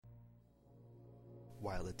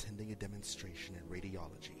While attending a demonstration in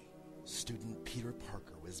radiology, student Peter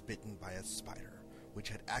Parker was bitten by a spider which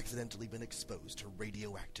had accidentally been exposed to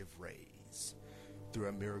radioactive rays. Through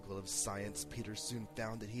a miracle of science, Peter soon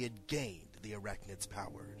found that he had gained the arachnid's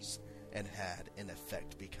powers and had, in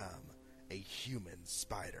effect, become a human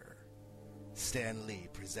spider. Stan Lee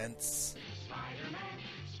presents Spider-Man,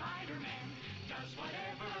 Spider-Man, does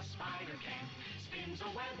whatever a spider can. Spins a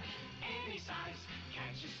web any size,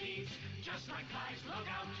 catches thieves just like flies. Look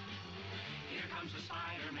out, here comes the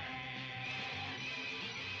Spider-Man.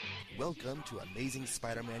 Welcome to Amazing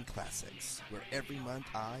Spider-Man Classics, where every month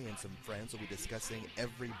I and some friends will be discussing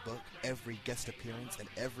every book, every guest appearance, and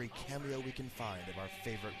every cameo we can find of our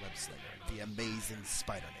favorite web-slinger, the Amazing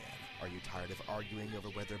Spider-Man. Are you tired of arguing over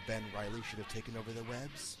whether Ben Reilly should have taken over the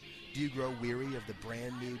webs? Do you grow weary of the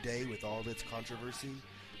brand new day with all its controversy?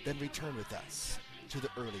 Then return with us to the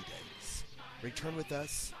early days. Return with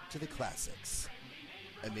us to the classics.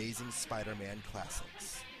 Amazing Spider-Man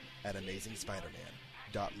Classics at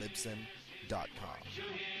amazingspiderman.libsyn.com. To him,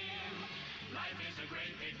 life is a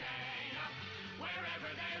great big hang-up. Wherever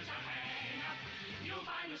there's a hang-up, you'll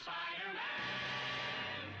find the Spider-Man.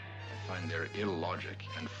 I find their ill logic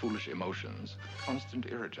and foolish emotions a constant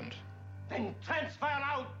irritant. Then transfer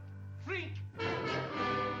out, freak!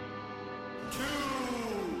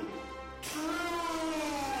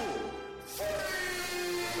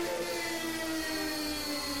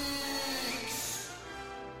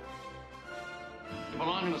 You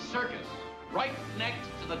belong in a circus, right next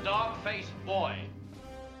to the dog-faced boy.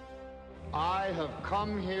 I have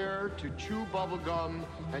come here to chew bubblegum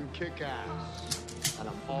and kick ass. And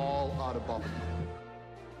I'm all out of bubblegum.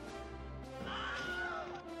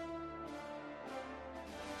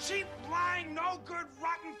 Cheap, lying, no good,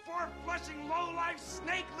 rotten, four-flushing, low-life,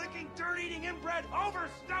 snake-licking, dirt-eating, inbred,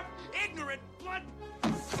 overstuffed, ignorant,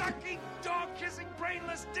 blood-sucking, dog-kissing,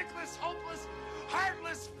 brainless, dickless, hopeless,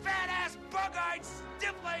 heartless, fat-ass, bug-eyed,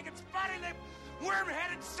 stiff-legged, spotty-lipped,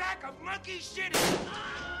 worm-headed sack of monkey shit.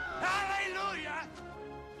 Hallelujah!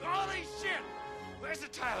 Holy shit! Where's the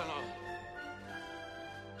Tylenol?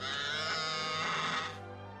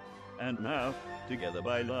 And now, together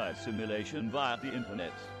by live simulation via the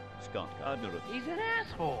internet, Scott Gardner He's an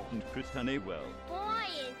asshole. and Chris Honeywell. Boy,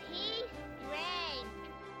 is he strange.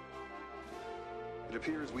 It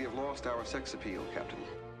appears we have lost our sex appeal, Captain.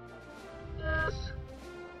 Blah,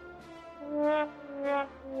 blah,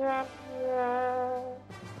 blah.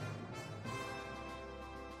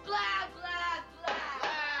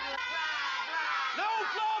 No,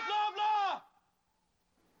 blah, blah, blah!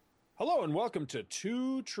 Hello and welcome to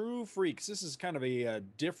Two True Freaks. This is kind of a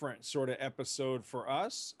different sort of episode for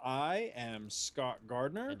us. I am Scott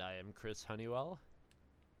Gardner. And I am Chris Honeywell.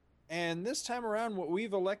 And this time around, what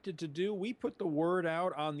we've elected to do, we put the word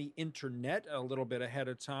out on the internet a little bit ahead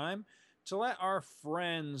of time to let our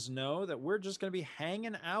friends know that we're just going to be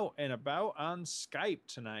hanging out and about on Skype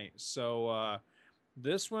tonight. So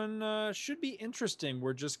this one should be interesting.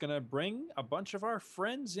 We're just going to bring a bunch of our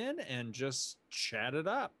friends in and just chat it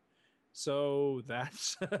up. So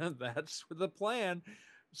that's that's the plan.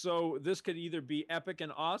 So this could either be epic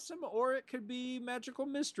and awesome, or it could be Magical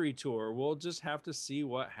Mystery Tour. We'll just have to see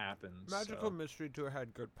what happens. Magical Mystery Tour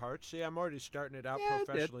had good parts. See, I'm already starting it out Yeah, it did.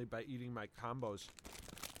 professionally by eating my combos.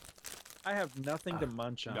 I have nothing to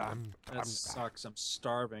munch on. That sucks. I'm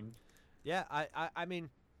starving. Yeah, I mean,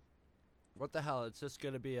 what the hell? It's just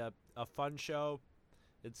going to be a fun show.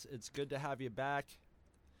 It's good to have you back.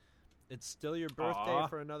 It's still your birthday Aw.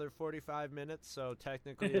 for another 45 minutes, so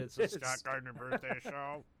technically it's a Scott Gardner birthday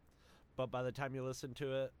show. But by the time you listen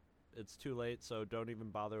to it, it's too late, so don't even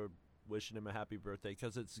bother wishing him a happy birthday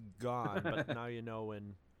because it's gone. But now you know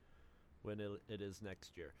when it is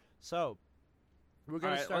next year. So we're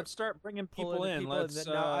going to let's start bringing people pulling in. Let's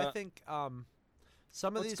now, I think some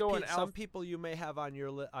of let's these go in some people you may have on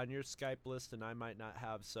your Skype list, and I might not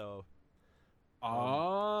have. So. And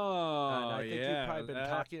Oh, I think yeah. you've probably been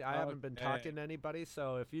talking. I haven't been okay. talking to anybody.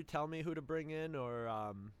 So if you tell me who to bring in, or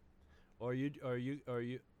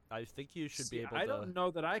you, I think you should be See, able I to. don't know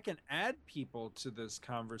that I can add people to this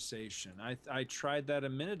conversation. I tried that a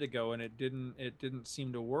minute ago and it didn't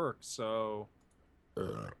seem to work. So,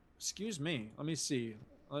 excuse me. Let me see.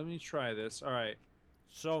 Let me try this. All right.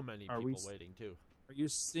 So many Are people we waiting too. Are you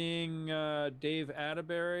seeing Dave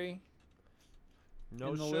Atterbury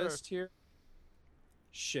No, in the sir. list here?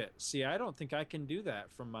 Shit. See, I don't think I can do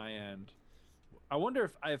that from my end. I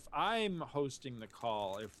wonder if I'm hosting the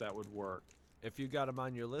call, if that would work. If you got them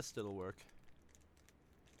on your list, it'll work.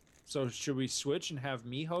 So should we switch and have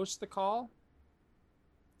me host the call?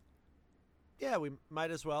 Yeah, we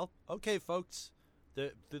might as well. Okay, folks.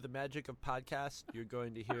 through the magic of podcast, you're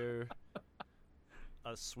going to hear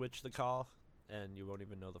us switch the call, and you won't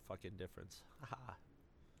even know the fucking difference.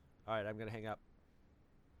 All right, I'm gonna hang up.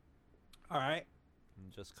 All right.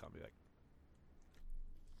 And just call me back.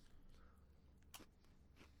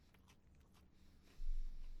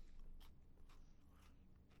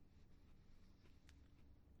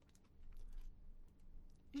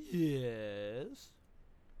 Yes.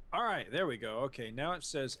 All right, there we go. Okay, now it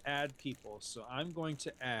says add people. So I'm going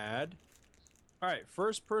to add. All right,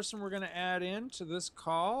 first person we're going to add into this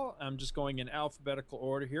call. I'm just going in alphabetical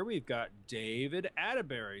order here. We've got David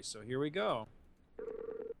Atterbury. So here we go.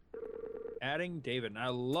 Adding David. And I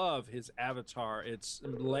love his avatar. It's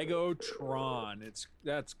Lego Tron.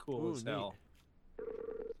 That's cool as hell.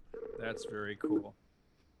 That's very cool.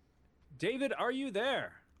 David, are you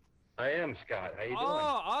there? I am, Scott. How you doing?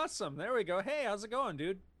 Oh, awesome. There we go. Hey, how's it going,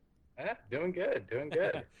 dude? Doing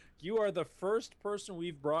good. You are the first person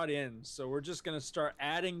we've brought in, so we're just going to start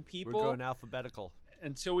adding people. We're going alphabetical.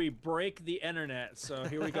 Until we break the internet. So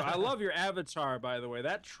here we go. I love your avatar, by the way.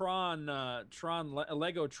 That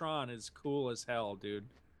Lego Tron is cool as hell, dude.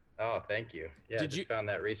 Oh, thank you. Yeah, I just found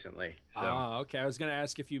that recently. So. Oh, okay. I was going to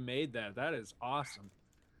ask if you made that. That is awesome.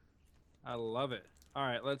 I love it. All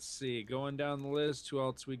right, let's see. Going down the list, who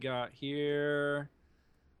else we got here?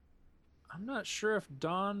 I'm not sure if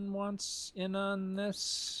Don wants in on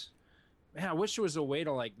this. Man, I wish there was a way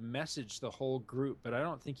to, like, message the whole group, but I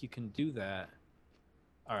don't think you can do that.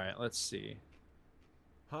 All right, let's see.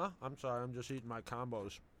 Huh? I'm sorry, I'm just eating my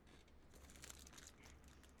combos.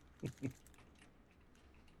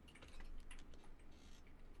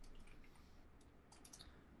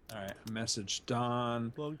 All right, message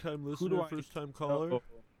Don. Long time listener, first time caller.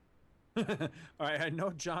 All right, I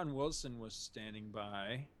know John Wilson was standing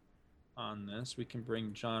by on this. We can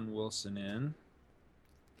bring John Wilson in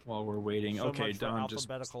while we're waiting. So okay, much for Don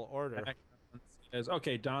alphabetical order.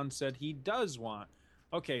 Okay, Don said he does want.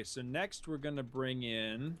 Okay, so next we're going to bring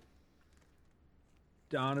in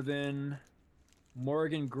Donovan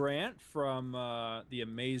Morgan Grant from the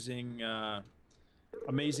amazing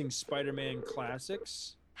Spider-Man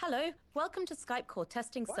Classics. Hello, welcome to Skype call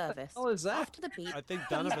testing service. What the hell is that? After the beep, I think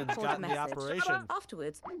Donovan's gotten the operation.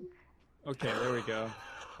 Afterwards. Okay, there we go.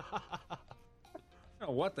 I don't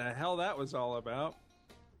know what the hell that was all about.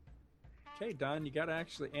 Okay, Don, you got to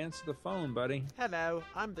actually answer the phone, buddy. Hello,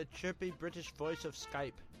 I'm the chirpy British voice of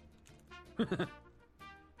Skype.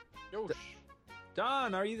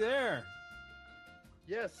 Don, are you there?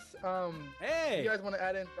 Yes. Hey. You guys want to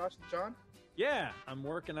add in Josh and John? Yeah, I'm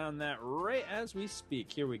working on that right as we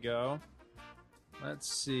speak. Here we go.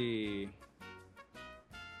 Let's see.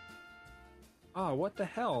 Oh, what the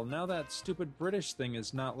hell? Now that stupid British thing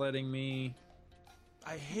is not letting me...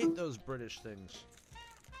 I hate those British things.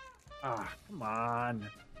 Ah, come on.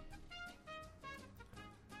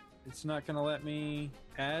 It's not going to let me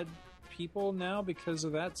add people now because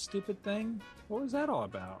of that stupid thing? What was that all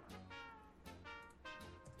about?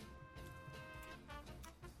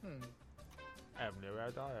 I have no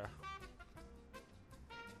idea.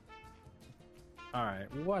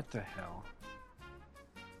 Alright, what the hell?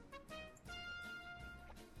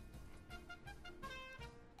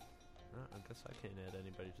 I guess I can't add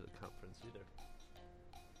anybody to the conference either.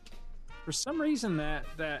 For some reason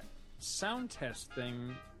that sound test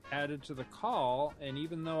thing added to the call, and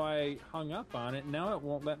even though I hung up on it, now it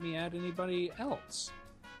won't let me add anybody else.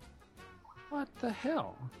 What the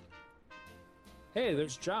hell? Hey,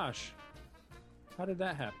 there's Josh. How did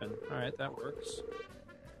that happen? Alright, that works.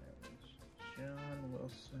 John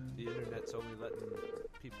Wilson. The internet's only letting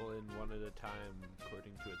people in one at a time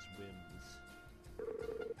according to its whims.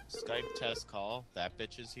 Skype test call. That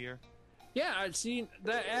bitch is here. Yeah, I've seen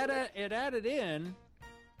that it added in,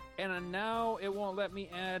 and now it won't let me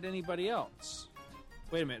add anybody else.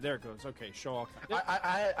 Wait a minute, there it goes. Okay, show all.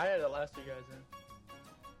 I had it last you guys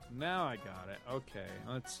in. Now I got it. Okay,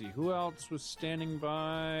 let's see. Who else was standing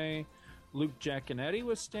by? Luke Giaconetti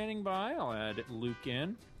was standing by. I'll add Luke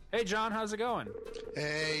in. Hey, John, how's it going?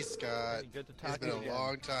 Hey, Scott. Hey, good to talk to you. It's been a again.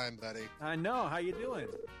 long time, buddy. I know. How you doing?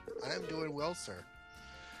 I'm doing well, sir.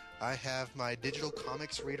 I have my digital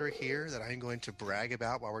comics reader here that I'm going to brag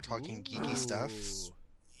about while we're talking geeky stuff.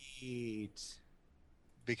 Sweet.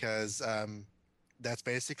 Because that's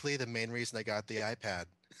basically the main reason I got the iPad.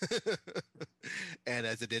 And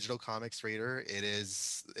as a digital comics reader, it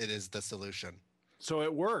is the solution. So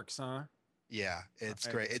it works, huh? Yeah, it's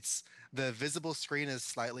great. It's the visible screen is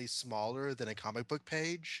slightly smaller than a comic book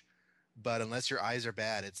page, but unless your eyes are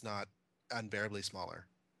bad, it's not unbearably smaller.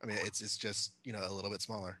 I mean, it's just, a little bit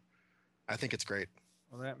smaller. I think it's great.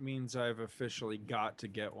 Well, that means I've officially got to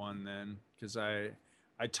get one then, because I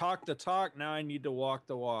talked the talk. Now I need to walk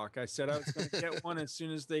the walk. I said I was going to get one as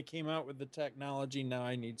soon as they came out with the technology. Now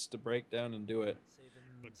I needs to break down and do it.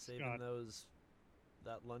 Saving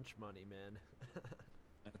that lunch money, man.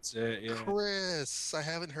 That's it. Yeah. Chris, I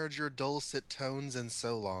haven't heard your dulcet tones in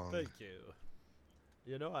so long. Thank you.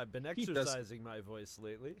 You know, I've been exercising my voice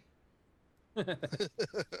lately.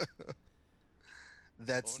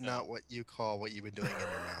 That's not what you call what you've been doing in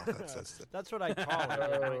your mouth. That's what I call it.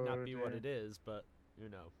 It might not be what it is, but you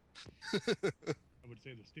know. I would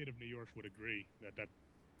say the state of New York would agree that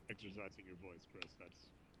exercising your voice, Chris.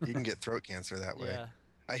 You can get throat cancer that way. Yeah.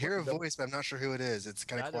 I hear a voice, but I'm not sure who it is. It's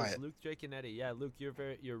kind of quiet. That is Luke Giaconetti. Yeah, Luke,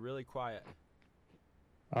 you're really quiet.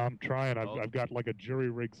 I'm trying. I've got like a jury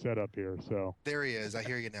rig set up here, so. There he is. I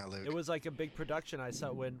hear you now, Luke. It was like a big production. I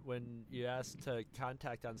saw when you asked to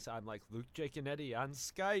contact on. I'm like Luke Giaconetti on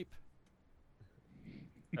Skype.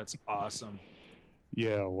 That's awesome.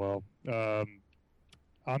 Yeah, well,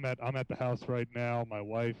 I'm at the house right now. My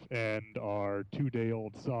wife and our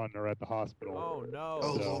 2-day-old son are at the hospital. Oh no!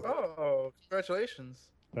 Oh, congratulations!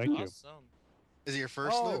 Thank you. Is it your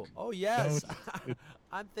first, Luke? Oh yes. No,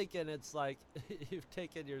 I'm thinking it's like you've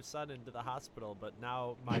taken your son into the hospital, but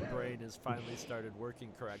now my brain has finally started working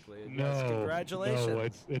correctly. And yes, congratulations. No,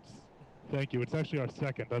 it's thank you. It's actually our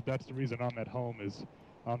second. That's the reason I'm at home is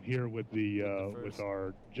I'm here with with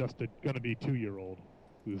our gonna be 2-year-old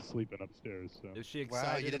who's sleeping upstairs. So. Is she excited?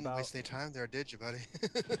 Wow, you didn't waste any time there, did you, buddy?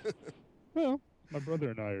 Well, my brother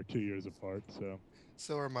and I are 2 years apart, so.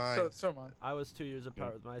 So are mine. So am I. I was 2 years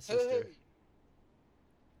apart with my sister.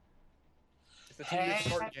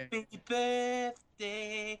 Happy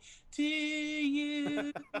birthday to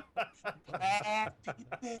you. Happy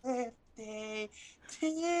birthday to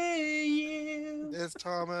you. It's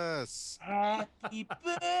Thomas. Happy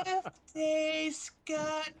birthday,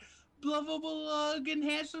 Scott. Lovable lug and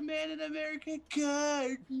handsome man in America,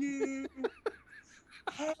 Gardner.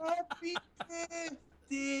 Happy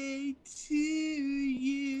birthday to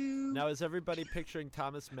you. Now, is everybody picturing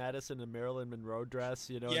Thomas Madison in a Marilyn Monroe dress?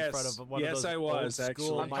 You know, yes. in front of one yes, of those I was old actually.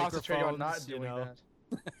 school I'm concentrating on not doing that.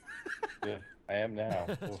 Yeah, I am now.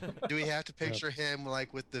 Do we have to picture him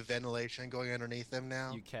like with the ventilation going underneath him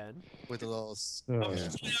now? You can. With a little. That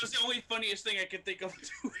was the only funniest thing I could think of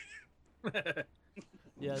doing.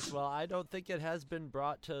 Yes, well, I don't think it has been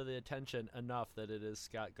brought to the attention enough that it is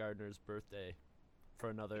Scott Gardner's birthday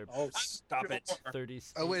for another. Oh, stop it! 30.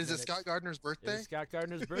 Oh wait, is it Scott Gardner's birthday? It is Scott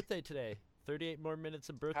Gardner's birthday today. 38 more minutes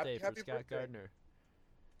of birthday for Scott Gardner.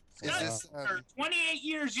 Is this 28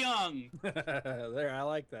 years young? There, I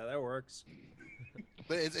like that. That works.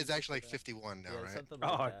 But it's actually like 51 now, right? Something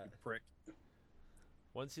like that. You prick.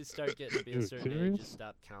 Once you start getting to be a certain age, you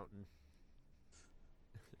stop counting.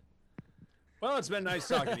 Well, it's been nice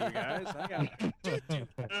talking to you guys.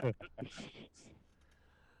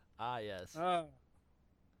 Ah, yes.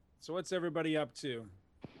 So what's everybody up to?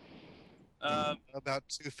 About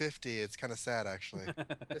 250. It's kind of sad, actually.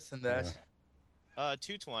 This and that.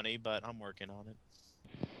 220, but I'm working on it.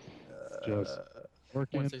 Just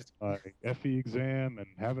working, my FE exam, and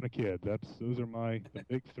having a kid. Those are the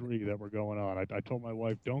big three that were going on. I told my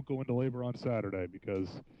wife, don't go into labor on Saturday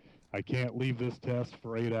because I can't leave this test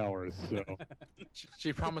for 8 hours. So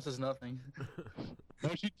she promises nothing.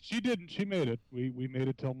 No, she didn't. She made it. We made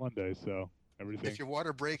it till Monday, so everything. If your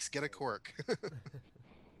water breaks, get a cork.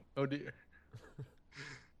 Oh dear.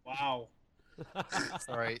 Wow.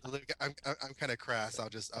 Sorry, Luke. I'm kind of crass. I'll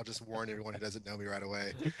just warn everyone who doesn't know me right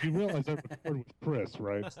away. You realize I recorded with Chris,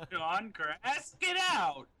 right? John Crass, get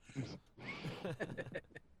out.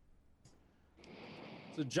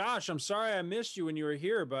 So Josh, I'm sorry I missed you when you were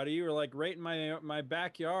here, buddy. You were like right in my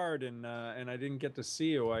backyard, and I didn't get to see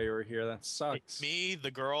you while you were here. That sucks. Me,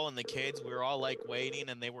 the girl, and the kids, we were all like waiting,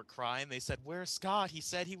 and they were crying. They said, "Where's Scott? He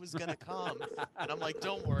said he was gonna come." And I'm like,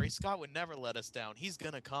 "Don't worry, Scott would never let us down. He's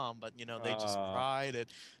gonna come." But they just cried. And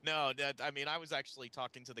no, I mean, I was actually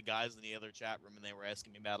talking to the guys in the other chat room, and they were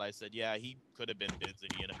asking me about it. I said, "Yeah, he could have been busy,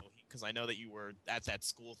 because I know that you were at that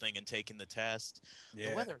school thing and taking the test." Yeah.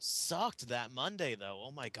 The weather sucked that Monday, though. Oh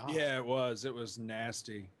my god. Yeah, it was. It was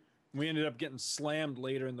nasty. We ended up getting slammed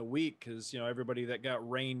later in the week because everybody that got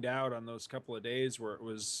rained out on those couple of days where it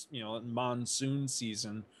was monsoon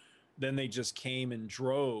season, then they just came in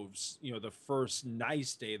droves. The first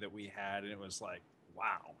nice day that we had, and it was like,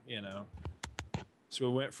 wow, So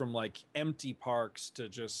we went from like empty parks to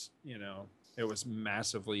just it was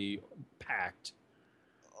massively packed.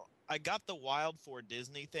 I got the Wild for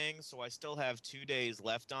Disney thing, so I still have 2 days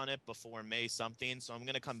left on it before May something. So I'm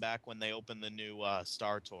gonna come back when they open the new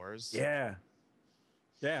Star Tours. Yeah.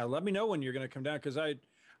 Let me know when you're gonna come down because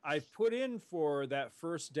I've put in for that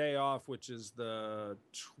first day off, which is the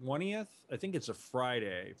 20th. I think it's a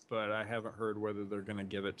Friday, but I haven't heard whether they're going to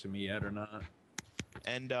give it to me yet or not.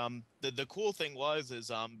 And the cool thing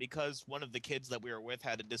is because one of the kids that we were with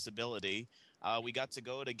had a disability, we got to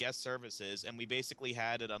go to guest services, and we basically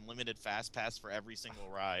had an unlimited fast pass for every single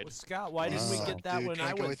ride. Well, Scott, why didn't we get that when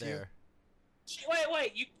I went there?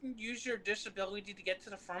 Wait, you can use your disability to get to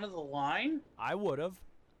the front of the line? I would have.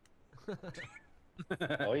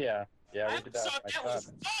 Oh, yeah. Yeah, we did that. I thought that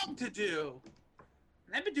was wrong to do.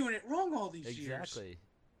 And I've been doing it wrong all these years. Exactly.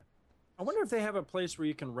 I wonder if they have a place where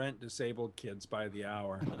you can rent disabled kids by the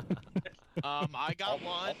hour. I got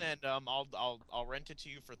one, and I'll rent it to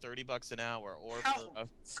you for $30 an hour, or for,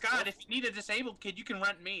 Scott, if you need a disabled kid, you can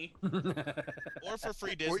rent me. or for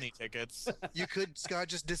free Disney tickets. You could, Scott,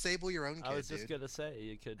 just disable your own kid. I was just gonna say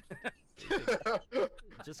you could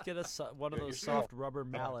just get one of those soft rubber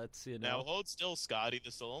mallets, you know. Now hold still, Scotty.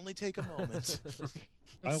 This will only take a moment.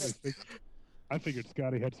 I figured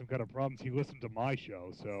Scotty had some kind of problems. He listened to my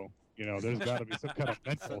show, so. You know, there's got to be some kind of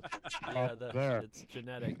mental problem there. It's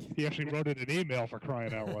genetic. He actually wrote in an email for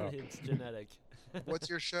crying out loud. It's genetic. What's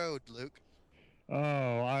your show, Luke? Oh,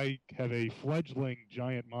 I have a fledgling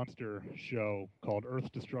giant monster show called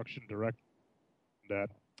Earth Destruction Direct at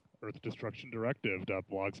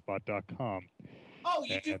earthdestructiondirective.blogspot.com. Oh,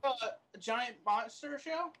 you do a giant monster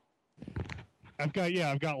show? I've got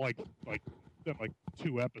like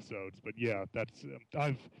 2 episodes, but yeah, that's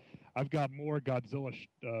I've got more Godzilla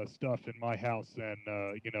stuff in my house than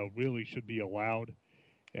really should be allowed.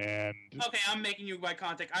 And okay, I'm making you my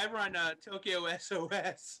contact. I run Tokyo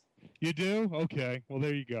SOS. You do? Okay. Well,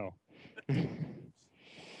 there you go.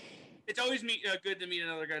 It's always good to meet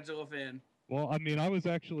another Godzilla fan. Well, I mean, I was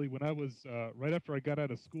actually when I was right after I got out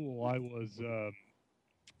of school, I was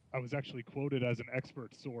actually quoted as an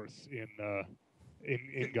expert source in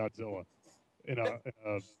Godzilla in a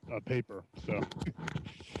paper. So.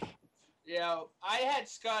 Yeah, I had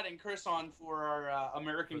Scott and Chris on for our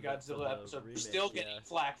American Godzilla episode. We're still getting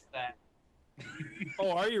flack for that.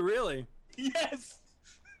 Oh, are you really? Yes.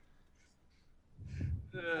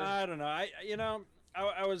 I don't know. I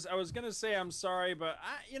was gonna say I'm sorry, but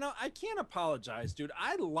I can't apologize, dude.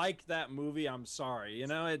 I like that movie. I'm sorry.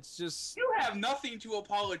 It's just you have nothing to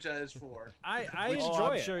apologize for. I enjoy it.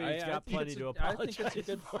 I'm sure you've got plenty to apologize. I think it's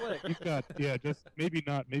a good flick. You've got just maybe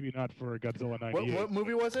not for Godzilla 98. What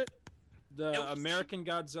movie was it? The American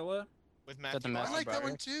Godzilla with Matthew. I like that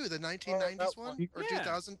one too. The 1990s one or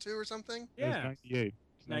 2002 or something. Yeah,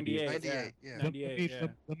 98. Yeah. 98.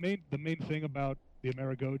 The main thing about the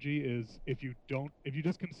Amerigoji is if you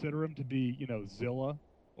just consider him to be Zilla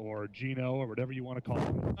or Gino or whatever you want to call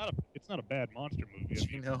him, it's not a bad monster movie.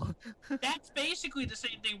 Gino. That's basically the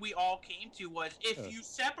same thing we all came to was if you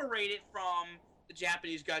separate it from the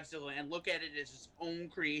Japanese Godzilla and look at it as its own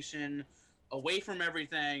creation. Away from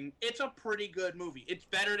everything, it's a pretty good movie. It's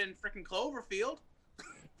better than freaking Cloverfield.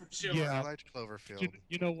 For sure. Yeah, I liked Cloverfield.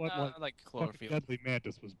 You know what? I like Cloverfield. Deadly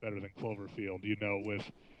Mantis was better than Cloverfield.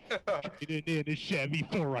 With in a Chevy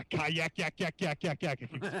for a kayak, yak.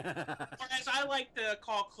 Whereas I like to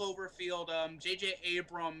call Cloverfield J.J.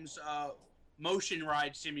 Abrams' motion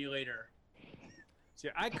ride simulator. See,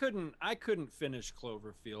 I couldn't finish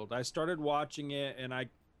Cloverfield. I started watching it and I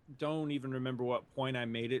don't even remember what point I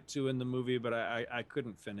made it to in the movie, but I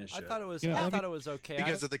couldn't finish it. I thought it was okay.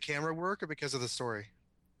 Because of the camera work or because of the story?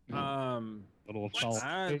 Little of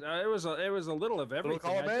it was a little of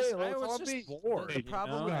everything. I was just bored. The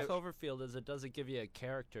problem with Cloverfield is it doesn't give you a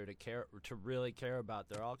character to really care about.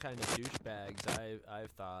 They're all kind of douchebags.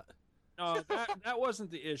 I've thought. No, that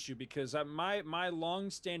wasn't the issue because my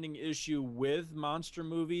long-standing issue with monster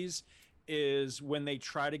movies is when they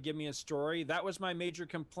try to give me a story. That was my major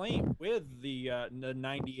complaint with the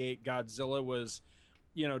 98 Godzilla was,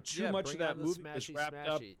 too much of that movie was wrapped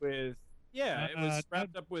up with. Yeah, it was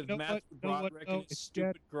wrapped up with Matthew Broderick and his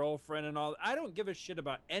stupid girlfriend and all. I don't give a shit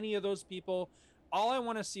about any of those people. All I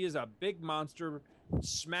want to see is a big monster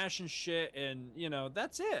smashing shit, and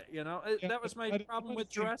that's it. That was my problem with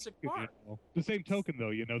Jurassic Park. The same token,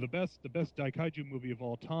 though, the best Daikaiju movie of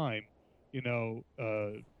all time,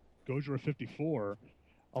 Gojira 54.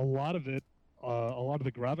 A lot of it, a lot of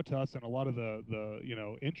the gravitas and a lot of the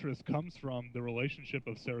interest comes from the relationship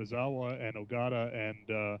of Serizawa and Ogata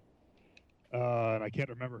and I can't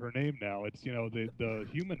remember her name now. It's the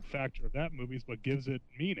human factor of that movie is what gives it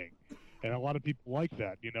meaning, and a lot of people like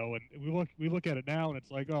that. And we look at it now and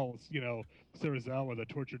it's like, oh, it's, Serizawa, the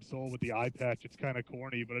tortured soul with the eye patch. It's kind of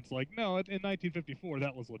corny, but it's like, no, in 1954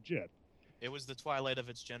 that was legit. It was the twilight of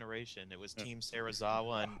its generation. It was Team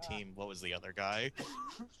Serizawa and Team what was the other guy?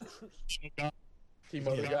 Team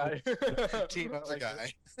other guy. Team other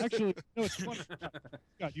guy. Actually, no, it's funny.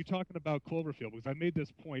 God, you talking about Cloverfield, because I made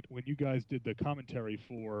this point when you guys did the commentary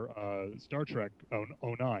for Star Trek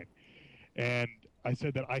 09. And I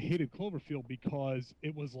said that I hated Cloverfield because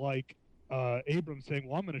it was like Abrams saying,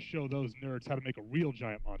 well, I'm going to show those nerds how to make a real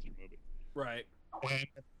giant monster movie. Right. And,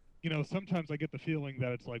 you know, sometimes I get the feeling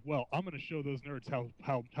that it's like, well, I'm going to show those nerds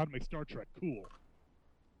how to make Star Trek cool.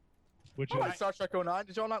 Which like Star Trek 09.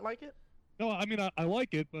 Did y'all not like it? No, I mean, I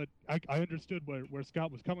like it, but I understood where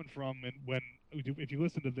Scott was coming from. And if you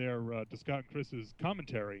listen to to Scott and Chris's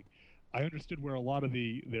commentary, I understood where a lot of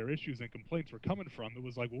their issues and complaints were coming from. It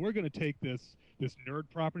was like, well, we're going to take this nerd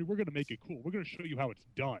property, we're going to make it cool. We're going to show you how it's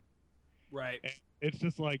done. Right. And it's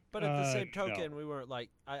just like. But at the same token, no. we weren't like.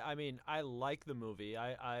 I mean, I like the movie.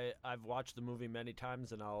 I've watched the movie many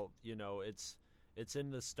times, and it's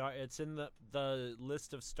in the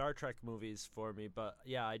list of Star Trek movies for me. But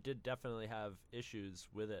yeah, I did definitely have issues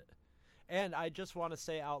with it. And I just want to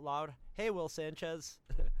say out loud, hey, Will Sanchez.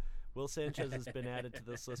 Will Sanchez has been added to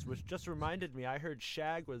this list, which just reminded me. I heard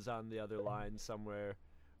Shag was on the other line somewhere,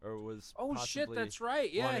 or was. Oh shit, that's right.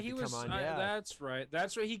 Yeah, he was. Yeah. That's right.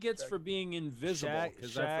 That's what he gets for being invisible.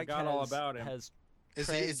 Because I forgot all about him.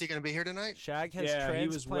 Is he going to be here tonight? Shag has he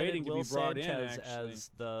was waiting Will to be brought Sanchez in, as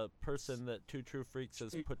the person that Two True Freaks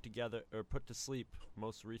has put to sleep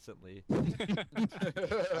most recently.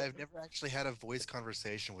 I've never actually had a voice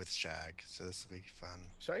conversation with Shag, so this will be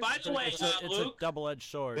fun. By the way, it's Luke, a double-edged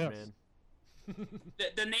sword, yes. man.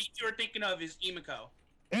 the name you were thinking of is Emiko.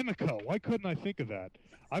 Emiko. Why couldn't I think of that?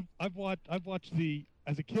 I've watched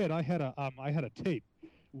as a kid. I had a tape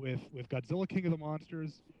with Godzilla King of the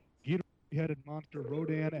Monsters, Ghidorah-headed monster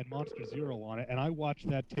Rodan, and Monster Zero on it, and I watched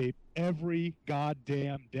that tape every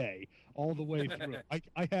goddamn day, all the way through. I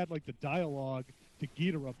had like the dialogue to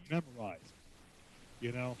Ghidorah memorized.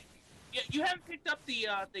 You know. Yeah, you haven't picked up the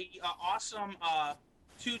awesome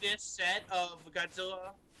 2-disc set of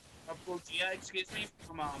Godzilla, Gojira, excuse me,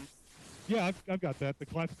 from Yeah, I've got that. The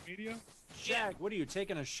classic media. Shag, what are you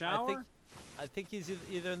taking a shower? I think he's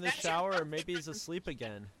either in the shower or maybe he's asleep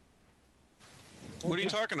again. What are you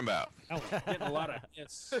talking about? Getting a lot of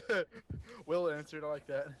hiss. Will answered. I like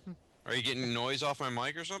that. Are you getting noise off my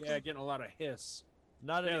mic or something? Yeah, getting a lot of hiss.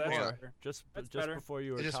 Not anymore. Just better. Before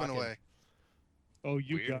you were It just talking. went away. Oh,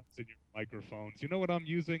 you Weird. guys and your microphones. You know what I'm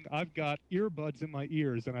using? I've got earbuds in my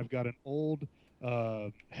ears, and I've got an old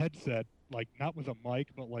headset, like not with a mic,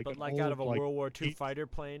 but like an old, out of a World War II fighter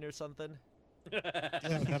plane or something. Yeah,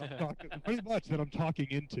 that I'm talking, pretty much that I'm talking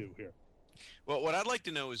into here. Well, what I'd like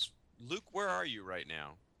to know is, Luke, where are you right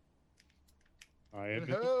now? I am in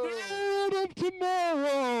the world of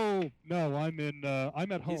tomorrow. No, I'm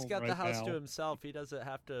at home. He's got right the house now. to himself. He doesn't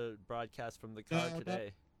have to broadcast from the car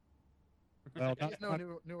today. Well, He has no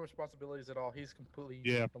new responsibilities at all. He's completely.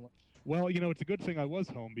 Yeah. Well, you know, it's a good thing I was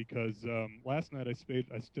home because last night I stayed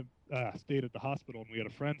at the hospital, and we had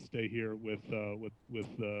a friend stay here with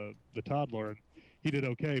the toddler, and he did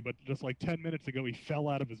okay. But just like 10 minutes ago, he fell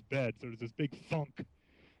out of his bed. So there's this big thunk.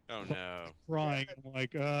 Oh no! Crying. I'm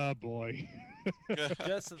like, oh boy.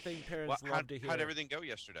 Just the thing parents love to hear. How'd everything go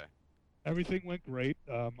yesterday? Everything went great.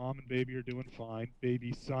 Mom and baby are doing fine.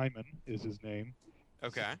 Baby Simon is his name.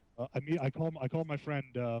 Okay. I call my friend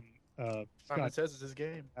Simon Scott, says it's his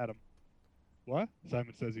game. Adam. What?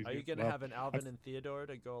 Simon says he's. Are you gonna have an Alvin and Theodore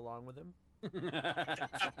to go along with him?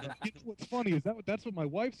 What's funny is that's what my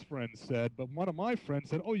wife's friend said, but one of my friends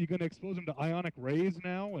said, "Oh, you're going to expose him to ionic rays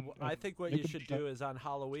now?" And I think what you should do is on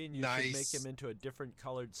Halloween you should make him into a different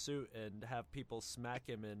colored suit and have people smack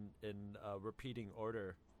him in repeating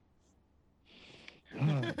order.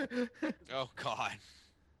 Oh God!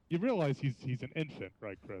 You realize he's an infant,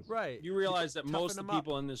 right, Chris? Right. You realize that Toughen most of him the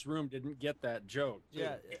people in this room didn't get that joke. Too.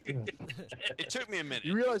 Yeah. It took me a minute.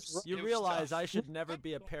 You realize I should never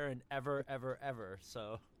be a parent ever, ever, ever.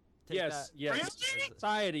 So. Yes.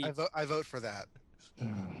 Society. I vote for that.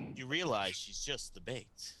 You realize she's just the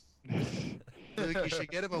bait. Luke, you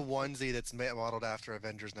should get him a onesie that's modeled after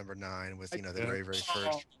Avengers #9 with, the very, very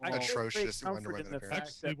first atrocious Wonder Woman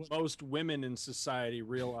appearance. That most women in society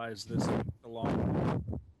realize this along.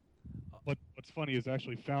 But what's funny is I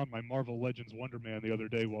actually found my Marvel Legends Wonder Man the other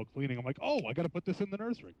day while cleaning. I'm like, oh, I got to put this in the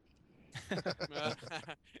nursery.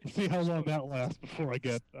 See how long that lasts before I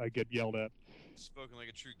get yelled at. Spoken like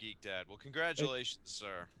a true geek, Dad. Well, congratulations,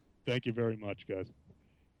 sir. Thank you very much, guys.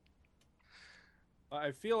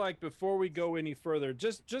 I feel like before we go any further,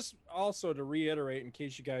 just also to reiterate, in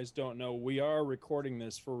case you guys don't know, we are recording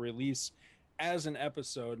this for release as an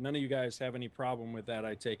episode. None of you guys have any problem with that,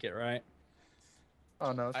 I take it, right?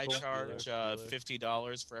 Oh no, I cool. charge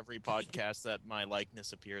 $50 for every podcast that my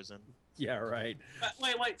likeness appears in. Yeah, right.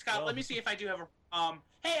 Wait, Scott. Let me see if I do have a.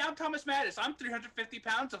 Hey, I'm Thomas Mattis. I'm 350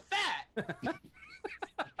 pounds of fat.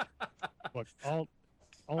 Look, all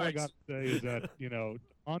I got to say is that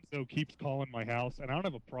Anzo keeps calling my house, and I don't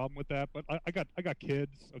have a problem with that. But I got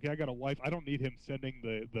kids. Okay, I got a wife. I don't need him sending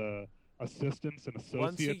the assistants and associates.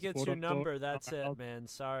 Once he gets your quote-unquote, number, that's it, man.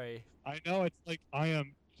 Sorry. I know it's like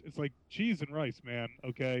It's like cheese and rice, man.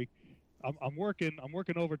 Okay, I'm working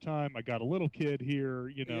overtime. I got a little kid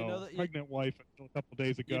here. Pregnant wife until a couple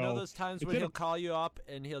days ago. You know those times when he'll call you up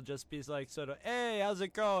and he'll just be like, sort of, "Hey, how's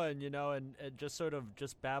it going?" And just sort of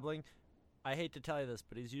just babbling. I hate to tell you this,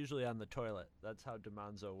 but he's usually on the toilet. That's how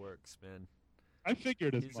DeMonzo works, man. I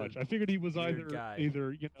figured as much. I figured he was either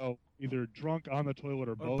drunk on the toilet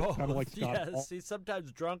or both. Kind of like Scott. Yes, he's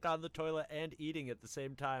sometimes drunk on the toilet and eating at the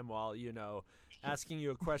same time while asking you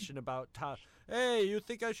a question about Tom. Hey, you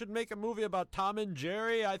think I should make a movie about Tom and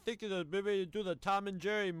Jerry? I think maybe do the Tom and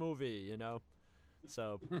Jerry movie.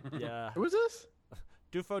 So yeah. Who is this?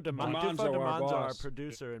 Dufo DeMonzo, our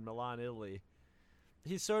producer in Milan, Italy.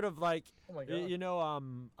 He's sort of like, Dino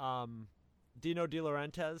De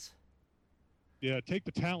Laurentiis. Yeah, take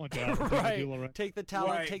the talent out. Right. Take the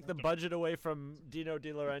talent, take the budget away from Dino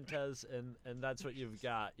De Laurentiis, and that's what you've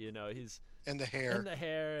got. He's and the hair,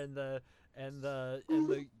 and the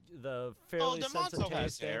fairly sensitive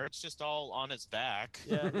has hair. It's just all on his back.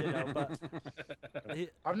 Yeah, but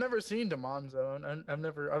I've never seen DeMonzo, and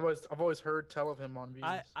I've always heard tell of him on views.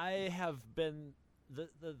 I have been.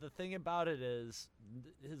 The thing about it is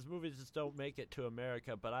his movies just don't make it to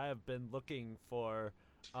America, but I have been looking for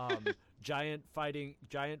giant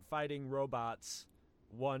fighting robots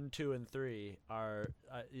 1, 2, and 3 are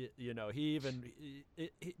he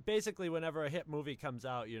basically whenever a hit movie comes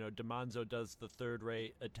out, DeMonzo does the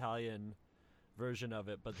third-rate Italian version of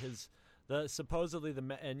it, but supposedly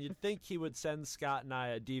and you'd think he would send Scott and I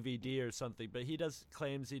a DVD or something, but he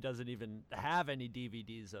claims he doesn't even have any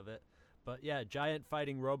DVDs of it. But yeah, giant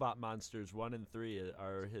fighting robot monsters 1 and 3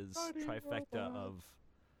 are his trifecta of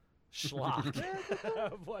schlock.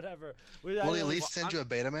 Whatever. Will he at least send you a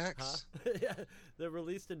Betamax? Huh? Yeah, they're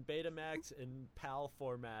released in Betamax in PAL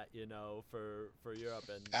format, for Europe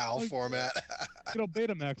and PAL format.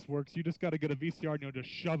 Betamax works. You just got to get a VCR and just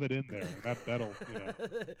shove it in there. That'll.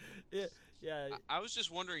 Yeah. I was just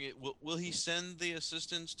wondering, will he send the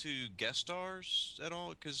assistants to guest stars at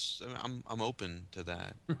all? Because I'm open to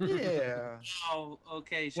that. Yeah. Oh,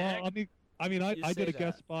 okay. Shaq. Well, I mean, I did a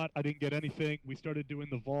guest spot. I didn't get anything. We started doing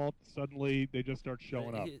the vault. Suddenly, they just start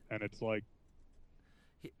showing up, and it's like,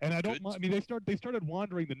 and I don't mind. I mean, they started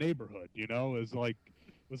wandering the neighborhood. It was like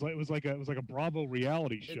a Bravo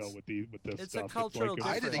reality show with this it's stuff. A cultural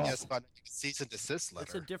I did a guest spot. Cease and desist letter.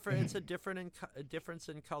 It's a difference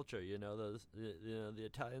in culture. The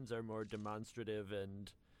Italians are more demonstrative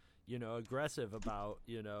and aggressive about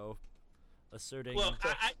asserting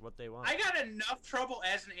what they want. I got enough trouble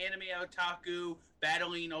as an anime otaku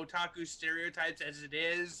battling otaku stereotypes as it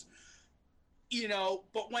is.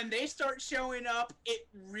 But when they start showing up, it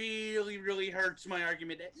really, really hurts my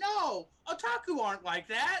argument that no, otaku aren't like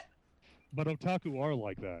that. But otaku are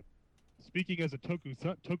like that. Speaking as a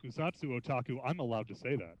tokusatsu otaku, I'm allowed to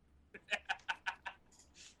say that.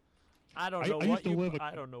 I don't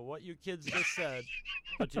know what you kids just said,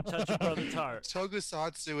 but you touched your brother's heart.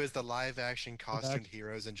 Tokusatsu is the live-action costumed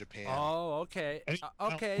heroes in Japan. Oh, okay.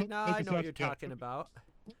 Now I know what you're talking about.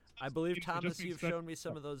 I believe, Thomas, you've shown me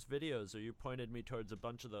some of those videos, or you pointed me towards a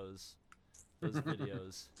bunch of those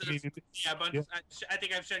videos. I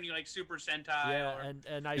think I've shown you like Super Sentai. Yeah,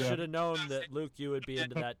 and I should have known that, Luke, you would be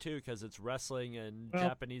into that too, because it's wrestling and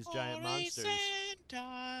Japanese giant monsters.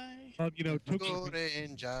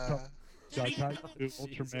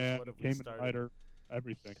 Ultraman, Kamen Rider,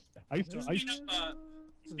 everything.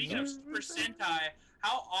 Speaking of Super Sentai,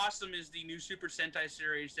 how awesome is the new Super Sentai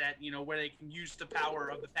series that, where they can use the power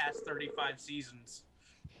of the past 35 seasons?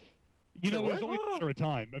 It was only a matter of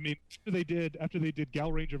time. I mean, after they did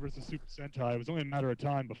Gal Ranger versus Super Sentai, it was only a matter of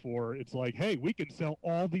time before it's like, hey, we can sell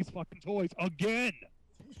all these fucking toys again.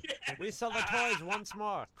 Yeah. We sell the toys once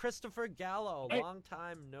more. Christopher Gallo, long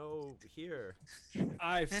time no here.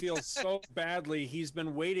 I feel so badly. He's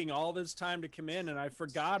been waiting all this time to come in, and I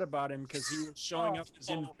forgot about him because he was showing up as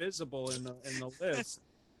invisible in the list.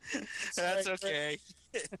 That's okay.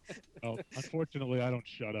 Well, unfortunately, I don't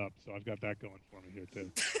shut up, so I've got that going for me here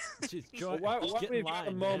too. While we've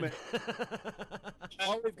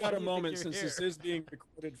got a moment, since this is being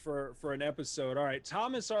recorded for an episode. All right,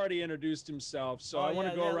 Thomas already introduced himself, so I want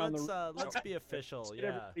to go around the. Let's be official.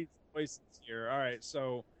 Voices here. All right,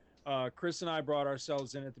 so Chris and I brought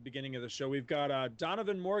ourselves in at the beginning of the show. We've got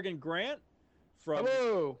Donovan Morgan Grant from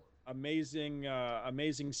Amazing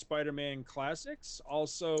Spider-Man Classics.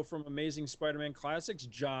 Also from Amazing Spider-Man Classics,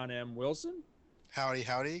 John M. Wilson. Howdy,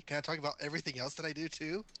 howdy. Can I talk about everything else that I do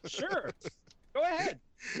too? Sure. Go ahead.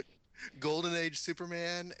 Golden Age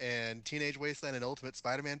Superman and Teenage Wasteland and Ultimate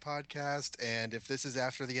Spider-Man podcast. And if this is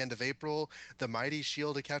after the end of April, the Mighty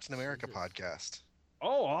Shield of Captain America podcast.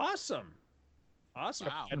 Oh, awesome. Awesome.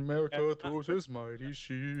 Wow. America throws his mighty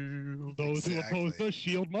shield. Those who oppose the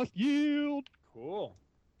shield must yield. Cool.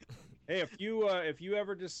 Hey, if you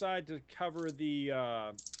ever decide to cover the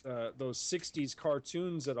those '60s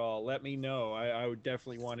cartoons at all, let me know. I would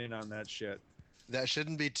definitely want in on that shit. That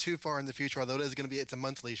shouldn't be too far in the future, although it's a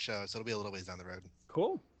monthly show, so it'll be a little ways down the road.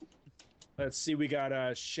 Cool. Let's see. We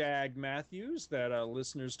got Shag Matthews that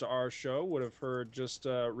listeners to our show would have heard just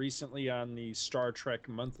recently on the Star Trek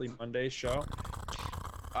Monthly Monday show.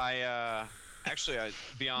 Actually, I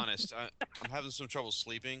be honest, I'm having some trouble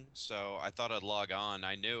sleeping, so I thought I'd log on.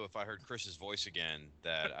 I knew if I heard Chris's voice again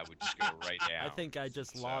that I would just go right down. I think I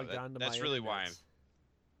just logged on to my. That's really why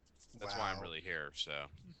Wow. I'm really here. So.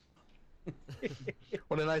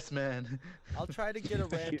 What a nice man. I'll try to get a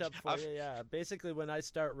rant up for you. Yeah, basically, when I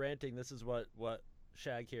start ranting, this is what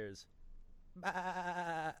Shag hears.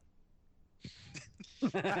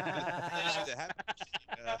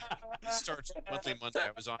 Starts Monthly Monday.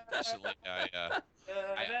 I was on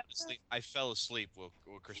recently. I fell asleep while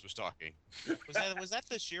Chris was talking. Was that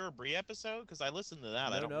the Shira Bree episode? Because I listened to that.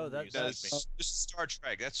 No, I don't know. That's Star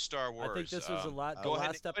Trek. That's Star Wars. I think this was the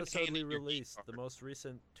last episode we released. The most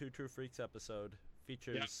recent Two True Freaks episode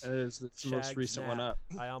features. Yeah, it's the most recent one up.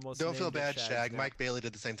 I almost don't feel bad, Shag. Nap. Mike Bailey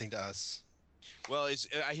did the same thing to us. Well,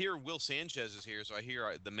 I hear Will Sanchez is here, so I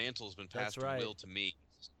hear the mantle's been passed from Will to me.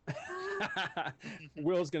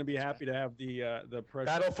 Will's going to be happy to have the pressure.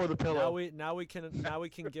 Battle for the pillow. Now we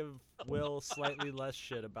can give Will slightly less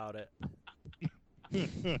shit about it.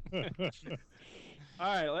 All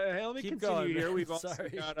right, let me Keep continue going, here. man. We've also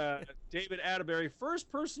got David Atterbury,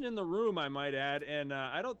 first person in the room, I might add, and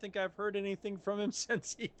I don't think I've heard anything from him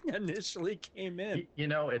since he initially came in. You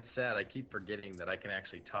know, it's sad. I keep forgetting that I can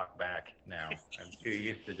actually talk back now. I'm too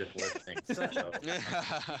used to just listening. So.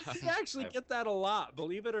 We actually get that a lot,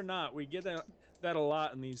 believe it or not. We get that a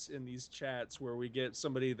lot in these chats where we get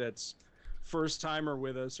somebody that's first timer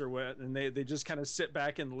with us or what, and they just kind of sit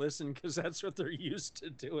back and listen because that's what they're used to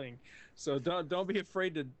doing. So don't be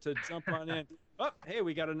afraid to jump on in. Oh, hey,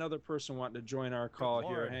 we got another person wanting to join our call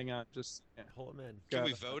here. Hang on, just hold him in. Can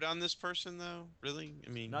we vote on this person though? Really? I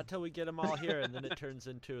mean, not till we get them all here, and then it turns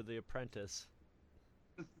into The Apprentice.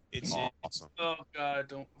 It's awesome. Oh God,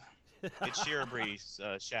 don't. It's Shira Bree's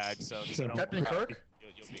Shag. So Captain Kirk.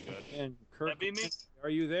 You'll be good. And Kirk, That be me? Are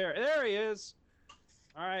you there? There he is.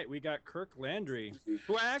 All right, we got Kirk Landry,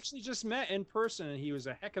 who I actually just met in person, and he was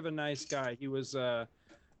a heck of a nice guy. He was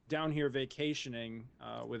down here vacationing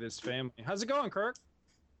with his family. How's it going, Kirk?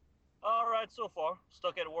 All right, so far.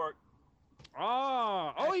 Stuck at work.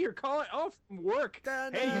 Oh, you're calling from work. I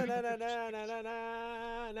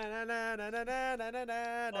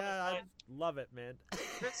love it, man.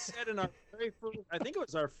 Chris said in our very first, I think it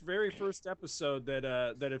was our very first episode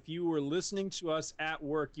that if you were listening to us at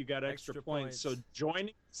work, you got extra points. So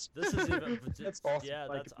joining us. This is even that's awesome. Yeah,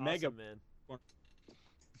 like that's mega awesome, man.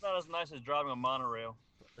 It's not as nice as driving a monorail.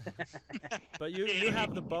 But you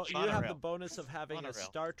have the bonus of having a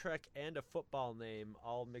Star Trek and a football name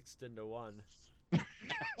all mixed into one.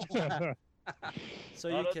 So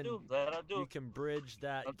you can bridge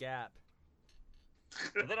that gap.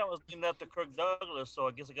 And then I was named after Kirk Douglas, so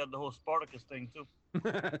I guess I got the whole Spartacus thing too.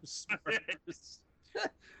 Spartacus.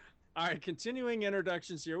 All right, continuing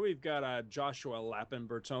introductions here. We've got Joshua Lappin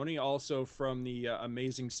Bertoni, also from the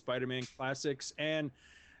Amazing Spider-Man Classics. And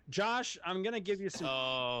Josh, I'm gonna give you some.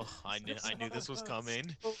 Oh, I knew this was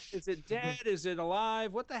coming. Is it dead? Is it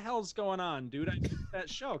alive? What the hell's going on, dude? I missed that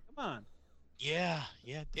show. Come on. Yeah.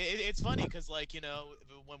 It's funny because, like, you know,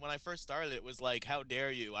 when I first started, it was like, how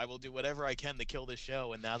dare you? I will do whatever I can to kill the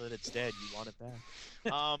show, and now that it's dead, you want it back.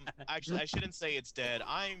 Actually, I shouldn't say it's dead.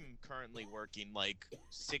 I'm currently working like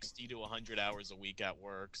 60 to 100 hours a week at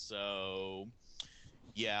work, so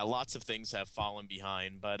yeah, lots of things have fallen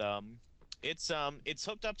behind, but it's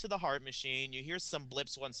hooked up to the heart machine. You hear some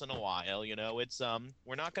blips once in a while, you know. It's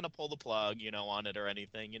we're not gonna pull the plug, you know, on it or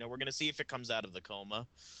anything. You know, we're gonna see if it comes out of the coma.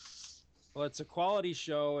 Well, it's a quality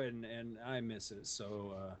show, and I miss it.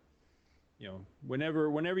 So, you know,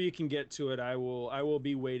 whenever you can get to it, I will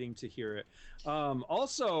be waiting to hear it.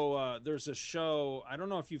 Also, there's a show. I don't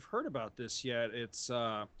know if you've heard about this yet. It's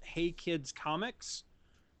Hey Kids Comics.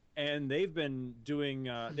 and they've been doing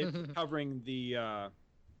they've been covering the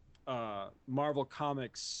Marvel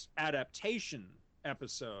Comics adaptation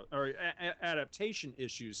episode or adaptation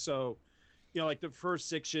issues. So, like the first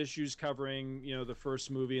 6 issues covering the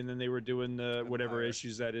first movie, and then they were doing the whatever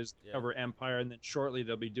issues that is to cover Empire, and then shortly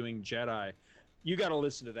they'll be doing Jedi. You got to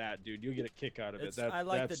listen to that, dude. You'll get a kick out of it. I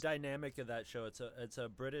like the dynamic of that show. It's a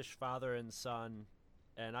British father and son,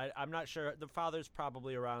 and I'm not sure. The father's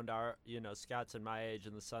probably around our, Scott's and my age,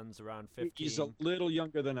 and the son's around 15. He's a little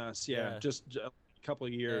younger than us, just a couple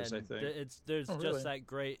of years, and I think. There's really? just that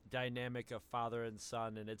great dynamic of father and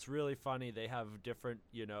son, and it's really funny. They have different,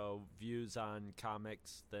 views on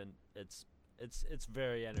comics. Then it's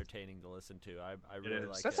very entertaining to listen to. I really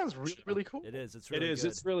like it. That sounds really cool. It is. It's really good.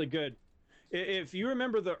 It's really good. If you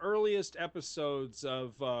remember the earliest episodes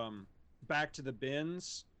of Back to the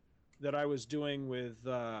Bins that I was doing with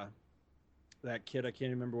that kid, I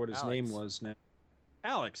can't remember what his name was now.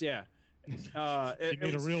 Alex, yeah. He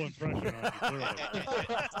made a real impression on me, clearly.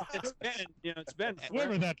 It's been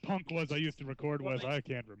whoever that punk was I used to record with, I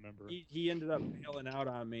can't remember. He ended up bailing out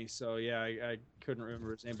on me, so yeah, I couldn't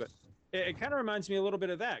remember his name, but it kind of reminds me a little bit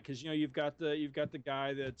of that, because you've got the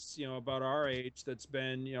guy that's about our age that's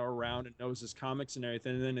been around and knows his comics and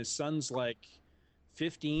everything, and then his son's like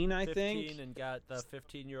 15, I think, 15 and got the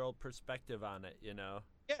 15-year-old perspective on it,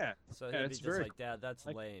 Yeah. So he'd be just like, Dad, that's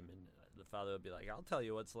lame, and the father would be like, I'll tell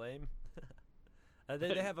you what's lame. And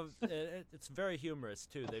they have it's very humorous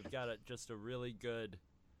too. They've got just a really good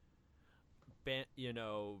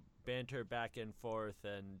banter back and forth,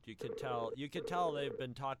 and you could tell they've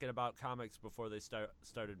been talking about comics before they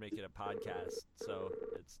started making a podcast. So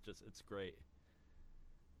it's great.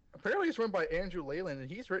 Apparently, it's run by Andrew Leyland, and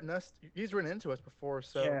he's written into us before.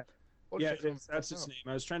 So yeah, that's his name.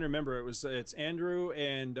 I was trying to remember. It's Andrew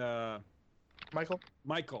and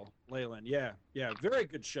Michael Leyland. Yeah, very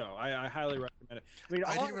good show. I highly recommend it.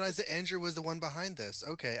 I didn't realize that Andrew was the one behind this.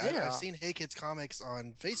 Okay, Yeah. I've seen Hey Kids Comics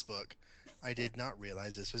on Facebook. I did not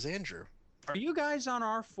realize this was Andrew. Are you guys on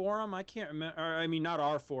our forum? I can't remember. I mean, not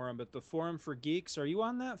our forum, but the Forum for Geeks. Are you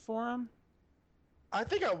on that forum? I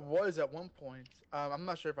think I was at one point. I'm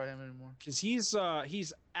not sure if I am anymore. Because he's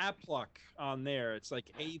Apluck on there. It's like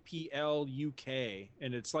APLUK,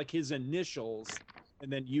 and it's like his initials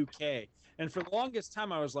and then UK. And for the longest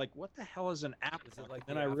time, I was like, "What the hell is an Apluck?"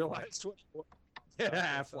 And I realized what.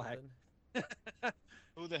 Yeah, Affleck.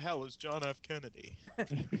 Who the hell is John F. Kennedy?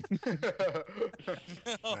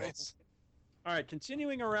 Nice. All right,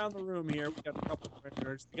 continuing around the room here, we got a couple of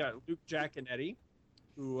winners. We got Luke Giaconetti,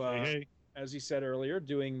 who, as he said earlier,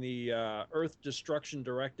 doing the Earth Destruction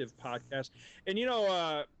Directive podcast. And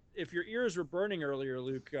if your ears were burning earlier,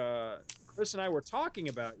 Luke, Chris and I were talking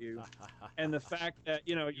about you and the fact that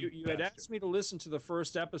you had asked me to listen to the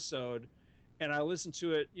first episode. And I listened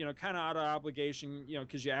to it, kind of out of obligation,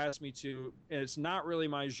 because you asked me to. And it's not really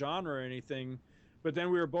my genre or anything. But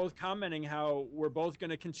then we were both commenting how we're both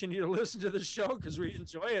going to continue to listen to the show because we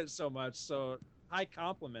enjoy it so much. So high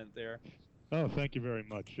compliment there. Oh, thank you very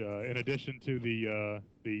much. In addition to the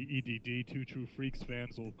EDD Two True Freaks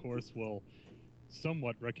fans, will, of course, will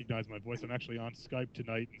somewhat recognize my voice. I'm actually on Skype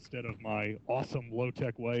tonight instead of my awesome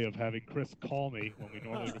low-tech way of having Chris call me when we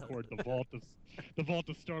normally record the Vault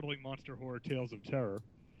of Startling Monster Horror Tales of Terror.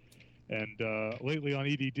 And lately on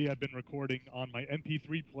EDD, I've been recording on my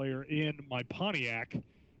MP3 player in my Pontiac,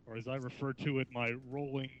 or as I refer to it, my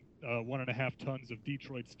rolling 1.5 tons of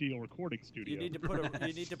Detroit steel recording studio. You need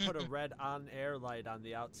to put a red on-air light on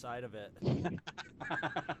the outside of it.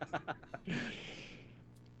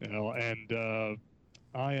 And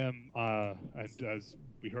I am, and as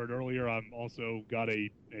we heard earlier, I'm also got a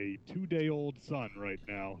 2-day-old son right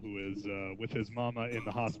now who is with his mama in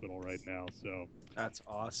the hospital right now. So that's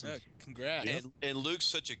awesome. Congrats. And Luke's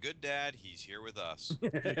such a good dad. He's here with us.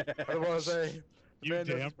 I was you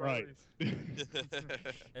damn right.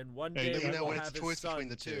 And one day we'll have his son between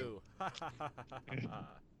the two.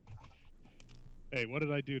 Hey, what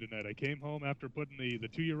did I do tonight? I came home after putting the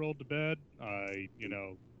 2-year-old to bed. I,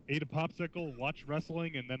 ate a popsicle, watched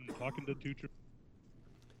wrestling, and then talking to two.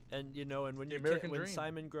 And and when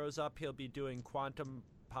Simon grows up, he'll be doing quantum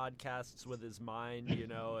podcasts with his mind,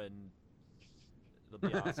 and it'll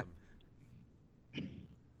be awesome.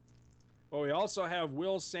 Well, we also have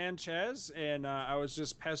Will Sanchez, and I was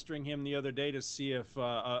just pestering him the other day to see if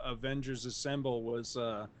Avengers Assemble was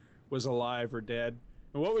alive or dead.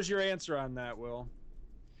 And what was your answer on that, Will?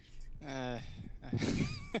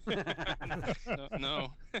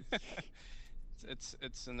 No.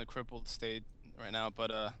 It's in the crippled state right now,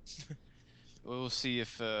 but we'll see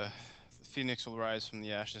if Phoenix will rise from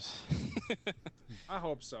the ashes. I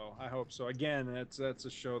hope so. Again, that's a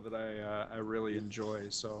show that I really enjoy.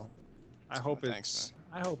 So I hope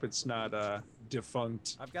it's not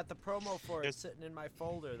defunct. I've got the promo for it sitting in my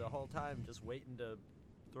folder the whole time, just waiting to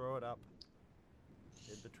throw it up.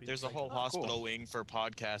 In between There's a whole hospital wing for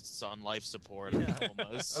podcasts on life support. Almost.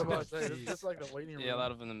 I was about to say, it's just like the waiting room. Yeah, a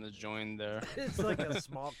lot of them have joined there. It's like a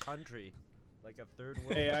small country, like a third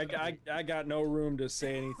world. Hey, I got no room to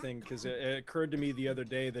say anything because it occurred to me the other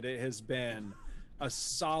day that it has been a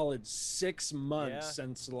solid 6 months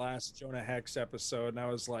since the last Jonah Hex episode, and I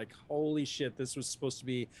was like, holy shit, this was supposed to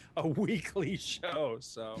be a weekly show.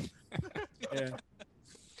 So, yeah.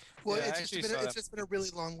 Well, it's just been a really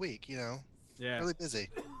long week, you know. Yeah, really busy.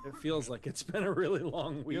 It feels like it's been a really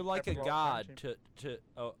long week. You're like a god.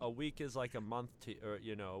 A week is like a month to, or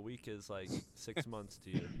a week is like 6 months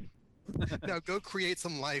to you. Now go create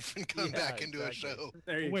some life and come back into a show.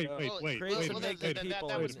 There you wait, go. wait.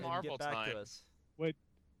 That was Marvel time. Wait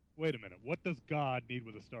a minute. What does God need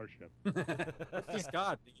with a starship? What does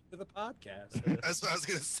God need with a podcast? That's what I was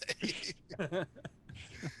gonna say.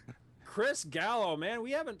 Chris Gallo, man,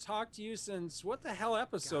 we haven't talked to you since what the hell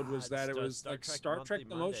episode was that? It was like Star Trek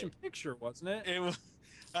the Motion Picture, wasn't it? It was.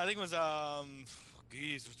 I think it was.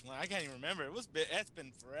 Geez, which one? I can't even remember. It was. That's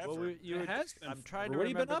been forever. Well, It has been. I'm trying to What have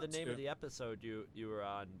you been remember up the name to? of the episode you were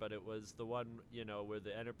on, but it was the one where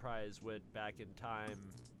the Enterprise went back in time.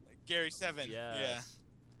 Gary Seven. Yes. Yeah.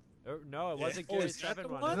 No, it wasn't Oh, Gary is that the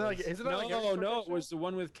Seven one? one. No, it was the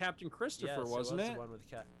one with Captain Christopher, Yes, wasn't it? Was it? the one with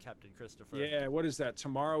Captain Christopher. Yeah, what is that?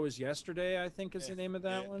 Tomorrow is Yesterday, I think is the name of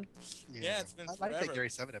that one. Yeah, it's been I forever. like that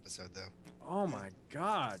Gary 7 episode though. Oh my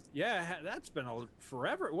God! Yeah, that's been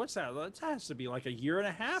forever. What's that? That has to be like a year and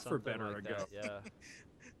a half or Something better like ago. that, yeah.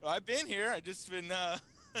 Well, I've been here. I just been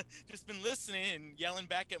listening and yelling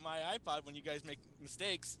back at my iPod when you guys make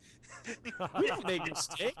mistakes. We didn't make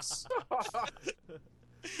mistakes.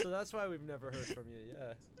 So that's why we've never heard from you.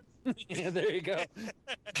 Yeah. Yeah, there you go.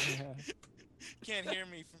 Can't hear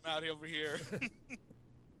me from out over here.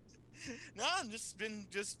 No, I'm just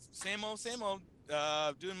same old,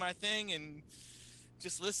 doing my thing and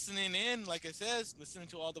just listening in. Like I said, listening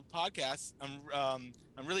to all the podcasts.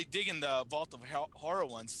 I'm really digging the Vault of Horror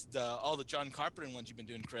ones, all the John Carpenter ones you've been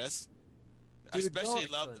doing, Chris. I Dude, especially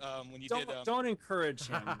loved when you did. Don't encourage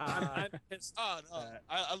him. I'm pissed Oh no,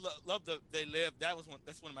 I love the They Live. That's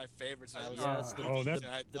one of my favorites. And I was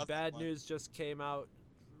Yes, the bad news just came out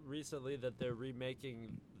recently that they're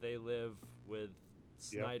remaking They Live with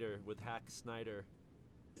Snyder, with Hack Snyder.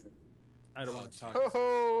 I don't want to talk.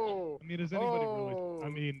 Oh, I mean, is anybody really? I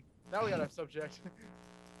mean, now we got our subject.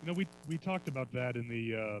 We talked about that in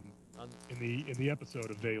the episode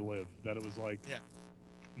of They Live. That it was like. Yeah.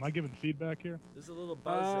 Am I giving feedback here? There's a little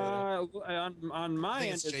buzz. On my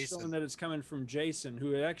end, it's Jason. showing that it's coming from Jason,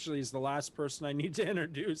 who actually is the last person I need to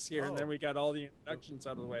introduce here, and then we got all the introductions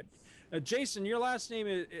out of the way. Jason, your last name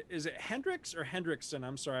is it Hendricks or Hendrickson?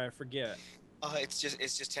 I'm sorry, I forget. It's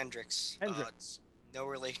just Hendricks. Hendricks. No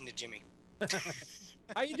relation to Jimmy.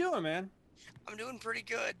 How you doing, man? I'm doing pretty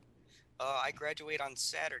good. I graduate on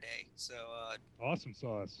Saturday, so Awesome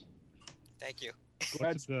sauce. thank you.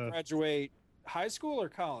 Graduate high school or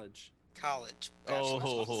college? College. Oh, Bachelor's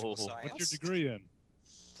of Political Science. what's your degree in?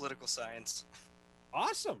 Political science.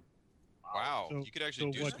 Awesome. Wow, So, you could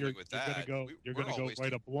actually do what, something with that. You're We're gonna go always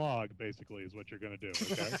write a blog, basically, is what you're gonna do.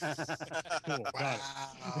 Okay. Cool. Got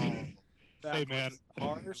it. Hey, man.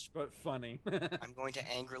 Harsh but funny. I'm going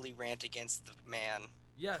to angrily rant against the man,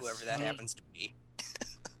 Yes. whoever that happens to be.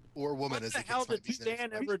 Or woman, What as the the hell kids did might be saying.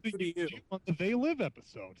 Dan ever do to you? On the They Live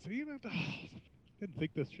episode, so you have to. Didn't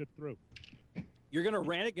think this shit through. You're gonna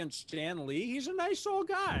rant against Stan Lee? He's a nice old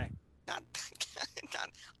guy. Not,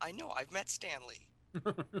 I know. I've met Stanley.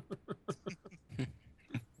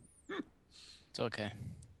 It's okay.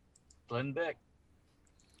 Glenn Beck.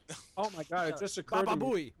 Oh my God! It just occurred to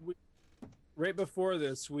Baba me. Right before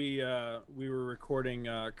this, we were recording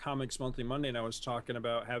Comics Monthly Monday, and I was talking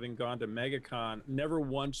about having gone to MegaCon. Never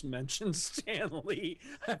once mentioned Stan Lee.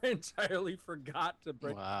 I entirely forgot to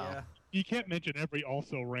bring. Wow. Yeah. You can't mention every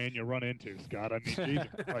also ran you run into, Scott. I mean, Jesus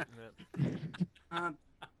Christ.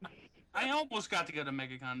 I almost got to go to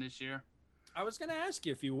MegaCon this year. I was gonna ask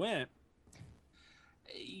you if you went.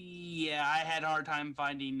 Yeah, I had a hard time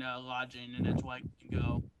finding lodging, and that's why I couldn't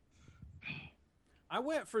go. I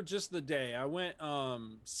went for just the day. I went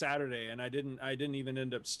Saturday, and I didn't even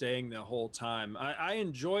end up staying the whole time. I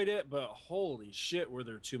enjoyed it, but holy shit, were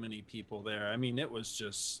there too many people there? I mean, it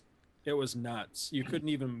was nuts. You couldn't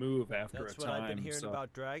even move after That's a what time. I've been hearing so.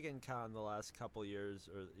 about Dragon Con the last couple years,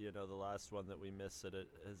 or the last one that we missed. That it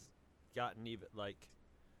has gotten even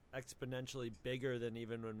exponentially bigger than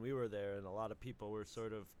even when we were there, and a lot of people were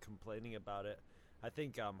sort of complaining about it. I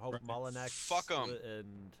think Hope Mullinax Fuck 'em.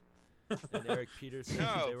 and Eric Peterson,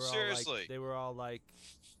 No, they were seriously. they were all like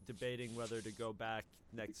debating whether to go back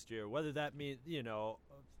next year. Whether that means, you know,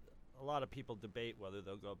 a lot of people debate whether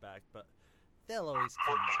they'll go back, but they'll always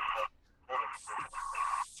come back.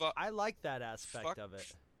 I like that aspect of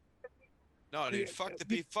it. No, dude, fuck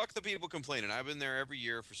the people complaining. I've been there every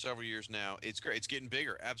year for several years now. It's great. It's getting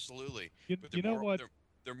bigger, absolutely. But You know what?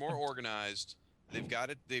 They're more organized. They've got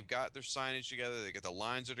it. They've got their signage together. They got the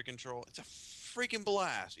lines under control. It's a freaking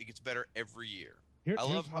blast. It gets better every year. I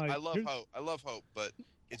love Hope, but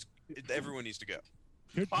everyone needs to go.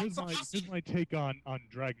 Here's my take on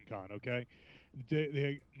Dragon Con. Okay,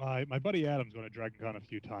 my buddy Adam's going to Dragon Con a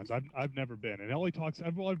few times. I've never been, and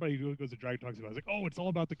everybody who goes to Dragon talks about it. It's like, oh, it's all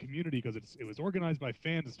about the community because it was organized by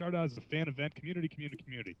fans. It started out as a fan event,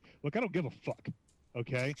 community. Look, I don't give a fuck.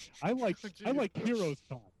 Okay, I like Heroes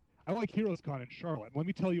Con. I like Heroes Con in Charlotte. And let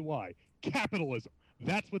me tell you why. Capitalism.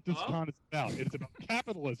 That's what this con is about. It's about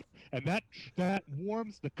capitalism, and that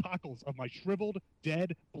warms the cockles of my shriveled,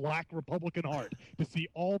 dead, black Republican heart to see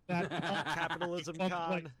all that capitalism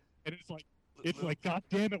con. And it's like, God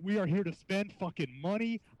damn it, we are here to spend fucking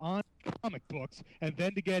money on comic books, and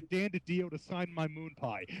then to get Dan DiDio to sign my moon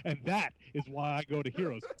pie, and that is why I go to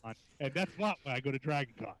Heroes Con, and that's not why I go to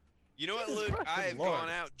Dragon Con. You know what, Luke? I've gone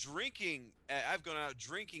out drinking. I've gone out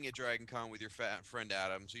drinking at Dragon Con with your fat friend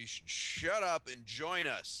Adam. So you should shut up and join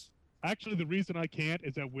us. Actually, the reason I can't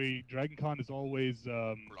is that Dragon Con is always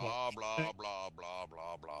blah blah blah blah blah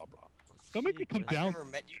blah blah blah. Don't make me come down. I've never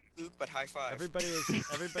met you, Luke, but high five. Everybody is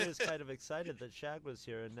kind of excited that Shag was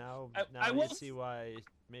here, and now you see why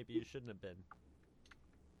maybe you shouldn't have been.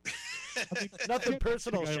 Nothing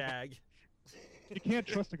personal, Shag. You can't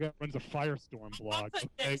trust a guy who runs a Firestorm blog.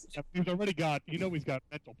 Okay? He's already got, he's got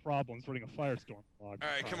mental problems running a Firestorm blog. All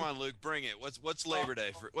right, come on, Luke, bring it. What's Labor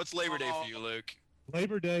Day for you, Luke?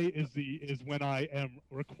 Labor Day is when I am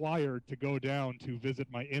required to go down to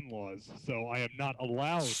visit my in-laws, so I am not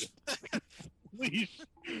allowed. Please,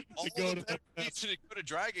 to go to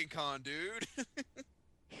Dragon Con, dude.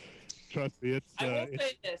 Trust me, it's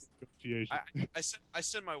negotiation. I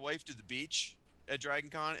send my wife to the beach at Dragon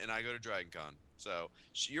Con, and I go to Dragon Con. So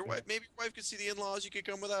maybe your wife could see the in-laws. You could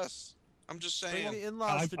come with us. I'm just saying. Bring the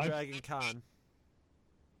in-laws to Dragon Con.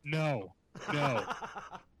 No.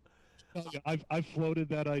 I've floated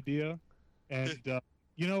that idea, and I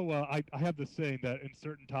have the saying that in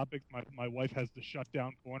certain topics, my wife has the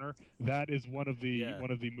shutdown corner. That is one of the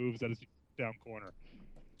moves that is down corner.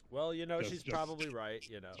 Well, she's probably right.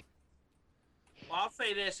 Well, I'll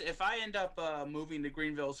say this: if I end up moving to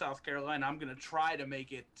Greenville, South Carolina, I'm going to try to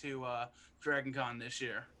make it to Dragon Con this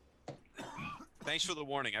year. Thanks for the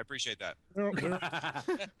warning. I appreciate that.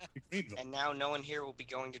 And now no one here will be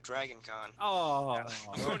going to Dragon Con. Oh,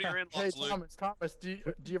 I'm going to your in-laws, Luke. Thomas, do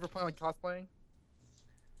you ever plan on cosplaying?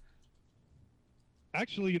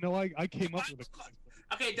 Actually, I came up with a.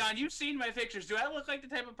 Okay, Don, you've seen my pictures. Do I look like the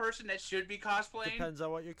type of person that should be cosplaying? Depends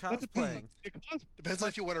on what you're cosplaying. Depends on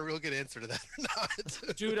if you want a real good answer to that or not.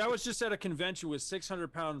 Dude, I was just at a convention with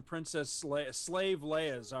 600-pound Princess Slave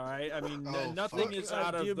Leias, all right? I mean, nothing is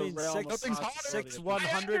out of the realm of 6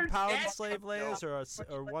 100-pound Slave Leias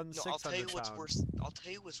or one 600-pound? I'll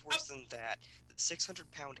tell you what's worse than that. The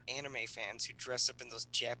 600-pound anime fans who dress up in those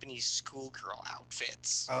Japanese schoolgirl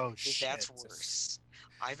outfits. Oh, shit. That's worse.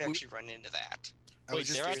 I've actually run into that. Wait,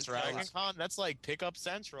 they're at Dragon Con? That's like Pickup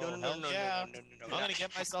Central. No. I'm gonna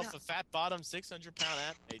get myself a fat bottom 600-pound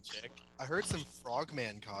anime chick. I heard some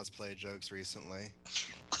Frogman cosplay jokes recently.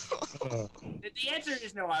 The answer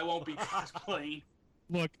is no. I won't be cosplaying.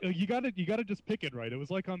 Look, you gotta just pick it right. It was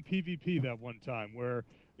like on PvP that one time where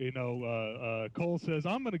Cole says,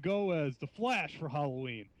 "I'm gonna go as the Flash for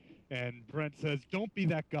Halloween." And Brent says, "Don't be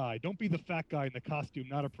that guy. Don't be the fat guy in the costume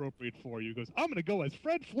not appropriate for you." He goes, "I'm going to go as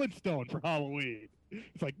Fred Flintstone for Halloween."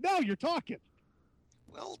 It's like, now you're talking.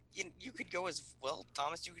 Well, you could go as,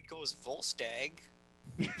 Thomas, you could go as Volstagg.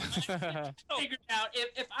 Figured out,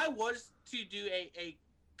 if I was to do a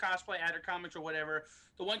cosplay out of comics or whatever,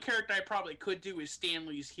 the one character I probably could do is Stan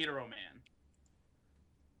Lee's Hero Man.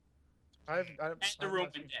 And the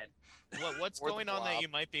Roman Dead. What's going on that you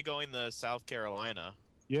might be going to South Carolina?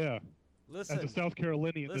 Yeah. Listen, as a South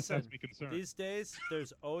Carolinian, this has me concerned. These days,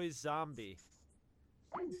 there's always zombie.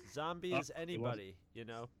 Zombie is anybody,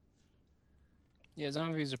 Yeah,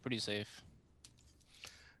 zombies are pretty safe.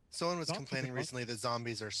 Someone was complaining recently that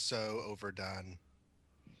zombies are so overdone,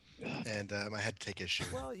 and I had to take issue.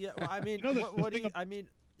 Well, yeah. Well, I mean,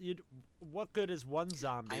 what good is one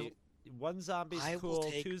zombie? One zombie's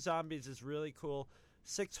cool. 2 zombies is really cool.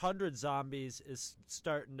 600 zombies is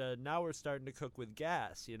starting to, now we're starting to cook with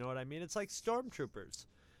gas. You know what I mean? It's like stormtroopers.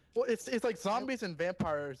 Well, it's like zombies and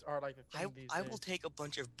vampires are like a thing these I days. will take a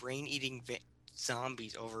bunch of brain-eating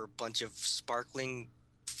zombies over a bunch of sparkling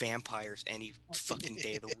vampires any fucking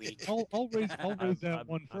day of the week. I'll raise that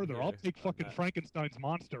one further. I'll take fucking Frankenstein's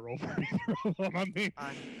monster over either of them. I mean,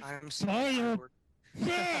 I'm sorry. fire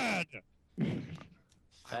bad.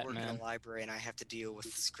 I work in a library and I have to deal with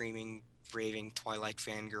screaming, raving Twilight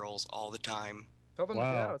fangirls all the time. Tell them,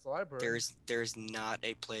 yeah, it's a library. There's not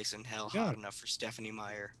a place in hell hot enough for Stephanie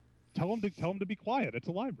Meyer. Tell them to be quiet. It's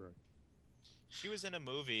a library. She was in a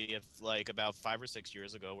movie like about 5 or 6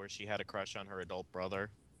 years ago where she had a crush on her adult brother.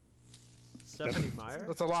 Stephanie Meyer?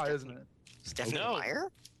 That's a lie, isn't it? Stephanie Meyer?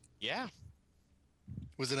 Yeah.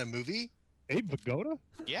 Was it a movie? Abe Vigoda?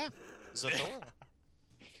 Yeah. Zathora.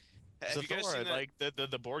 Have you guys seen that? Like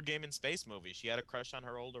the board game in space movie. She had a crush on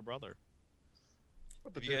her older brother.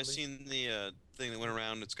 Have you guys seen the thing that went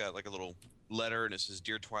around? It's got like a little letter, and it says,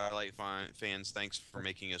 "Dear Twilight fans, thanks for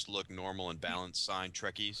making us look normal and balanced. Signed,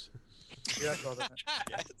 Trekkies." Yeah, I saw that.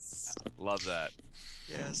 Yes. Love that.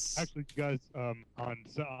 Yes. Actually, you guys,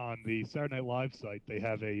 on the Saturday Night Live site, they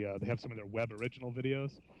have some of their web original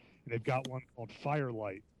videos, and they've got one called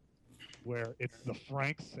Firelight, where it's the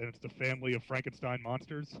Franks and it's the family of Frankenstein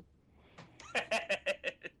monsters.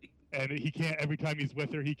 And he can't. Every time he's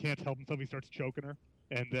with her, he can't help himself. He starts choking her.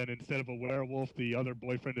 And then instead of a werewolf, the other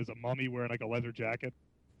boyfriend is a mummy wearing like a leather jacket.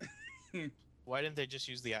 Why didn't they just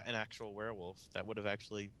use an actual werewolf? That would have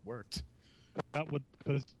actually worked. That would,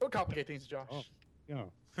 because don't complicate things, Josh. Oh, yeah.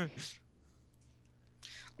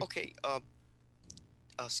 Okay,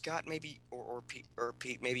 Scott, maybe or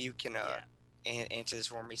Pete, maybe you can answer this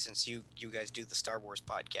for me, since you guys do the Star Wars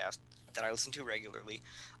podcast that I listen to regularly.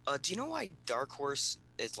 Do you know why Dark Horse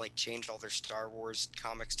has like changed all their Star Wars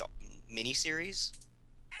comics to miniseries?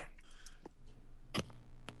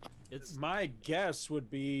 My guess would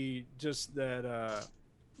be just that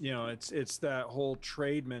it's that whole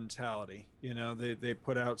trade mentality. They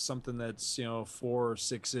put out something that's 4 or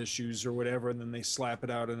 6 issues or whatever, and then they slap it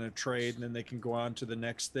out in a trade, and then they can go on to the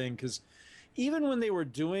next thing. Because even when they were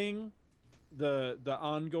doing the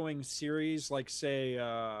ongoing series, like say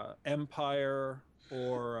Empire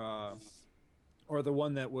or the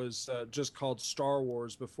one that was just called Star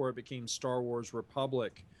Wars before it became Star Wars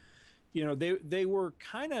Republic, they were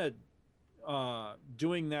kind of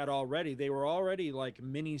doing that already. They were already like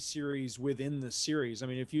mini series within the series. I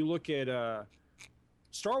mean, if you look at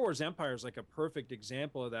Star Wars Empire is like a perfect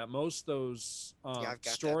example of that. Most of those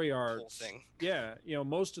story arcs,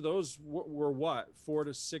 most of those were what 4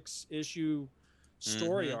 to 6 issue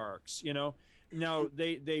story arcs. Now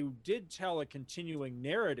they did tell a continuing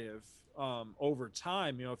narrative over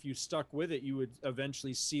time. If you stuck with it, you would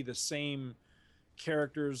eventually see the same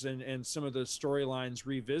characters and some of the storylines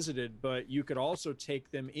revisited, but you could also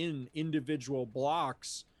take them in individual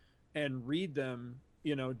blocks and read them,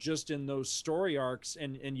 just in those story arcs,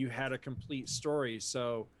 and you had a complete story.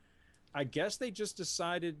 So I guess they just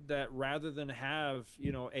decided that rather than have,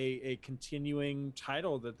 a continuing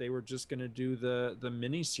title, that they were just going to do the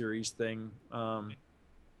miniseries thing.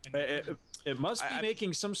 It must be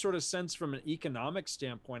making some sort of sense from an economic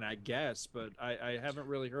standpoint, I guess, but I haven't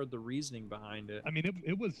really heard the reasoning behind it. I mean,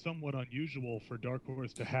 it was somewhat unusual for Dark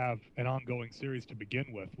Horse to have an ongoing series to begin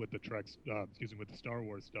with the with the Star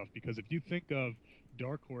Wars stuff, because if you think of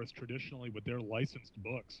Dark Horse traditionally with their licensed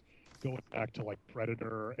books, going back to like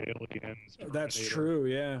Predator, Aliens, That's Terminator, true,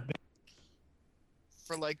 yeah.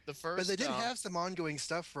 For like the first, but they did have some ongoing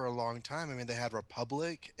stuff for a long time. I mean, they had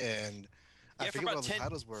Republic, and I forget what all the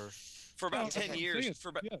titles were. For about 10 years,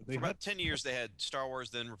 for about 10 years, they had Star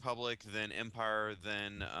Wars, then Republic, then Empire,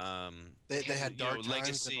 then they had Dark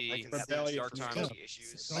Legacy, Dark Times.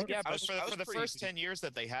 Yeah, but for the first 10 years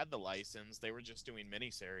that they had the license, they were just doing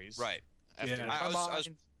miniseries. Right. After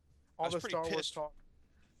I was pretty pissed.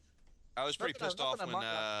 I was pretty pissed off when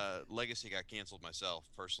Legacy got canceled myself,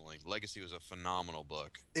 personally. Legacy was a phenomenal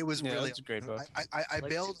book. It was really it's a great book. I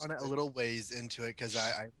bailed on it a little ways into it because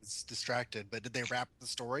I was distracted. But did they wrap the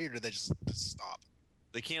story, or did they just stop?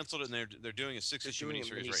 They canceled it, and they're doing a 6-issue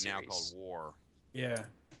miniseries right now called War. Yeah.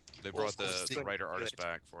 They brought the writer-artist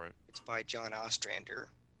back for it. It's by John Ostrander.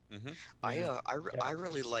 Mm-hmm. I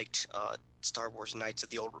really liked Star Wars Knights of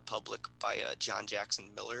the Old Republic by John Jackson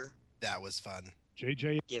Miller. That was fun.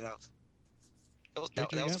 JJ. Yeah,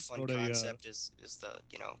 that was a fun concept. Is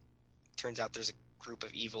turns out there's a group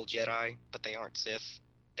of evil Jedi, but they aren't Sith.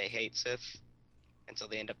 They hate Sith, and so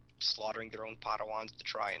they end up slaughtering their own Padawans to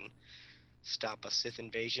try and stop a Sith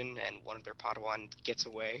invasion. And one of their Padawan gets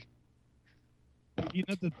away. You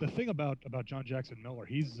know, the thing about John Jackson Miller,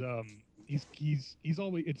 he's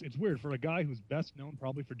always it's weird for a guy who's best known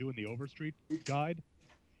probably for doing the Overstreet Guide.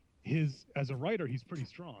 As a writer, he's pretty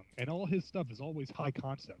strong, and all his stuff is always high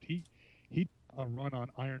concept. He run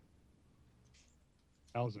on Iron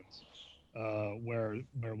Thousands, where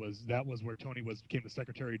Tony became the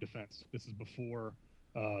Secretary of Defense. This is before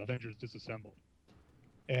Avengers Disassembled.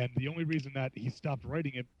 And the only reason that he stopped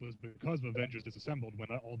writing it was because of Avengers Disassembled, when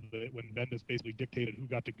Bendis basically dictated who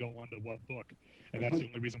got to go onto what book, and that's the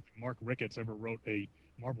only reason Mark Ricketts ever wrote a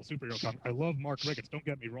Marvel superhero comic. I love Mark Ricketts. Don't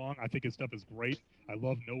get me wrong. I think his stuff is great. I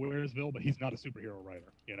love Nowheresville, but he's not a superhero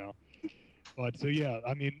writer, you know. But so yeah,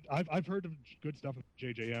 I mean, I've heard of good stuff with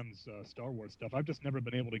JJM's Star Wars stuff. I've just never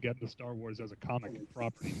been able to get into Star Wars as a comic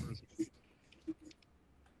property personally.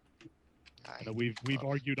 You know, we've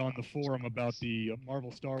argued on the forum about the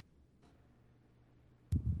Marvel Star.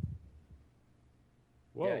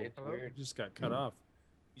 Whoa! Yeah, it's weird. Just got cut off.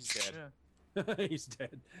 He's dead. Yeah. He's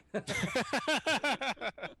dead.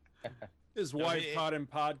 His wife caught him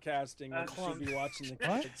podcasting when she should be watching the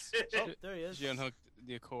kids. Oh, there he is. She unhooked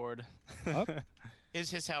the cord.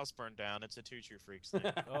 His house burned down. It's a Two True Freaks thing.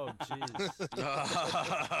 Oh,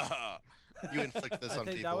 jeez. You inflict this on I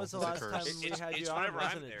think people. that was the It's a last curse. time we had you on,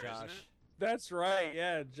 wasn't it, Josh? That's right.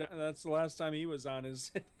 Yeah, that's the last time he was on.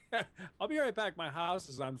 His. I'll be right back. My house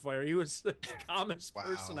is on fire. He was the calmest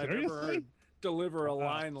person I've ever heard deliver a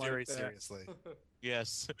line like Very that. seriously.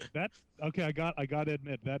 Yes. That's okay. I got to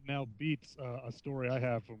admit that now beats a story I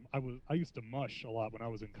have from I used to mush a lot when I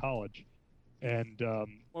was in college, and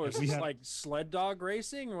is this like sled dog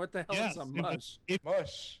racing? Or what the hell is a mush?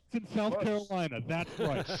 Mush. It's in South Carolina. That's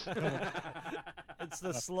right. It's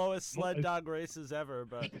the slowest sled dog races ever,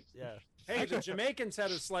 but yeah. Hey, the Jamaicans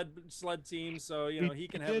had a sled team, so you know he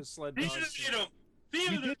can have a sled dog.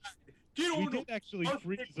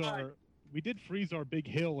 We did freeze our big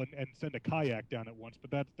hill and send a kayak down at once,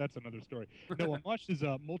 but that's another story. No, a mush is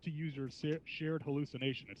a multi-user shared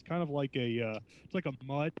hallucination. It's kind of like it's like a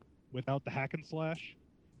MUD without the hack and slash.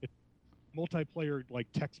 It's a multiplayer like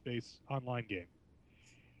text-based online game.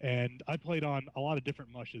 And I played on a lot of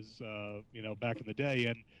different mushes, back in the day.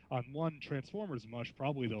 And on one Transformers mush,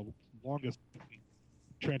 probably the longest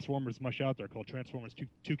Transformers mush out there, called Transformers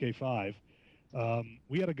 2K5,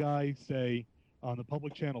 we had a guy say on the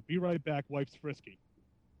public channel, "Be right back, wife's frisky,"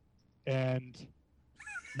 and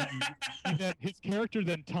his character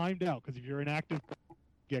then timed out because if you're inactive,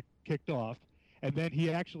 get kicked off, and then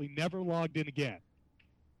he actually never logged in again.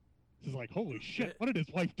 He's like, holy shit, what did his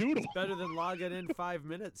wife do to him? It's better than logging in 5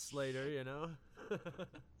 minutes later, you know?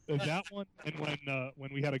 That one, and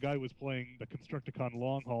when we had a guy who was playing the Constructicon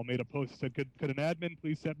Long Haul, made a post, said, could an admin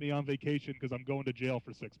please set me on vacation because I'm going to jail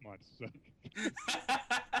for 6 months. So.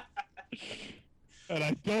 And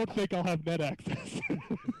I don't think I'll have net access.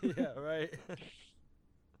 Yeah, right.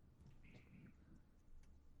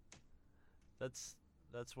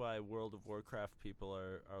 That's why World of Warcraft people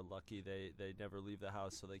are lucky. They never leave the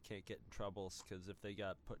house, so they can't get in troubles. Because if they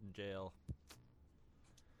got put in jail,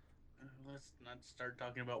 let's not start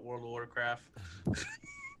talking about World of Warcraft.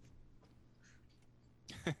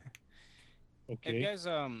 Okay. Have you guys,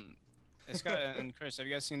 Scott and Chris, have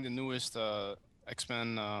you guys seen the newest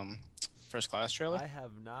X-Men First Class trailer? I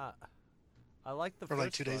have not. I like the From first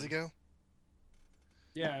like 2 days one. ago?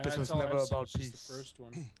 Yeah, This that's was all never I saw, about just peace. the first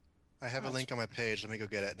one. I have a link on my page. Let me go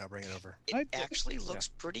get it and I'll bring it over. It actually looks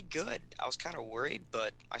pretty good. I was kind of worried,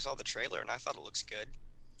 but I saw the trailer and I thought it looks good.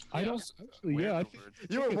 I don't actually, yeah.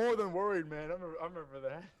 You were more than worried, man. I remember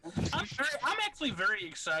that. I'm actually very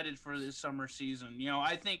excited for this summer season. You know,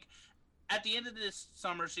 I think at the end of this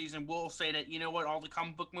summer season, we'll say that, you know what, all the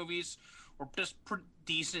comic book movies were just pretty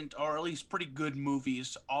decent, or at least pretty good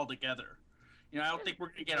movies altogether. You know, I don't think we're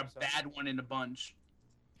going to get a bad one in a bunch.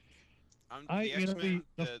 The X-Men,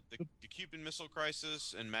 the Cuban Missile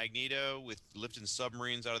Crisis, and Magneto with lifting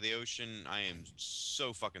submarines out of the ocean. I am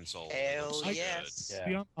so fucking sold. Hell yes.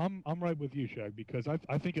 See, I'm right with you, Shag, because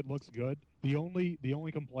I think it looks good. The only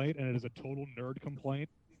complaint, and it is a total nerd complaint,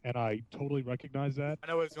 and I totally recognize that. I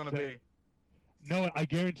know what it's gonna be. No, I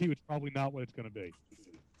guarantee you it's probably not what it's gonna be.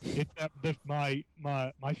 It's that my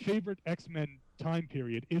favorite X-Men time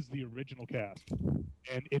period is the original cast,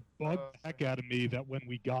 and it bugged the heck out of me that when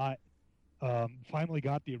we finally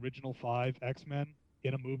got the original 5 X-Men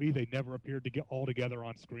in a movie, they never appeared to get all together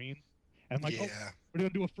on screen. And like, oh, we're gonna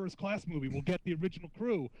do a First Class movie. We'll get the original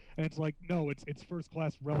crew, and it's like, no, it's First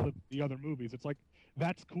Class relative to the other movies. It's like,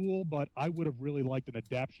 that's cool, but I would have really liked an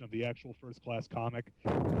adaptation of the actual First Class comic,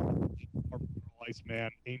 Iceman,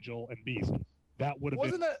 Angel, and Beast. that would have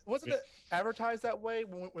wasn't it advertised that way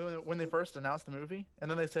when they first announced the movie,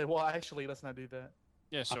 and then they said, "Well, actually, let's not do that."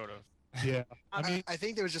 Yeah, sort of. Yeah, I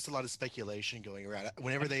think there was just a lot of speculation going around.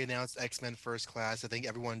 Whenever they announced X-Men First Class, I think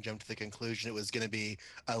everyone jumped to the conclusion it was going to be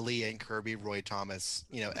a Lee and Kirby, Roy Thomas,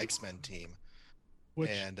 X-Men team.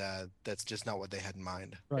 And that's just not what they had in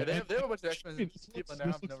mind. Right. Yeah, they have a bunch of X-Men people now.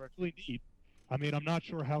 This looks really neat. I mean, I'm not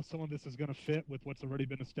sure how some of this is going to fit with what's already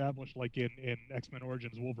been established, like in X-Men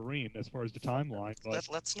Origins Wolverine, as far as the timeline. But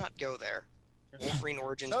Let's not go there. Wolverine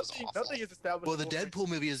Origins was awful. Nothing is established. Well, the Deadpool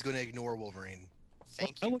movie is going to ignore Wolverine.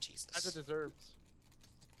 Thank you, Jesus. As it deserves.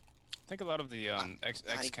 I think a lot of the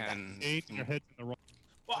X-Can... Your head's in the wrong...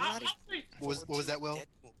 Well, what was that, Will?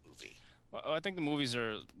 Well, I think the movies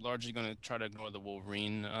are largely going to try to ignore the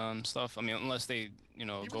Wolverine stuff. I mean, unless they, Even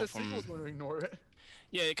go the from... sequel's going to ignore it.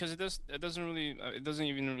 Yeah, because it doesn't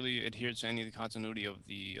even really adhere to any of the continuity of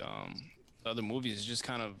the other movies. It's just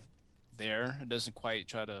kind of there. It doesn't quite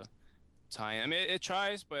try to tie in. I mean, it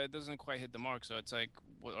tries, but it doesn't quite hit the mark. So it's like,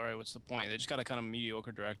 all right, what's the point? They just got a kind of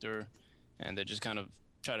mediocre director, and they just kind of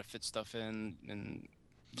try to fit stuff in and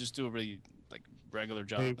just do a really regular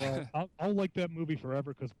job. Hey, well, I'll like that movie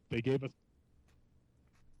forever because they gave us.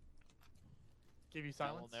 Give you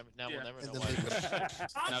silence. We'll never know why.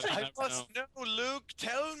 I must know, Luke.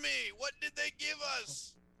 Tell me, what did they give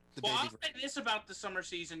us? Well, I'll say this about the summer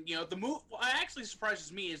season. The movie. What actually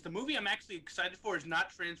surprises me is the movie I'm actually excited for is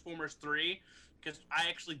not Transformers 3, because I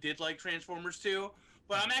actually did like Transformers 2,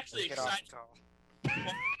 but I'm actually excited. I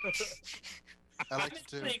like I'm it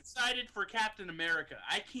too. actually excited for Captain America.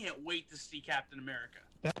 I can't wait to see Captain America.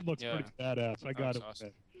 That looks pretty badass. I got it.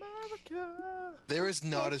 Awesome. There is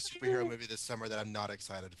not a superhero movie this summer that I'm not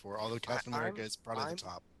excited for, although Captain America is probably the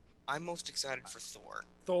top. I'm most excited for Thor.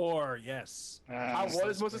 Thor, yes. I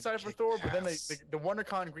was most excited for Thor, but then the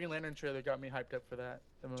WonderCon Green Lantern trailer got me hyped up for that.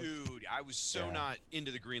 Dude, I was so not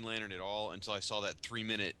into the Green Lantern at all until I saw that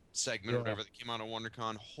 3-minute segment or whatever that came out on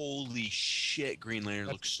WonderCon. Holy shit, Green Lantern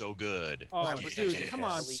looks so good. Oh, dude, come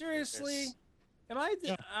on, seriously? Am I?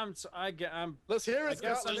 I'm. Let's hear it. I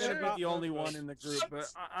guess I'm Scott. gonna be the only one in the group, but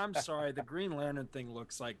I'm sorry. The Green Lantern thing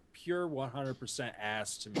looks like pure 100%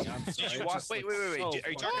 ass to me. I'm sorry. Did you watch? Wait. Are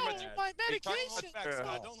you talking about my medication?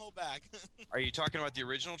 Don't hold back. Are you talking about the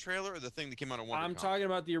original trailer or the thing that came out on WonderCon? I'm talking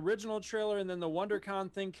about the original trailer, and then the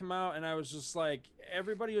WonderCon thing came out, and I was just like,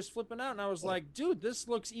 everybody was flipping out, and I was like, dude, this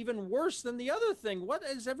looks even worse than the other thing. What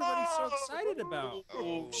is everybody so excited about?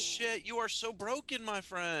 Oh shit! You are so broken, my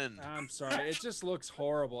friend. I'm sorry. It just looks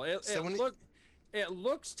horrible. It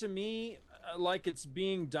looks to me like it's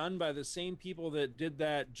being done by the same people that did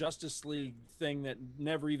that Justice League thing that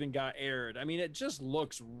never even got aired. I mean, it just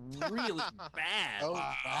looks really bad. Oh,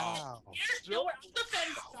 wow.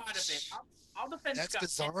 I'll defend That's Scott.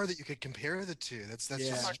 bizarre that you could compare the two. That's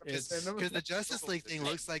just because the Justice League thing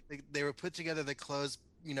looks like they were put together the clothes,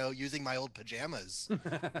 using my old pajamas.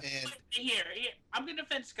 And Here, I'm gonna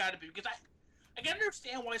defend Scott a bit because I can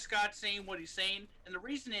understand why Scott's saying what he's saying, and the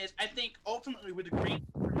reason is I think ultimately with the Green,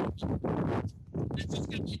 it's just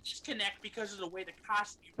gonna be a disconnect because of the way the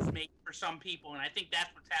costumes make for some people, and I think that's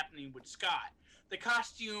what's happening with Scott. The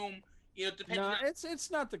costume, depending. No, on... it's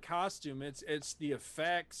not the costume. It's the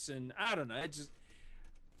effects, and I don't know. It just.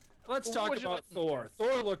 Let's talk about Thor.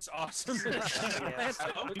 Thor looks awesome. You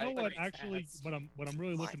know what? Actually, what I'm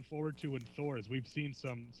really looking forward to in Thor is we've seen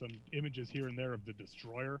some images here and there of the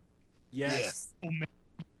Destroyer. Yes. Oh, man.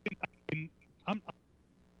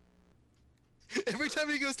 every time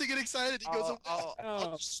he goes to get excited, he goes.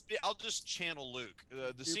 I'll just channel Luke.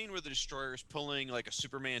 The scene where the Destroyer is pulling like a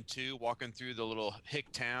Superman 2, walking through the little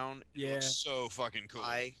hick town. It looks so fucking cool.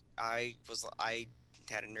 I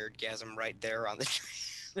had a nerdgasm right there on the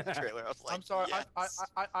trailer. I was like, I'm sorry. yes.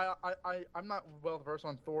 I'm not well versed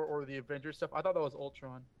on Thor or the Avengers stuff. I thought that was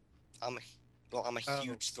Ultron. I'm a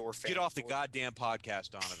huge Thor fan. Get off the goddamn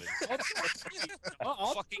podcast, Donovan.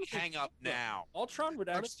 Fucking hang up now. Ultron would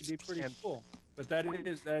actually be pretty cool, but that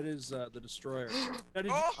is the Destroyer.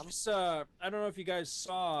 Now, I don't know if you guys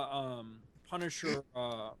saw Punisher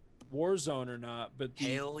Warzone or not, but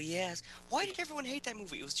hell yes. Why did everyone hate that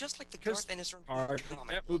movie? It was just like the Garth Ennis comic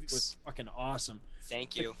that movie was fucking awesome.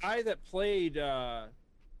 Thank you. The guy that played the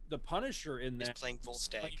Punisher in that is playing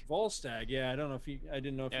Volstagg. Volstagg, yeah. I don't know if I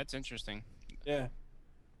didn't know. If it's interesting. Yeah.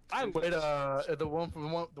 I played the one from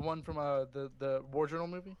the War Journal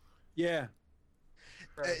movie. Yeah.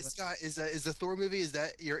 Scott, is the Thor movie, is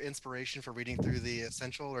that your inspiration for reading through the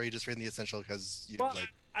Essential, or are you just reading the Essential because you like?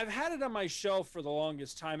 I've had it on my shelf for the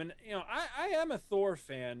longest time, and I am a Thor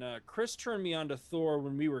fan. Chris turned me on to Thor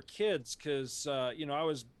when we were kids because I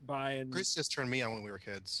was buying. Chris just turned me on when we were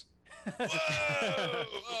kids.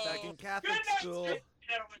 Back in Catholic school.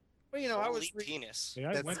 Well, you know, I was Holy penis.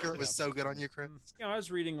 Yeah, I That went skirt to was so good on you, Chris. you know, I was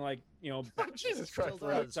reading like, you know, Jesus Christ.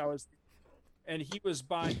 books. And he was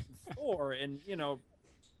buying Thor, and you know,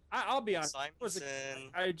 I'll be honest.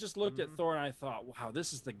 I just looked at Thor and I thought, wow,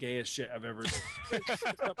 this is the gayest shit I've ever seen.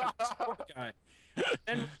 Guy.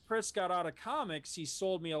 Then Chris got out of comics. He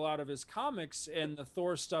sold me a lot of his comics, and the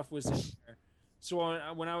Thor stuff was in there. So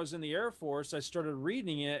when I was in the Air Force, I started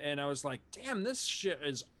reading it, and I was like, damn, this shit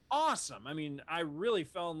is awesome. I mean, I really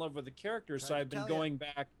fell in love with the character, so I've been going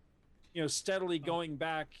back, you know, steadily going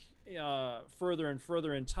back further and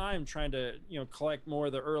further in time, trying to, you know, collect more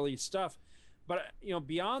of the early stuff. But, you know,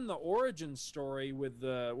 beyond the origin story with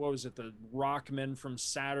the, what was it, the Rockmen from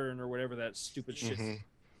Saturn or whatever that stupid shit,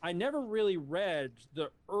 I never really read the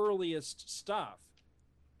earliest stuff.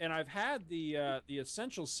 And I've had the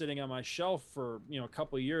Essentials sitting on my shelf for, you know, a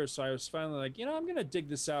couple of years. So I was finally like, you know, I'm going to dig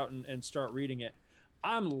this out and start reading it.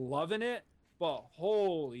 I'm loving it, but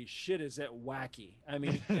holy shit, is it wacky. I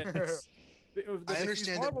mean, I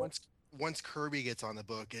understand that once Kirby gets on the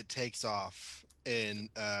book, it takes off in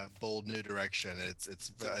a bold new direction. It's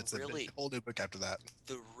a whole new book after that.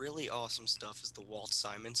 The really awesome stuff is the Walt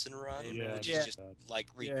Simonson run, which Yeah. is just like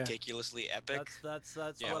ridiculously epic. That's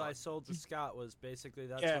what I sold to Scott. Was basically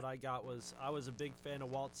what I got. Was I was a big fan of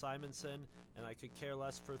Walt Simonson, and I could care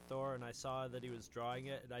less for Thor, and I saw that he was drawing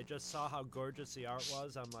it, and I just saw how gorgeous the art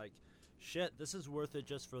was. I'm like, shit, this is worth it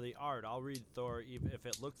just for the art. I'll read Thor even if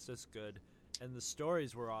it looks this good. And the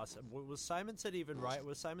stories were awesome. Was Simonson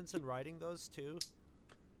Was Simonson writing those too?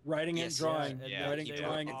 Writing and drawing, writing, he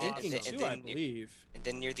drawing, and inking too, I believe. And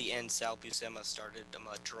then near the end, Sal Buscema started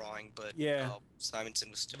drawing, but Simonson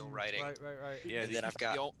was still writing. Right. Yeah, and then I've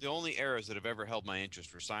got the only eras that have ever held my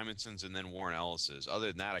interest were Simonson's and then Warren Ellis's. Other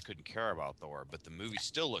than that, I couldn't care about Thor, but the movie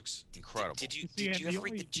still looks incredible. Did you ever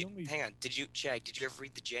read hang on? Did you ever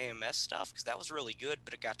read the JMS stuff? Because that was really good,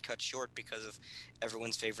 but it got cut short because of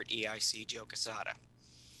everyone's favorite EIC, Joe Quesada.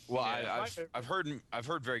 Well, I've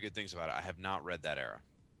heard very good things about it. I have not read that era.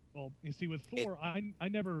 Well, you see, with Thor, I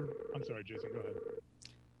never. I'm sorry, Jason. Go ahead.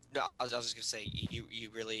 No, I was just gonna say you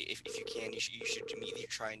really, if you can, you should either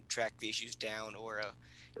try and track the issues down or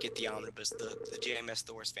get the omnibus. The JMS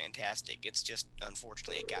Thor is fantastic. It's just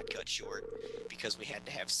unfortunately it got cut short because we had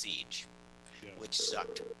to have Siege, which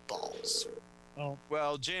sucked balls. Oh,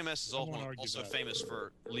 well, JMS is also famous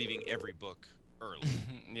for leaving every book early.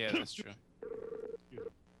 Yeah, that's true.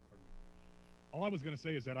 All I was going to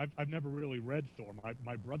say is that I've never really read Thor.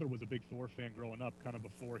 My brother was a big Thor fan growing up, kind of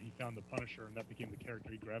before he found the Punisher, and that became the character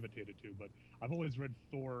he gravitated to. But I've always read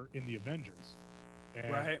Thor in the Avengers.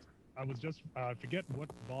 And I was just, I forget what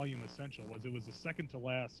volume Essential was. It was the second to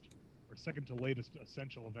last, or second to latest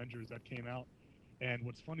Essential Avengers that came out. And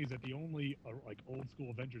what's funny is that the only like old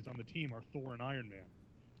school Avengers on the team are Thor and Iron Man.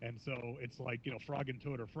 And so it's like, you know, Frog and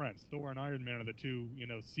Toad are friends. Thor and Iron Man are the two, you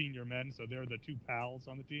know, senior men, so they're the two pals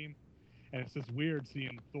on the team. And it's just weird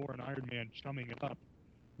seeing Thor and Iron Man chumming up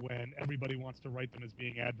when everybody wants to write them as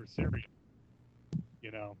being adversarial,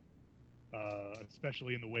 you know,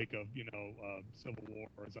 especially in the wake of, you know, Civil War,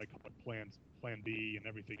 or as I call it, Plan B and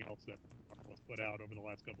everything else that was put out over the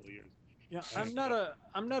last couple of years. Yeah, I'm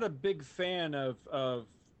not a big fan of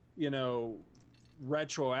you know,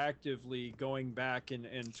 retroactively going back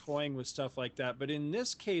and toying with stuff like that. But in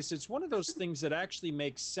this case, it's one of those things that actually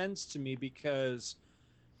makes sense to me because,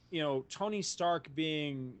 you know, Tony Stark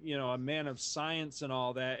being, you know, a man of science and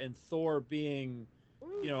all that, and Thor being,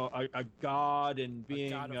 you know, a god and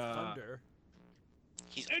being god of thunder.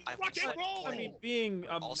 I mean, being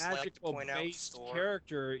a magical-based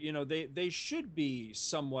character, you know, they should be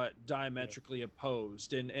somewhat diametrically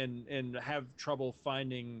opposed and have trouble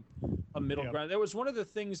finding a middle ground. That was one of the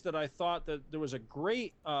things that I thought that there was a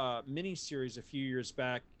great miniseries a few years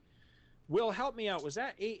back. Will, help me out. Was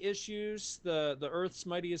that 8 issues? The Earth's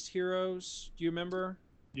Mightiest Heroes? Do you remember?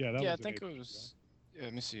 Yeah, I think it was. Yeah,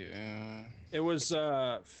 let me see. It was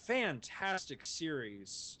a fantastic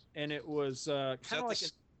series, and it was kind of like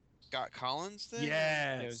Scott Collins thing.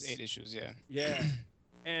 Yeah, it was 8 issues. Yeah. Yeah,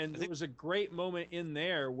 and there was a great moment in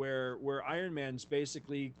there where Iron Man's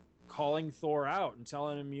basically calling Thor out and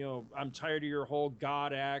telling him, you know, I'm tired of your whole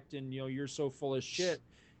God act, and you know, you're so full of shit.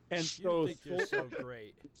 And so you're so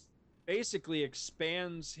great. Basically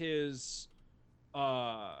expands his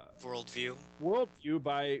worldview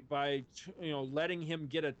by you know, letting him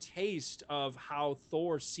get a taste of how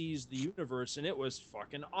Thor sees the universe, and it was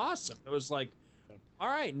fucking awesome. It was like, all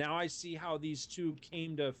right, now I see how these two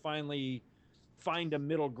came to finally find a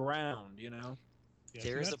middle ground, you know.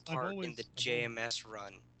 There's a part in the JMS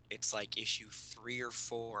run, it's like issue 3 or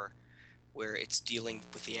 4, where it's dealing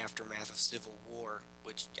with the aftermath of Civil War,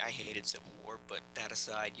 which I hated Civil War, but that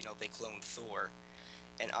aside, they cloned Thor,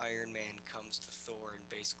 and Iron Man comes to Thor and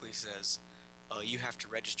basically says, you have to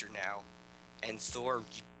register now, and Thor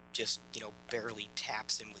just, barely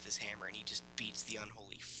taps him with his hammer, and he just beats the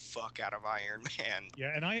unholy fuck out of Iron Man.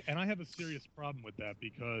 Yeah, and I have a serious problem with that,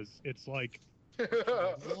 because it's like, for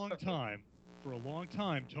a long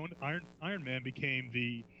time, Iron Man became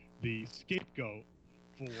the scapegoat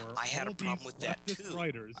for I had all a problem these with that leftist too.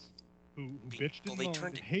 writers who bitched and moaned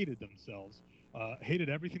and hated themselves, hated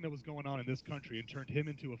everything that was going on in this country, and turned him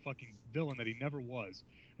into a fucking villain that he never was.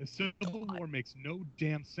 And Civil War makes no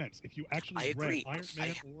damn sense. If you actually I agree. read Iron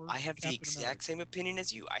Man or I have the Captain exact America. same opinion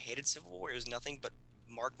as you. I hated Civil War. It was nothing but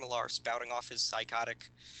Mark Millar spouting off his psychotic,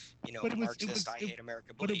 Marxist "I hate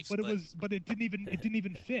America" beliefs. But it didn't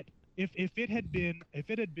even fit. If it had been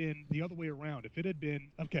the other way around, if it had been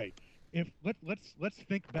okay, let's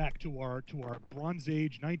think back to our Bronze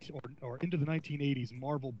Age or into the 1980s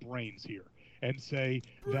Marvel brains here, and say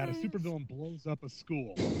that a supervillain blows up a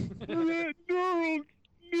school. Neural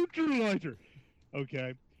neutralizer.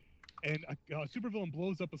 Okay, and a supervillain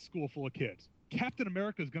blows up a school full of kids. Captain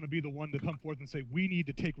America is going to be the one to come forth and say, we need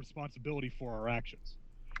to take responsibility for our actions.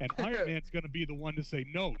 And Iron Man's going to be the one to say,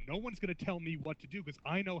 no one's going to tell me what to do, because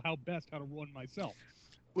I know how to run myself.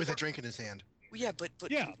 With a drink in his hand. Well, yeah, but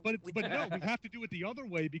no, we have to do it the other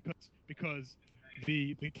way, because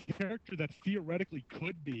the character that theoretically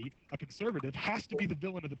could be a conservative has to be the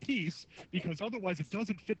villain of the piece, because otherwise it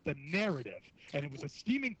doesn't fit the narrative. And it was a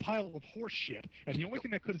steaming pile of horse shit. And the only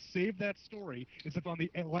thing that could have saved that story is if on the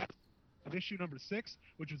last of issue number 6,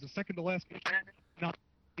 which was the second to last, not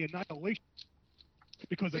the Annihilation,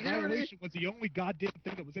 because Annihilation was the only goddamn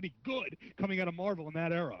thing that was any good coming out of Marvel in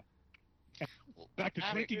that era. And back to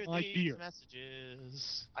drinking my beer.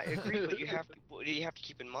 Messages. I agree, but what you have to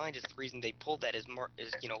keep in mind is the reason they pulled that is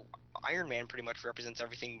Iron Man pretty much represents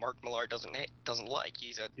everything Mark Millar doesn't like.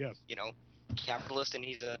 He's a capitalist, and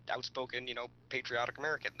he's a outspoken patriotic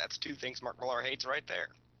American. That's two things Mark Millar hates right there.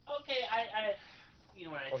 Okay, I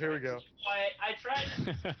here we go. I tried.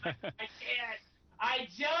 I can't. I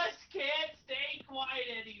just can't stay quiet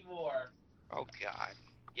anymore. Oh God.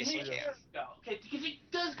 Yes, you can. Okay, because it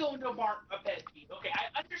does go into a pet peeve. Okay,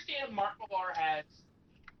 I understand Mark Millar has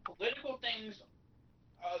political things,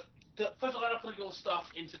 puts a lot of political stuff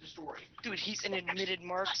into the story. Dude, he's an admitted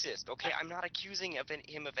Marxist. Okay, I'm not accusing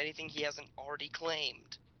him of anything he hasn't already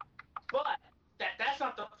claimed. But that's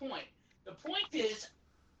not the point. The point is,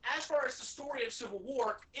 as far as the story of Civil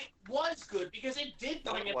War, it was good because it did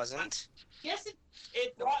bring it wasn't. Yes,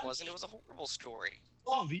 it wasn't. It was a horrible story.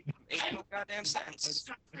 Well, it made no goddamn sense.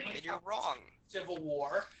 And you're wrong. Civil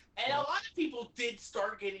War, and a lot of people did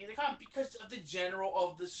start getting into comic because of the general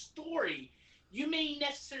of the story. You may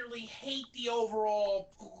necessarily hate the overall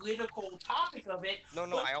political topic of it. No,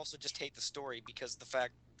 I also just hate the story because the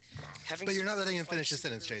fact But you're not letting him finish the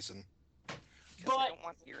sentence, Jason. But I don't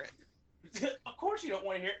want to hear it. Of course you don't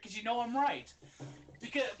want to hear it because you know I'm right.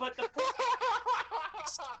 But the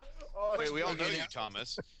Wait, we all know you,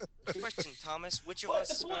 Thomas. Question, Thomas. Which of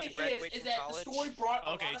us graduated is that college? The story brought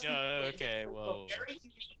whoa.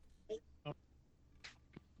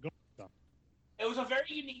 It was a very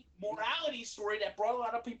unique morality story that brought a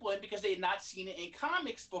lot of people in because they had not seen it in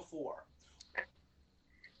comics before.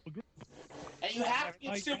 And you have to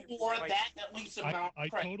give Civil War that at least amount of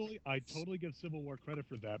credit. I totally give Civil War credit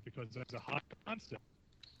for that because that's a high concept.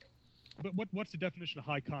 But what's the definition of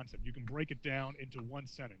high concept? You can break it down into one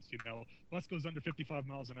sentence. Bus goes under 55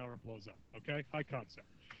 miles an hour and blows up. Okay, high concept.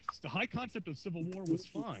 The high concept of Civil War was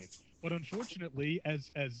fine, but unfortunately,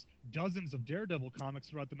 as dozens of Daredevil comics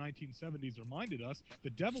throughout the 1970s reminded us,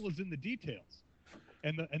 the devil is in the details,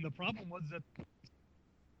 and the problem was that.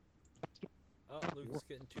 Oh, Luke's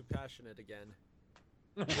getting too passionate again.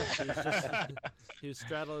 He was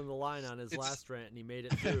straddling the line on his last rant, and he made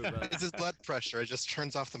it through. But it's his blood pressure. It just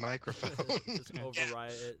turns off the microphone. Just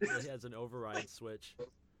override it. It has an override switch.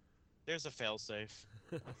 There's a failsafe.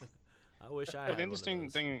 I wish I had the interesting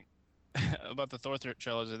thing about the Thor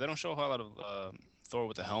trailers is they don't show a whole lot of Thor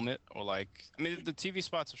with a helmet or the TV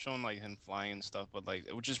spots have shown him flying and stuff, but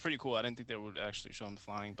which is pretty cool. I didn't think they would actually show him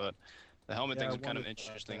flying, but the helmet things are kind of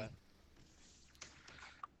interesting.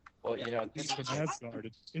 Well, it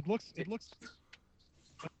looks.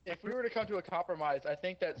 If we were to come to a compromise, I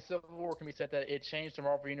think that Civil War can be said that it changed the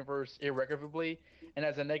Marvel Universe irrecoverably, and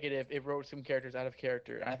as a negative, it wrote some characters out of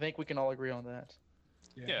character. And I think we can all agree on that.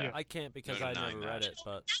 Yeah. I can't because I never read it,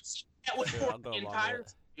 but that was sure, I'll go along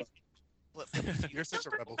with it. But You're such a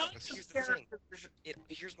rebel. Here's the thing.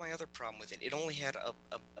 Here's my other problem with it. It only had a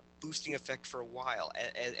boosting effect for a while.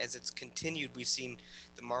 As it's continued, we've seen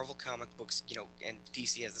the Marvel comic books, and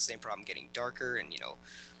DC has the same problem, getting darker and,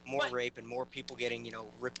 more rape and more people getting,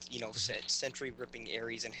 ripped, Sentry ripping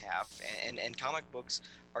Ares in half. And comic books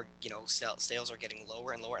are, sales are getting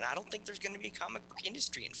lower and lower. And I don't think there's going to be a comic book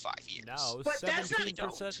industry in 5 years. No, But that's not-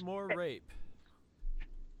 17% more rape.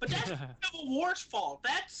 But that's Civil War's fault.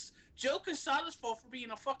 That's Joe Quesada's fault for being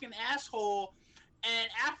a fucking asshole. And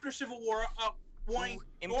after Civil War, wanting Who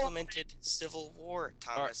implemented Civil War,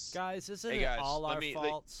 Thomas? Guys, isn't Hey, it guys, all let our me-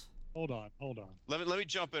 faults? Hold on. Let me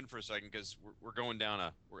jump in for a second because we're going down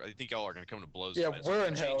I think y'all are going to come to blows. Yeah, tonight, we're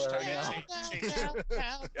in change hell right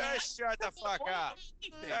time. Just shut the fuck up.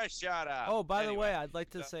 Just shut up. Oh, by the Anyway, way, I'd like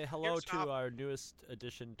to say hello here's to how- our newest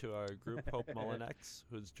addition to our group, Hope Mullinex,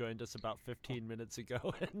 who's joined us about 15 minutes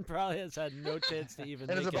ago and probably has had no chance to even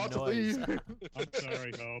And is make a about to noise. leave. I'm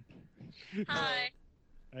sorry, Hope. Hi.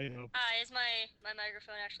 Hey, Hope. Hi, is my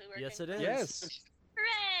microphone actually working? Yes, it is. Yes.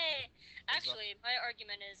 Hooray! Actually, my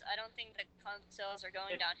argument is I don't think that console sales are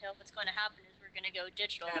going downhill. What's going to happen is we're going to go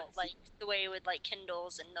digital, like the way with like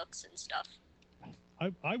Kindles and Nooks and stuff.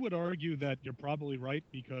 I would argue that you're probably right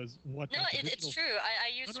because what. No, the it's traditional- true. I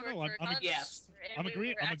used to No, work no, for a I'm- comic Yes. store, and I'm we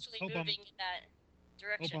agreeing- were I'm- actually Hope I'm- moving in that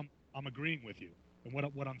direction. Hope I'm agreeing with you. And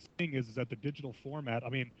what I'm saying is that the digital format. I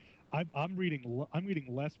mean, I'm reading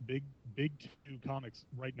less big two comics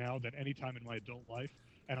right now than any time in my adult life,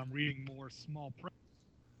 and I'm reading more small print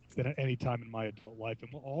than at any time in my adult life.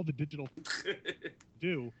 And what all the digital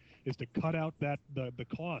do is to cut out the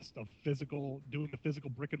cost of doing the physical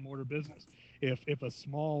brick and mortar business. If a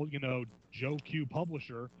small Joe Q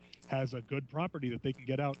publisher has a good property that they can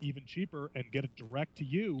get out even cheaper and get it direct to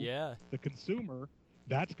you, the consumer,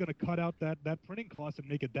 that's going to cut out that printing cost and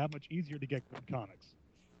make it that much easier to get good comics.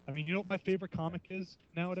 I mean, you know what my favorite comic is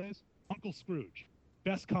nowadays? Uncle Scrooge.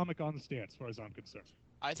 Best comic on the stand, as far as I'm concerned.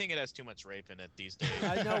 I think it has too much rape in it these days.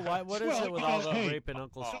 I know. What is Well, it with all the hey, rape in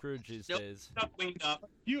Uncle Scrooge these days?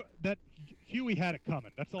 Huey had it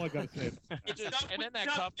coming. That's all I got to say. And then that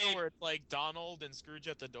cover where it's like Donald and Scrooge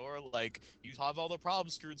at the door, like, you have all the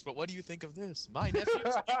problems, Scrooge, but what do you think of this? My nephew,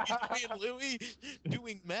 Huey and Louie,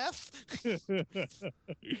 doing meth?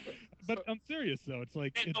 But I'm serious, though. It's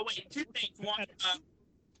like... Oh, wait, two things. One, I'm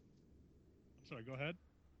sorry, go ahead.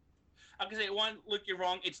 I can say, one, look, you're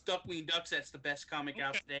wrong. It's Duckwing Ducks that's the best comic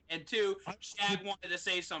out today. And two, Shag wanted to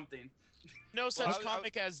say something. No such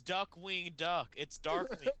comic as Duckwing Duck. It's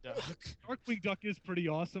Darkwing Duck. Darkwing Duck is pretty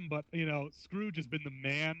awesome, but, Scrooge has been the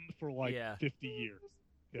man for, 50 years.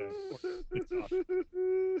 Yeah.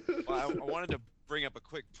 Well, I wanted to bring up a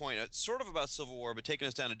quick point, sort of about Civil War, but taking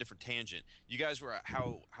us down a different tangent. You guys were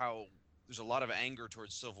how there's a lot of anger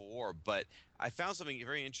towards Civil War, but I found something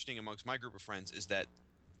very interesting amongst my group of friends is that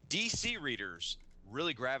DC readers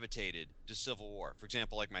really gravitated to Civil War. For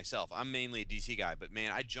example, like myself, I'm mainly a DC guy, but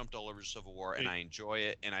man, I jumped all over Civil War and I enjoy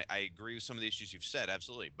it, and I agree with some of the issues you've said,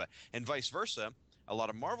 absolutely. And vice versa, a lot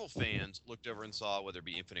of Marvel fans looked over and saw whether it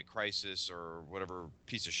be Infinite Crisis or whatever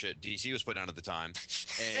piece of shit DC was putting out at the time,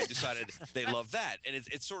 and decided they love that. And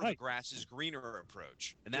it's sort of a grass is greener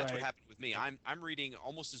approach, and that's what happened with me. I'm reading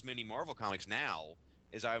almost as many Marvel comics now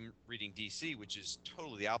as I'm reading DC, which is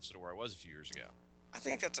totally the opposite of where I was a few years ago. I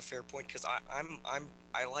think that's a fair point because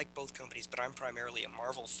I like both companies, but I'm primarily a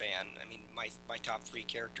Marvel fan. I mean, my top three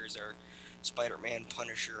characters are Spider-Man,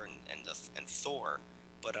 Punisher, and Thor.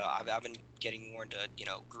 But I've been getting more into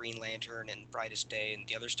Green Lantern and Brightest Day and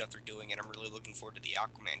the other stuff they're doing, and I'm really looking forward to the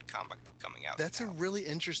Aquaman comic coming out. That's a really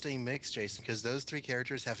interesting mix, Jason, because those three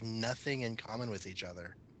characters have nothing in common with each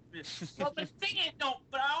other. Well, the thing is, no,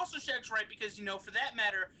 but I also Shag's right because, for that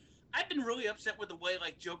matter, I've been really upset with the way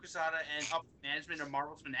like Joe Quesada and up management of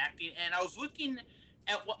Marvel's been acting, and I was looking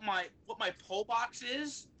at what my pull box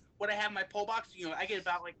is. What I have in my pull box, I get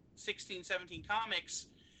about like 16, 17 comics,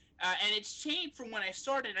 and it's changed from when I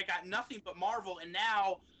started. I got nothing but Marvel, and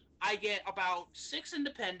now I get about 6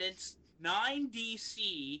 independents, 9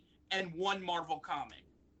 DC, and 1 Marvel comic.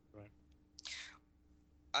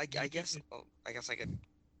 I guess I could.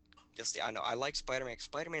 I know I like Spider-Man.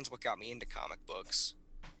 Spider-Man's what got me into comic books.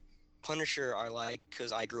 Punisher I like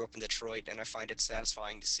because I grew up in Detroit and I find it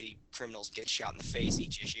satisfying to see criminals get shot in the face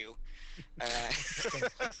each issue.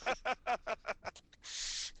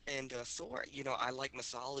 And Thor, I like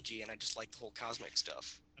mythology and I just like the whole cosmic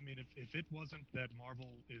stuff. I mean, if it wasn't that Marvel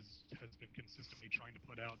has been consistently trying to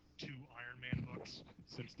put out 2 Iron Man books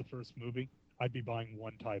since the first movie, I'd be buying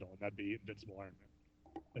one title, and that'd be Invincible Iron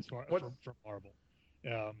Man. As far from Marvel.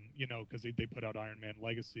 Because they put out Iron Man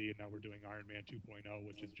Legacy, and now we're doing Iron Man 2.0,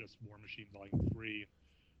 which is just War Machine Volume 3.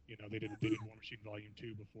 You know, they did War Machine Volume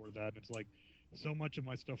 2 before that. And it's like, so much of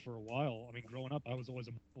my stuff for a while, I mean, growing up, I was always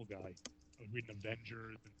a Marvel guy. I was reading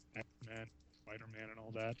Avengers and X-Men, Spider-Man and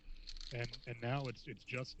all that. And now it's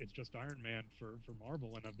just Iron Man for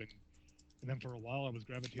Marvel, and then for a while I was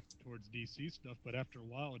gravitating towards DC stuff, but after a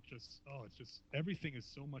while it's just everything is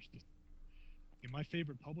so much my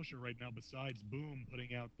favorite publisher right now, besides Boom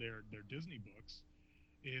putting out their Disney books,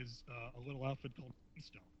 is a little outfit called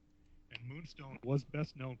Moonstone. And Moonstone was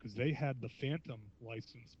best known because they had the Phantom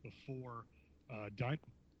license before Dynamite.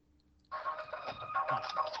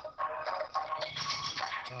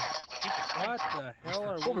 What the hell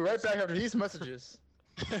are We'll be right back after these messages.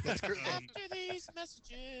 After these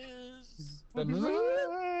messages. We'll be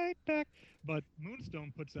right back. But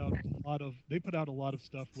Moonstone puts out a lot of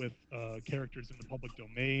stuff with characters in the public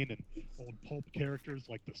domain and old pulp characters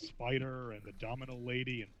like the Spider and the Domino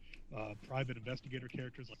Lady and private investigator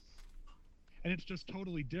characters and it's just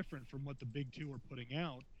totally different from what the big two are putting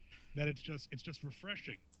out. That it's just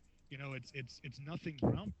refreshing. You know, it's nothing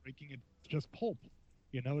groundbreaking. It's just pulp.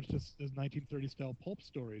 You know, it's just those 1930s style pulp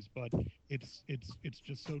stories, but it's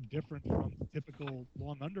just so different from typical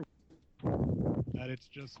Long Underwear that it's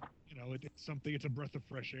just, you know, it's a breath of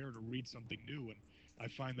fresh air to read something new. And I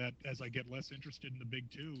find that as I get less interested in the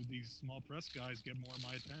big two, these small press guys get more of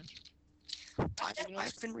my attention.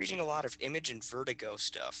 I've been reading a lot of Image and Vertigo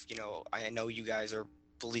stuff. You know, I know you guys are,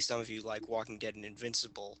 at least some of you like Walking Dead and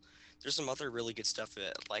Invincible. There's some other really good stuff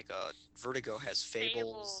like Vertigo has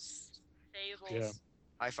Fables. Yeah.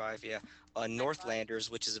 High Five, yeah.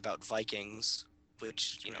 Northlanders, which is about Vikings,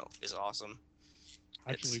 which, you know, is awesome.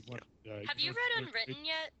 Actually, have you read Unwritten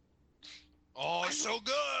yet? Oh, so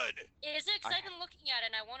good! Is it? Because I've been looking at it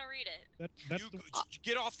and I want to read it.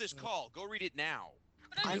 Get off this call. Go read it now.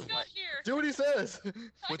 But I just got here. Do what he says.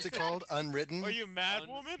 What's it called? Unwritten? Are you mad,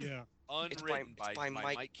 woman? Yeah. Unwritten by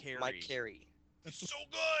Mike Carey. Mike Carey. It's so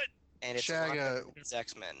good! And it's it's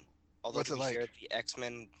X-Men. Although what's to it be like? fair, the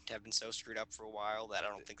X-Men have been so screwed up for a while that I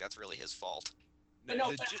don't think that's really his fault.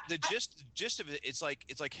 No, the gist of it, it's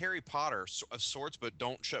like Harry Potter of sorts, but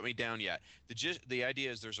don't shut me down yet. The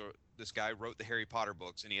idea is this guy wrote the Harry Potter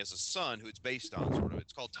books, and he has a son who it's based on. Sort of,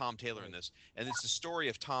 it's called Tom Taylor in this, and it's the story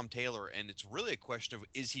of Tom Taylor, and it's really a question of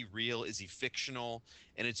is he real, is he fictional,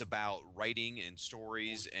 and it's about writing and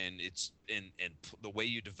stories, and it's and the way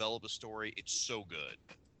you develop a story. It's so good.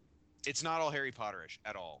 It's not all Harry Potterish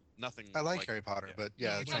at all. Nothing. I like Harry Potter, but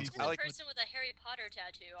yeah, it sounds I like the person with a Harry Potter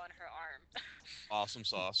tattoo on her arm. Awesome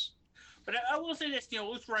sauce. But I will say this, you know,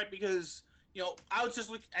 Luke's right because, you know, I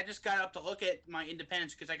just got up to look at my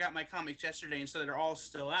independents because I got my comics yesterday and so they're all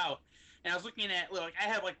still out. And I was looking at, like, I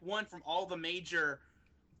have like one from all the major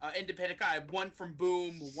independent guys. One from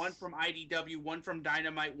Boom, one from IDW, one from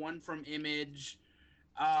Dynamite, one from Image,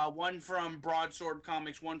 one from Broadsword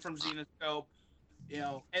Comics, one from Xenoscope. You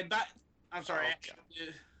know, and I'm sorry. I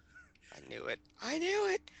knew it. I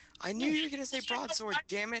knew you were gonna say Broadsword.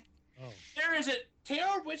 Damn it. Oh. There is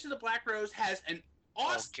Terror Witch of the Black Rose has an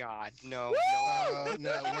awesome. Oh God, no.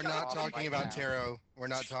 No, we're not talking about tarot. We're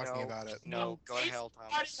not talking about it. No, go to hell,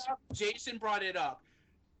 Thomas. Jason brought it up.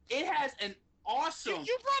 It has an awesome.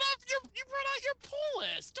 You brought out your pull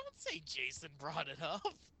list. Don't say Jason brought it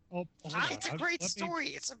up. Oh, it's a great story.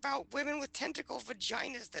 It's about women with tentacle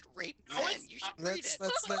vaginas that rape men. You should read it.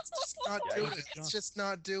 Let's just not do it. Let's just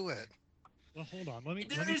not do it. Well, hold on.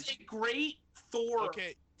 There is a great Thor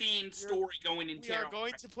themed story going in We Tarot. are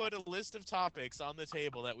going to put a list of topics on the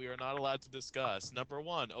table that we are not allowed to discuss. Number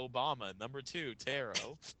 1, Obama. Number 2,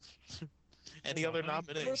 tarot. Any other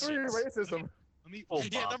nominations? Racism.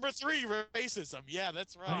 Yeah, number 3, racism. Yeah,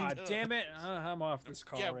 that's right. Damn it! I'm off this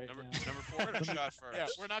call right number, now. Number 4, shot first. Yeah,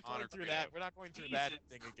 we're not going through that. We're not going through that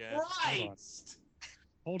thing again. Right.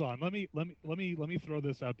 Hold on. Let me throw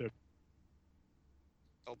this out there.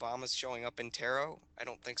 Obama's showing up in tarot? I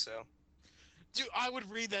don't think so. Dude, I would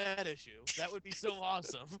read that issue. That would be so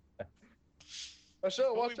awesome. Watch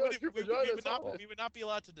out! Watch out! We would not be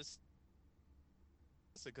allowed to discuss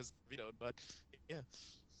it because vetoed. But yeah,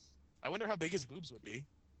 I wonder how big his boobs would be.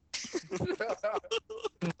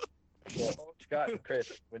 Well, Scott and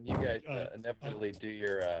Chris, when you guys inevitably do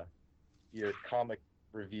your comic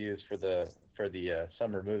reviews for the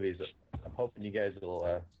summer movies, I'm hoping you guys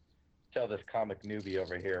will tell this comic newbie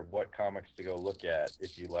over here what comics to go look at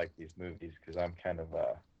if you like these movies, because I'm kind of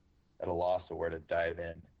at a loss of where to dive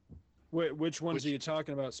in. Wait, which ones are you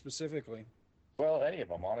talking about specifically? Well, any of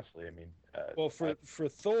them, honestly. I mean, well, for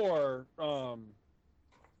Thor, the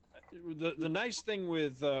nice thing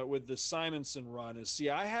with the Simonson run is, see,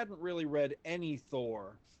 I hadn't really read any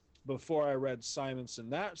Thor before I read Simonson.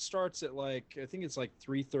 That starts at like, I think it's like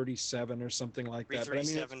 337 or something like that. But I mean,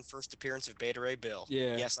 337, first appearance of Beta Ray Bill.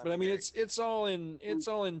 yeah, Yes, but I mean, it's all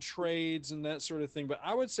in trades and that sort of thing. But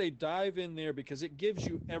I would say dive in there because it gives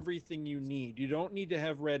you everything you need. You don't need to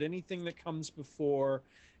have read anything that comes before.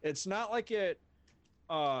 It's not like it,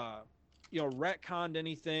 retconned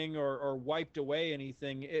anything or wiped away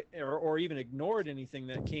anything, or even ignored anything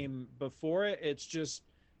that came before it. It's just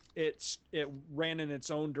it ran in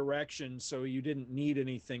its own direction, so you didn't need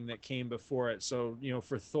anything that came before it. So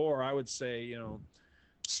for Thor, I would say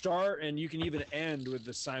start, and you can even end with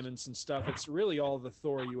the Simonson stuff. It's really all the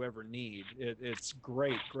Thor you ever need. It's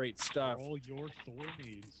great stuff. All your Thor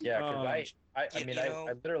needs. Yeah, because I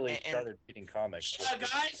literally started reading comics.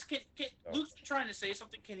 Guys, Luke's trying to say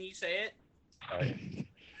something. Can he say it?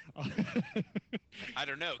 I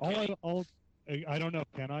don't know. I don't know.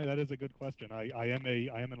 Can I? That is a good question. I am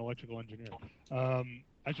an electrical engineer.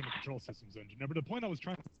 Actually, I'm a control systems engineer. But the point I was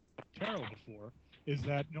trying to tarot before is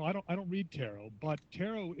that no, I don't read tarot, but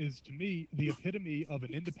tarot is to me the epitome of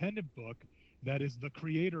an independent book that is the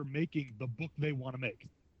creator making the book they want to make.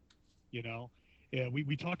 Yeah,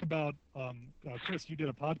 we talk about Chris. You did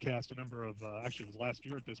a podcast a number of actually it was last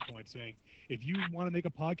year at this point, saying if you want to make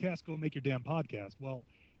a podcast, go make your damn podcast. Well,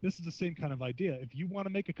 this is the same kind of idea. If you want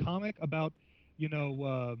to make a comic about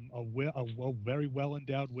a very well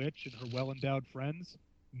endowed witch and her well endowed friends,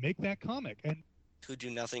 make that comic and who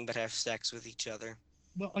do nothing but have sex with each other.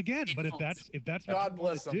 Well, again, but if that's what you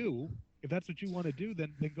want to do, if that's what you want to do,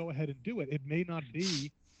 then go ahead and do it. It may not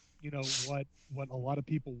be, what a lot of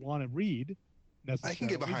people want to read. I can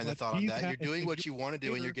get behind the thought on that. You're doing what you want to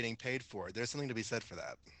do and you're getting paid for it. There's something to be said for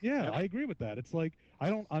that. Yeah, I agree with that. It's like I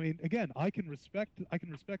can respect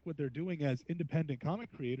what they're doing as independent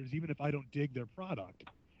comic creators, even if I don't dig their product.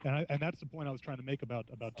 And that's the point I was trying to make about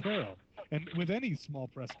tarot. And with any small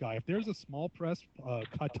press guy, if there's a small press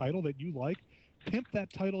title that you like, pimp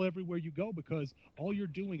that title everywhere you go, because all you're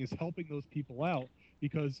doing is helping those people out.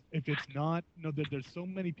 Because if it's not, there's so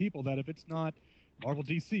many people that if it's not Marvel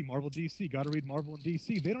DC, got to read Marvel and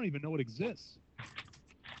DC. They don't even know it exists.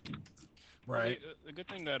 Right. The good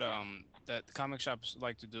thing that that the comic shops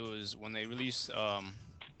like to do is when they release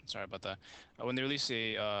sorry about that. When they release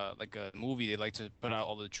a movie, they like to put out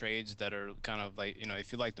all the trades that are kind of like,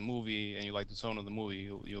 if you like the movie and you like the tone of the movie,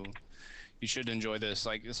 you should enjoy this.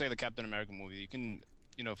 Like, let's say the Captain America movie, you can.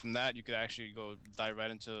 From that you could actually dive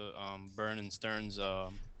right into Byrne and Stern's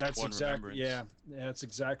that's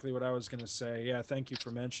exactly what I was going to say. Yeah, thank you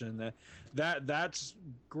for mentioning that. That's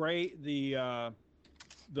great. The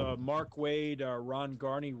Mark Waid Ron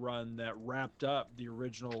Garney run that wrapped up the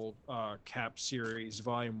original Cap series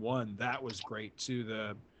Volume 1, that was great too.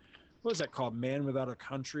 What was that called, Man Without a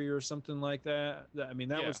Country or something like that? That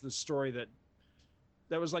was the story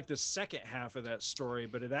that was like the second half of that story,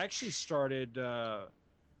 but it actually started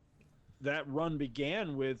that run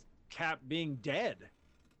began with Cap being dead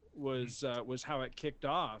was how it kicked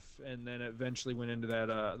off, and then it eventually went into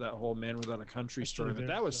that whole Man Without a Country story. But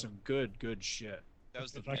that was some good shit. That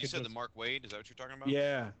was you said the Mark Waid. Is that what you're talking about?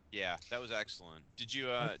 Yeah. Yeah, that was excellent. Did you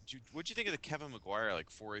what'd you think of the Kevin Maguire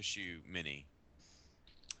 4-issue mini?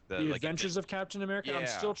 The Adventures of Captain America. Yeah, I'm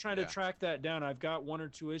still trying to track that down. I've got 1 or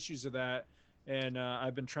 2 issues of that. And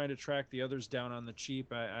I've been trying to track the others down on the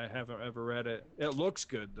cheap. I haven't ever read it. It looks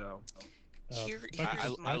good, though. I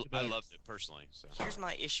loved it personally. So. Here's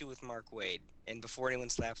my issue with Mark Waid. And before anyone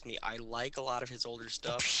slaps me, I like a lot of his older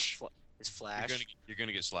stuff. His Flash. You're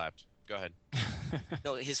gonna get slapped. Go ahead.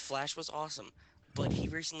 No, his Flash was awesome. But he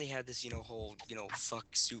recently had this, whole, fuck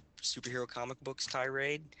superhero comic books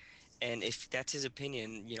tirade. And if that's his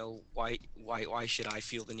opinion, why should I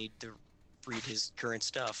feel the need to read his current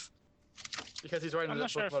stuff? Because he's writing a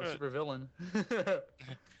book about a supervillain.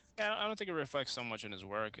 Yeah, I don't think it reflects so much in his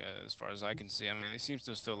work as far as I can see. He seems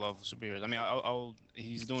to still love superheroes.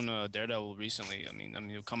 He's doing a Daredevil recently.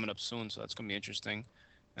 Coming up soon, so that's gonna be interesting.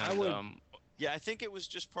 And, I think it was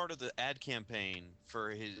just part of the ad campaign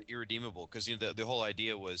for his Irredeemable, because the whole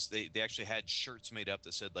idea was they actually had shirts made up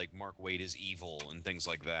that said Mark Waid is evil and things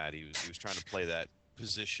like that. He was trying to play that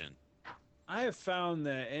position. I have found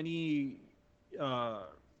that any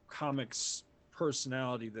comics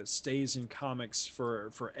personality that stays in comics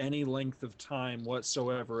for any length of time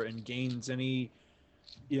whatsoever and gains any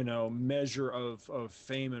measure of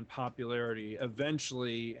fame and popularity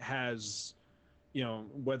eventually has,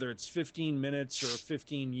 whether it's 15 minutes or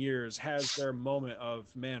 15 years, has their moment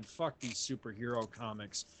of, man, fuck these superhero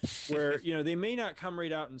comics, where they may not come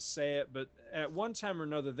right out and say it, but at one time or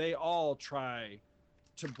another they all try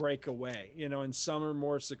to break away, and some are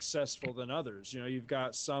more successful than others. You've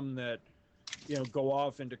got some that go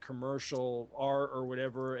off into commercial art or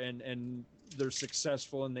whatever, and they're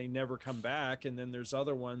successful and they never come back. And then there's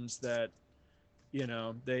other ones that,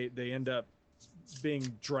 they end up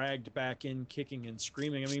being dragged back in kicking and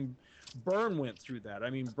screaming. I mean, Byrne went through that. I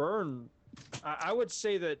mean, Byrne, I would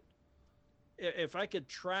say that if I could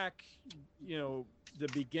track, the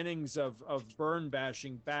beginnings of Byrne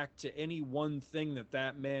bashing back to any one thing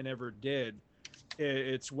that man ever did,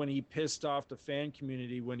 it's when he pissed off the fan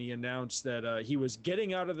community when he announced that he was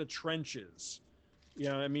getting out of the trenches.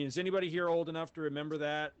 I mean, is anybody here old enough to remember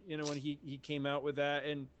that, when he came out with that?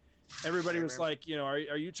 And everybody was like, are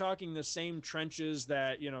you talking the same trenches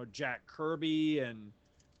that, Jack Kirby and,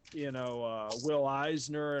 Will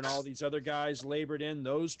Eisner and all these other guys labored in,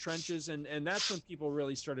 those trenches? And that's when people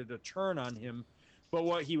really started to turn on him. But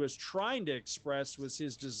what he was trying to express was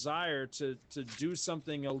his desire to do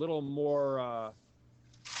something a little more,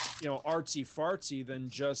 artsy-fartsy than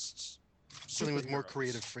just something with more superheroes.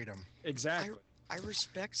 creative freedom. Exactly. I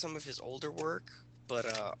respect some of his older work, but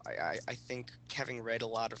I think, having read a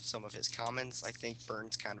lot of some of his comments, I think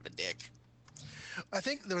Byrne's kind of a dick. I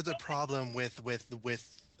think there's a problem with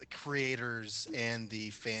creators and the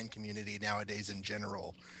fan community nowadays in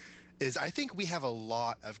general. Is I think we have a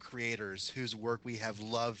lot of creators whose work we have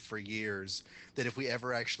loved for years that if we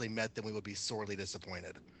ever actually met them, we would be sorely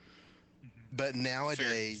disappointed. But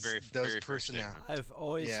nowadays, those personalities, I've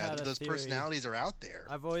always had a those theory. personalities are out there.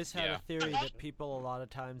 I've always had a theory that people, a lot of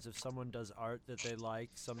times, if someone does art that they like,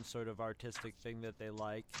 some sort of artistic thing that they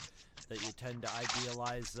like, that you tend to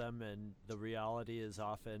idealize them, and the reality is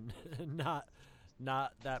often not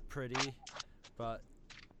that pretty. But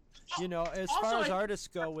as far as artists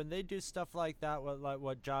go, when they do stuff like that, like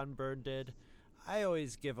what John Byrne did, I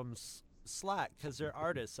always give them slack because they're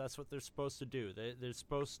artists. That's what they're supposed to do. They're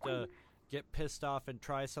supposed to get pissed off and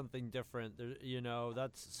try something different.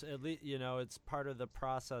 That's at least it's part of the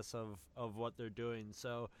process of what they're doing.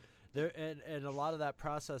 So there and a lot of that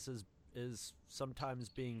process is sometimes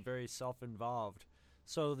being very self-involved.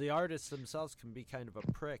 So the artists themselves can be kind of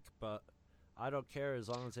a prick, but I don't care as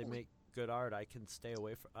long as they make good art. I can stay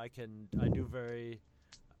away from. I do very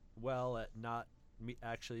well at not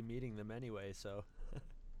actually meeting them anyway. So.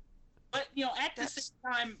 But at the same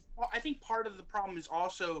time, I think part of the problem is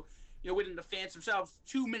also, within the fans themselves.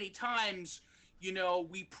 Too many times,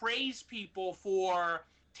 we praise people for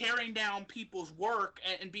tearing down people's work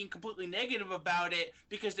and being completely negative about it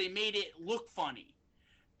because they made it look funny.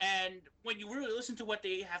 And when you really listen to what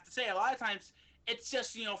they have to say, a lot of times it's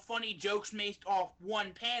just, funny jokes made off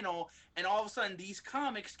one panel, and all of a sudden these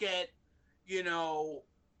comics get, the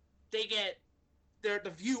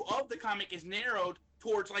view of the comic is narrowed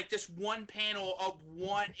towards like this one panel of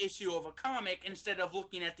one issue of a comic instead of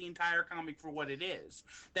looking at the entire comic for what it is.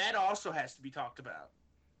 That also has to be talked about.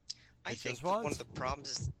 I think one of the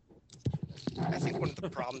problems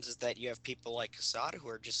is that you have people like Quesada who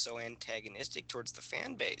are just so antagonistic towards the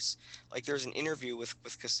fan base. Like there's an interview with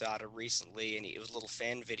Quesada recently, and it was a little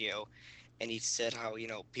fan video, and he said how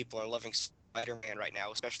people are loving Spider-Man right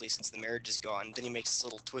now, especially since the marriage is gone. Then he makes this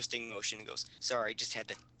little twisting motion and goes, "Sorry, just had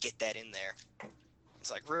to get that in there." It's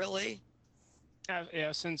like, really?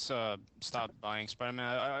 Yeah, since stopped buying Spider-Man,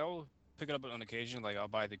 I'll pick it up on occasion. Like, I'll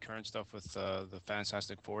buy the current stuff with the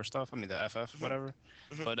Fantastic Four stuff. I mean, the FF, whatever.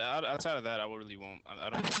 But outside of that, I really won't. I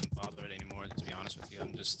don't bother it anymore, to be honest with you.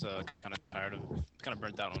 I'm just kind of tired of, kind of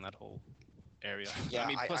burnt out on that whole area. Yeah, I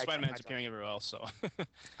mean, plus Spider-Man's appearing everywhere else, so. I It's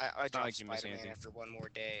not dropped like you miss Spider-Man anything. after one more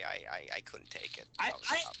day. I couldn't take it. I was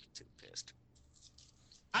about too pissed.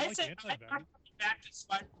 I said I'm not coming back to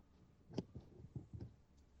Spider.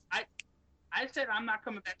 I said I'm not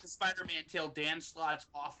coming back to Spider-Man until Dan Slott's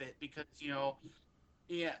off it because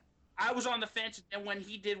I was on the fence, and when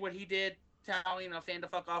he did what he did, telling a fan to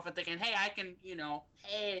fuck off and thinking, hey, I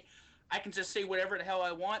can just say whatever the hell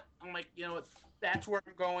I want. I'm like, that's where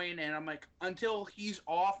I'm going, and I'm like, until he's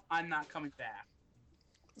off, I'm not coming back.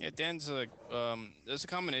 Yeah, Dan's there's a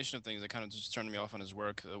combination of things that kind of just turned me off on his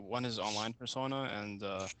work. One is online persona, and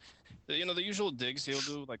the usual digs he'll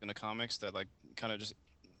do like in the comics that like kind of just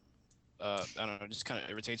I don't know, just kind of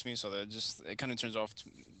irritates me. So that it kind of turns off to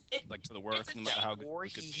the work, no matter how good. Or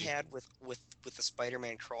he had with the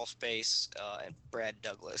Spider-Man crawl space and Brad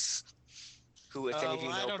Douglas, who, if any of you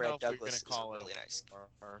know, Brad Douglas is a really nice.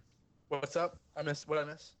 What's up? I miss. I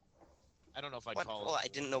don't know if I'd call it. Well, I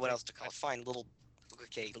didn't know what else to call it. Fine, little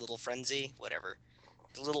frenzy, whatever.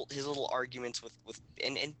 His little arguments with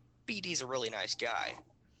and BD's a really nice guy.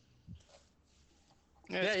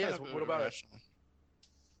 Yeah. What about it?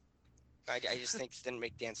 I just think it didn't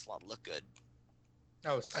make Dan Slott look good.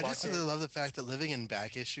 Oh, I just really love the fact that living in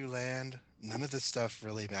back issue land, none of this stuff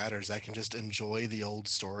really matters. I can just enjoy the old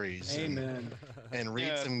stories. Amen. And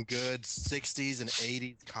read some good 60s and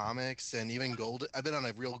 80s comics, and even I've been on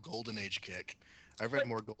a real Golden Age kick. I've read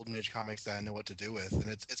more Golden Age comics than I know what to do with, and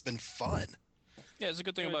it's been fun. Yeah, it's a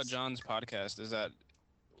good thing about John's podcast is that,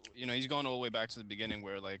 he's going all the way back to the beginning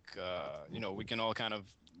where, like, we can all kind of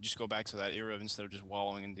just go back to that era instead of just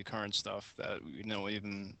wallowing in the current stuff that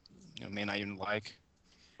may not even like.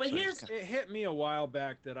 But so it hit me a while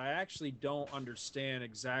back that I actually don't understand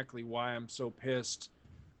exactly why I'm so pissed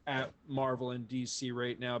at Marvel and DC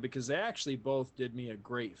right now, because they actually both did me a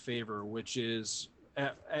great favor, which is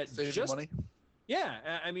at just money. Yeah,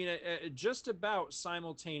 I mean, just about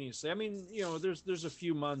simultaneously. I mean, there's a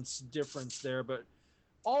few months difference there, but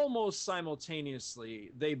almost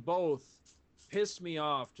simultaneously, they both pissed me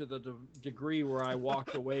off to the degree where I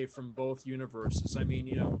walked away from both universes. I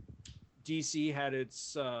mean, DC had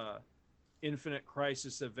its Infinite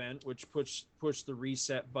Crisis event, which pushed the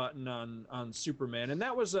reset button on Superman, and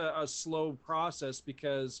that was a slow process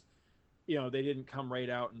because, they didn't come right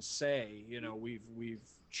out and say, we've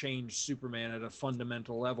changed Superman at a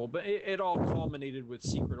fundamental level, but it all culminated with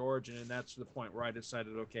Secret Origin, and that's the point where I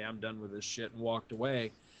decided, okay, I'm done with this shit, and walked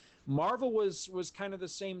away. Marvel was kind of the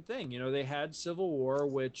same thing. They had Civil War,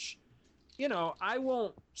 which, I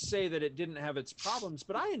won't say that it didn't have its problems,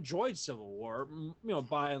 but I enjoyed Civil War,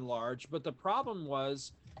 by and large. But the problem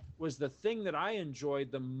was the thing that I enjoyed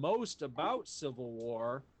the most about Civil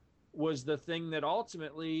War was the thing that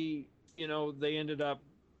ultimately, they ended up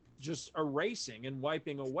just erasing and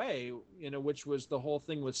wiping away, which was the whole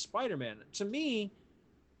thing with Spider-Man. To me,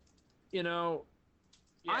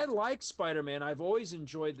 I like Spider-Man. I've always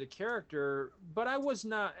enjoyed the character, but I was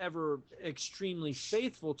not ever extremely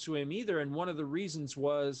faithful to him either. And one of the reasons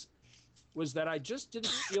was that I just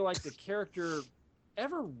didn't feel like the character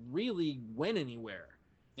ever really went anywhere.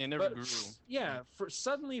 It never grew. Yeah, for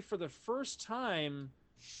the first time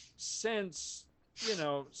since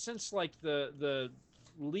like the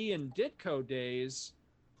Lee and Ditko days,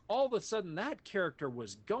 all of a sudden that character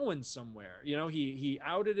was going somewhere. He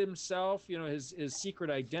outed himself, his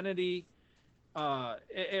secret identity.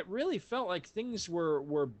 It really felt like things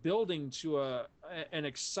were building to an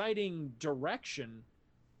exciting direction.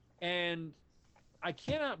 And I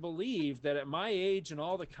cannot believe that at my age and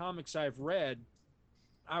all the comics I've read,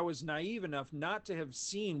 I was naive enough not to have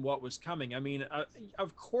seen what was coming. I mean,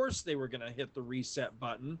 of course they were going to hit the reset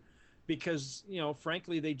button because,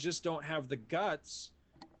 frankly, they just don't have the guts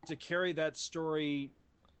to carry that story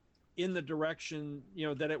in the direction,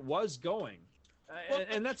 that it was going.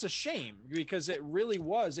 And that's a shame because it really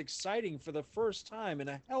was exciting for the first time in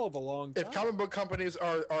a hell of a long time. If comic book companies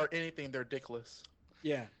are anything, they're dickless.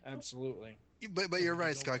 Yeah, absolutely. But you're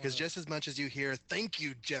right, Scott, because just as much as you hear, thank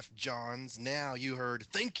you, Jeff Johns, now you heard,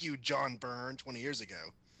 thank you, John Byrne, 20 years ago.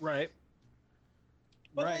 Right.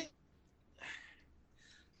 But right.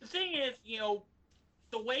 The thing is,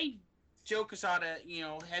 the way Joe Quesada,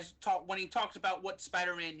 has talked when he talks about what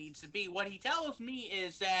Spider-Man needs to be, what he tells me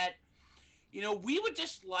is that, we would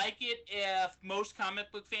just like it if most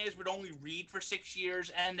comic book fans would only read for 6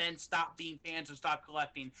 years and then stop being fans and stop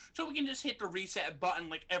collecting. So we can just hit the reset button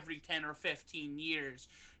like every 10 or 15 years.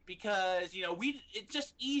 Because, it's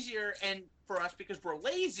just easier and for us because we're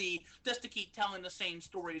lazy just to keep telling the same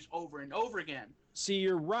stories over and over again. See,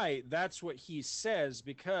 you're right. That's what he says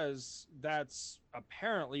because that's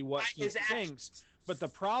apparently what he thinks. But the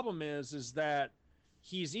problem is that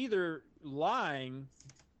he's either lying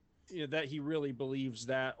that he really believes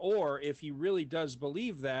that, or if he really does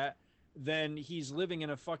believe that, then he's living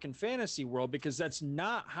in a fucking fantasy world because that's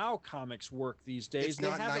not how comics work these days. It's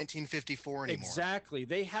not 1954 anymore. Exactly.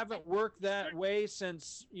 They haven't worked that way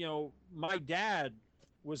since, my dad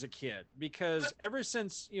was a kid, because ever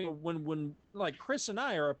since, when like Chris and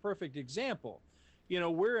I are a perfect example,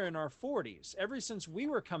 we're in our 40s. Ever since we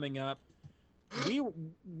were coming up,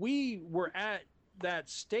 we were at that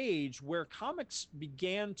stage where comics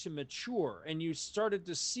began to mature and you started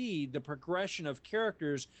to see the progression of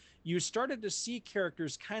characters. You started to see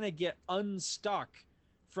characters kind of get unstuck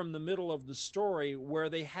from the middle of the story where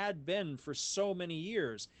they had been for so many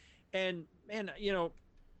years. And it's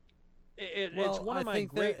one of my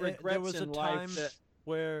great regrets there was in a life time that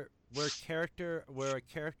where a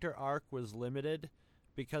character arc was limited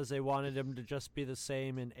because they wanted him to just be the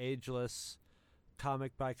same and ageless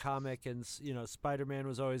comic by comic, and Spider-Man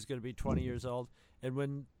was always going to be 20 years old. And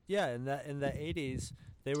when in the 80s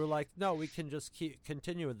they were like, no, we can just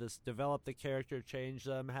continue with this, develop the character, change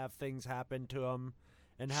them, have things happen to them,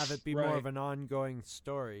 and have it be more of an ongoing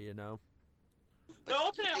story. But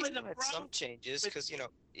ultimately, They the had problem some changes because in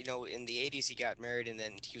the '80s he got married and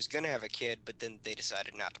then he was gonna have a kid, but then they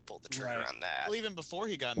decided not to pull the trigger on that. Well, even before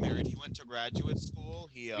he got married, he went to graduate school.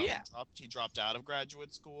 He dropped out of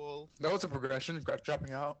graduate school. That was a progression,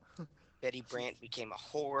 dropping out. Betty Brant became a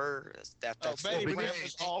whore. That's Betty Brant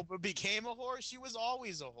became a whore. She was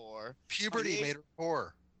always a whore. Puberty made her a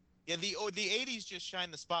whore. Yeah, the '80s just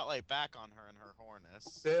shined the spotlight back on her and her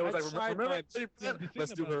whoreness. Yeah, it was like, remember Betty Brant?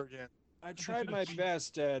 Let's do her again. I tried my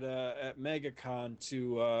best at MegaCon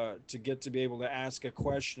to get to be able to ask a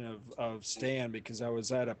question of Stan, because I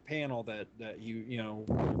was at a panel that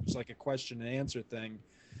it was like a question and answer thing.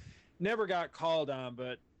 Never got called on,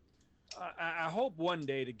 but I hope one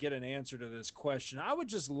day to get an answer to this question. I would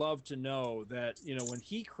just love to know that, when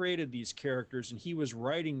he created these characters and he was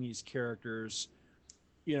writing these characters,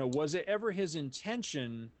 was it ever his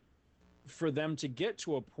intention for them to get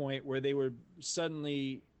to a point where they would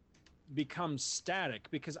suddenly become static?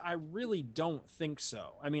 Because I really don't think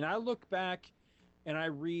so. I mean, I look back and I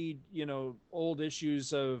read, old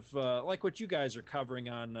issues of like what you guys are covering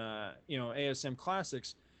on, ASM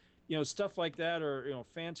Classics, stuff like that, or,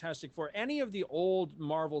 Fantastic Four, any of the old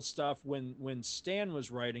Marvel stuff when Stan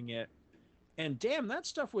was writing it. And damn, that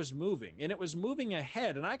stuff was moving, and it was moving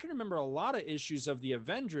ahead. And I can remember a lot of issues of the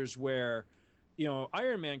Avengers where,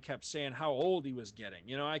 Iron Man kept saying how old he was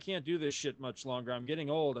getting. I can't do this shit much longer. I'm getting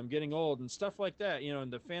old, and stuff like that.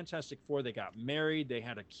 And the Fantastic Four, they got married, they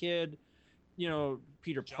had a kid.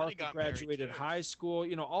 Peter Parker graduated high school.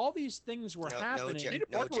 All these things were happening. Peter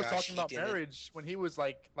Parker was talking about marriage when he was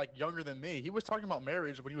like younger than me. He was talking about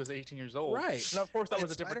marriage when he was 18 years old. Right. And of course that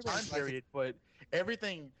was a different time period, but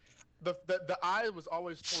everything, the eye was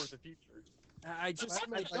always towards the future. I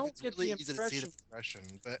don't get really the easy to see the impression.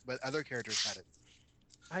 progression, but other characters had it.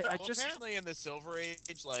 Apparently in the Silver Age,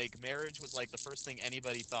 marriage was the first thing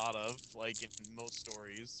anybody thought of, in most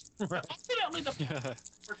stories. Ultimately, the point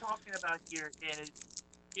we're talking about here is,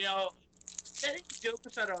 setting jokes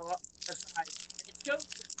aside, it shows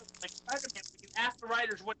like Spider-Man, when you ask the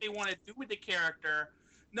writers what they want to do with the character,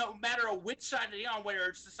 no matter which side they're on, whether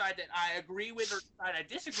it's the side that I agree with or the side I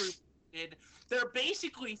disagree with, they're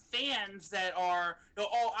basically fans that are,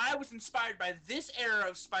 I was inspired by this era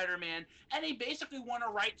of Spider-Man, and they basically want to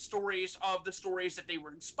write stories of the stories that they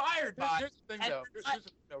were inspired by. Here's the thing,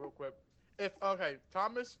 though, real quick.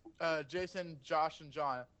 Thomas, Jason, Josh, and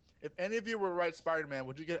John, if any of you were to write Spider-Man,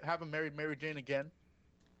 would you have him marry Mary Jane again?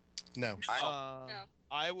 No.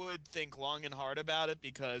 I would think long and hard about it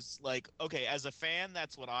because, as a fan,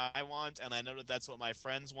 that's what I want, and I know that that's what my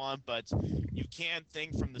friends want, but you can't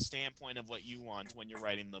think from the standpoint of what you want when you're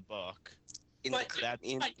writing the book. You mean what I'm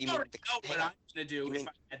gonna do if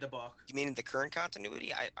I had the book. You mean in the current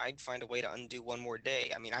continuity? I'd find a way to undo One More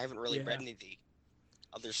Day. I mean, I haven't really read any of the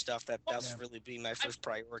other stuff. That's really be my first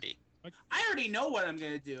priority. I already know what I'm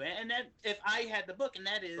gonna do, and that if I had the book, and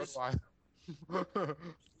that is.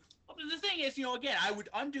 The thing is, again, I would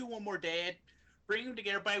undo One More Day, bring them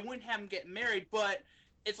together, but I wouldn't have them get married. But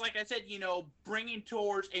it's like I said, bringing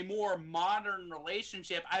towards a more modern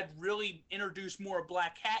relationship, I'd really introduce more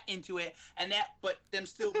Black Cat into it, but them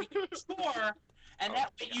still being sure. And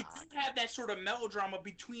that way you do have that sort of melodrama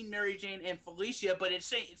between Mary Jane and Felicia, but it's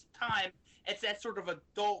time, it's that sort of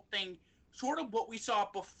adult thing, sort of what we saw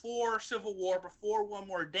before Civil War, before One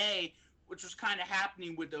More Day, which was kind of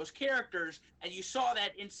happening with those characters, and you saw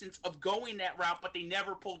that instance of going that route, but they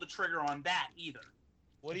never pulled the trigger on that either.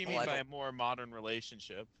 What do you mean by a more modern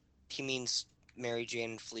relationship? He means Mary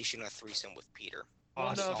Jane and Felicia in a threesome with Peter.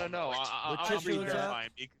 Oh, no. I'll read that.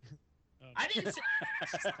 I didn't say...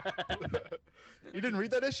 You didn't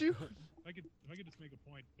read that issue? If I could just make a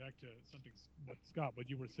point back to something, what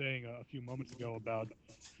you were saying a few moments ago about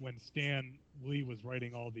when Stan Lee was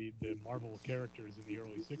writing all the Marvel characters in the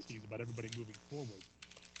early 60s about everybody moving forward.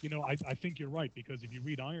 I think you're right, because if you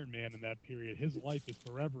read Iron Man in that period, his life is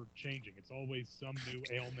forever changing. It's always some new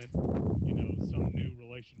ailment, some new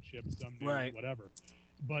relationship, some new whatever.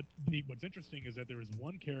 But what's interesting is that there is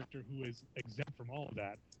one character who is exempt from all of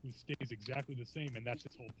that, who stays exactly the same, and that's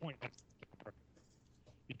his whole point. That's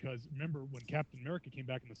because remember, when Captain America came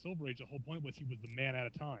back in the Silver Age, the whole point was he was the man at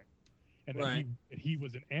a time, and that he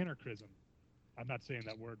was an anachronism. I'm not saying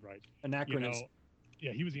that word right. Anachronism.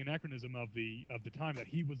 He was the anachronism of the time, that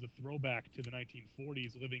he was the throwback to the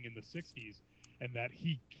 1940s, living in the 60s, and that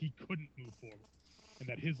he couldn't move forward, and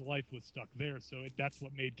that his life was stuck there. So that's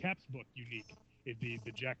what made Cap's book unique. The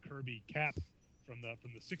Jack Kirby Cap from the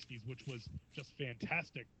 60s, which was just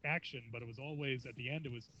fantastic action, but it was always, at the end,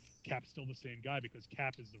 it was Cap still the same guy, because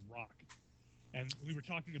Cap is the Rock. And we were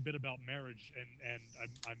talking a bit about marriage, and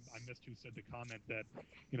I missed who said the comment that,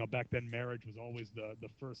 back then marriage was always the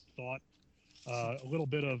first thought. A little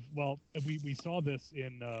bit of, we saw this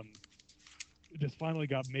in, this finally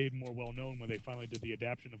got made more well known when they finally did the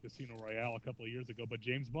adaptation of Casino Royale a couple of years ago. But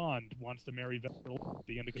James Bond wants to marry Vesper Lynd at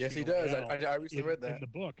the end of Casino Yes, he does. Royale I recently read that in the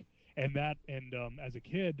book, and as a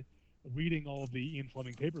kid, reading all of the Ian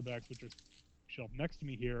Fleming paperbacks, which are shelved next to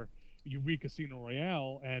me here, you read Casino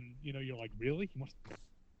Royale, and you're like, really? He must.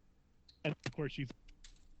 And of course, she's,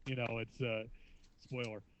 it's a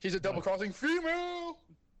spoiler. She's a double-crossing female.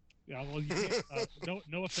 Yeah, well, you can't,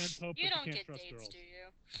 no offense, Hope. You but don't you get can't trust dates, girls. do you?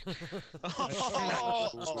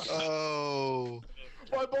 Oh,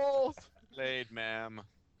 my balls. Laid, ma'am.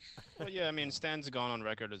 Well, yeah, I mean, Stan's gone on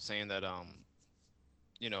record as saying that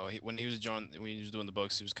when he was doing the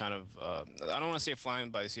books, he was kind of I don't want to say flying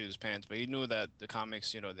by the seat of his pants, but he knew that the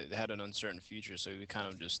comics, they had an uncertain future, so he kind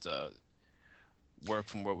of just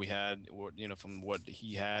worked from what we had, from what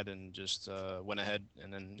he had, and just went ahead.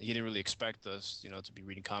 And then he didn't really expect us, to be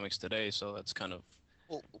reading comics today, so that's kind of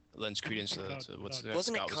lends credence to what Scott was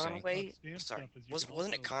saying. Conway? Sorry,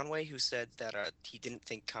 wasn't it Conway who said that he didn't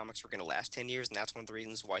think comics were going to last 10 years, and that's one of the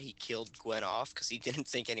reasons why he killed Gwen off, because he didn't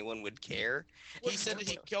think anyone would care? He said that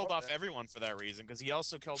he killed off everyone for that reason, because he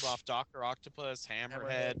also killed off Dr. Octopus,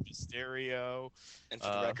 Hammerhead, Mysterio. And for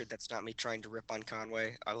the record, that's not me trying to rip on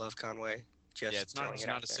Conway. I love Conway. Just it's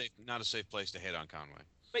not a safe place to hate on Conway.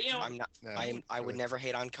 But I'm not. I would never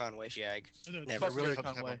hate on Conway, Shag. Never. I really hope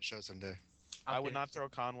to have on the show someday. I would not throw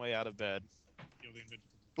Conway out of bed.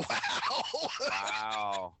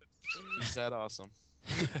 Wow. Is that awesome?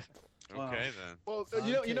 Okay then. Well,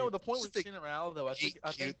 the point with Casino Royale, though, I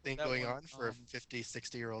think thing going on for a 50,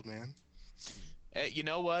 60-year-old man. You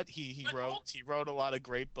know what? He wrote a lot of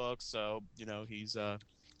great books, so he's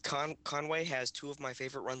Conway has two of my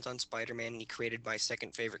favorite runs on Spider-Man, and he created my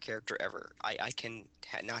second favorite character ever. I can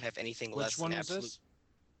not have anything less than absolute. This?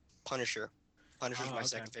 Punisher. Punisher's my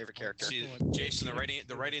second favorite character. See, Jason,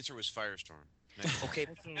 the right answer was Firestorm. Okay,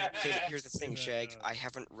 here's the thing, Shag. I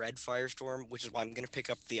haven't read Firestorm, which is why I'm going to pick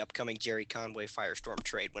up the upcoming Jerry Conway Firestorm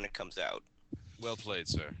trade when it comes out. Well played,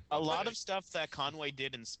 sir. A lot of stuff that Conway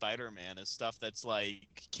did in Spider-Man is stuff that's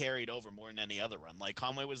carried over more than any other run. Like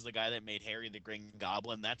Conway was the guy that made Harry the Green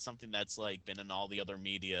Goblin. That's something that's been in all the other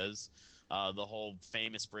medias. The whole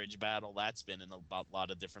famous bridge battle, that's been in a lot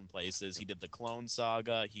of different places. He did the Clone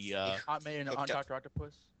Saga. He made on Dr.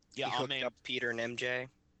 Octopus. Yeah, he hooked up Peter and MJ.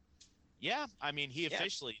 Yeah, I mean, he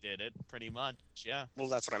officially did it, pretty much, yeah. Well,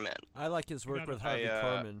 that's what I meant. I like his work with Harvey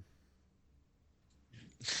Korman.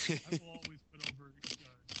 I will always put over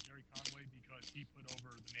Jerry Conway because he put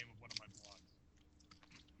over the name of one of my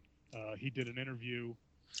blogs. He did an interview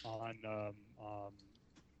on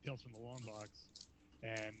Tales from the Long Box,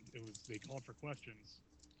 and they called for questions.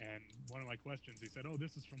 And one of my questions, he said, "Oh,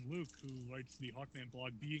 this is from Luke, who writes the Hawkman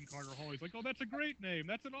blog, Being Carter Hall." He's like, "Oh, that's a great name.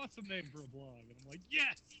 That's an awesome name for a blog." And I'm like,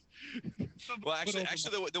 "Yes." Well, actually,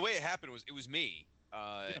 the way it happened was it was me,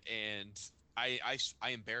 and I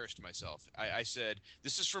embarrassed myself. I said,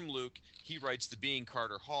 "This is from Luke. He writes the Being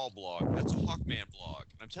Carter Hall blog. That's a Hawkman blog."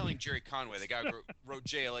 And I'm telling Jerry Conway, the guy who wrote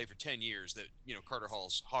JLA for 10 years, that Carter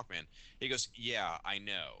Hall's Hawkman. He goes, "Yeah, I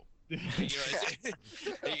know."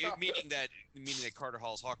 Meaning that Carter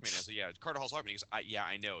Hall's Hawkman. I said, "Yeah, Carter Hall's Hawkman." He goes, "Yeah,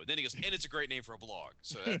 I know." Then he goes, "And it's a great name for a blog."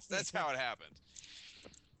 So that's how it happened.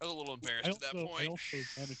 I was a little embarrassed at that point. I also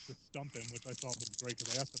managed to stump him, which I thought was great,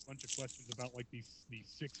 because I asked a bunch of questions about these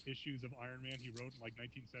 6 issues of Iron Man he wrote in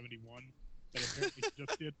 1971 that apparently he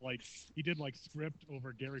just did he did script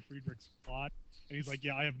over Gary Friedrich's plot, and he's like,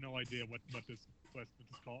 "Yeah, I have no idea what this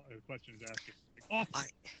question is asking."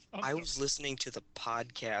 I was listening to the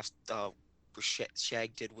podcast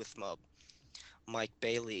Shag did with Mike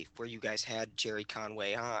Bailey, where you guys had Jerry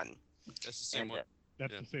Conway on. That's the same one.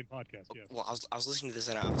 That's the same podcast, yes. Well, I was listening to this,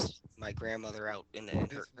 and I was my grandmother out in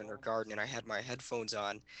her garden, and I had my headphones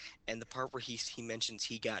on, and the part where he mentions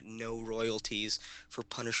he got no royalties for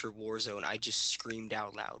Punisher Warzone, I just screamed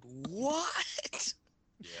out loud, "What?"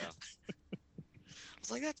 Yeah. I was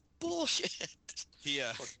like, "That's bullshit." He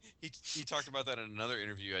talked about that in another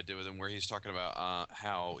interview I did with him, where he's talking about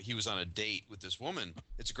how he was on a date with this woman.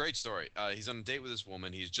 It's a great story. He's on a date with this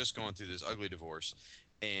woman. He's just going through this ugly divorce,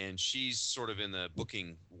 and she's sort of in the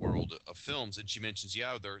booking world of films, and she mentions,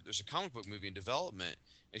 there's a comic book movie in development,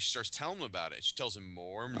 and she starts telling him about it. She tells him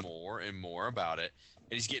more and more and more about it,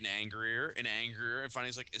 and he's getting angrier and angrier, and finally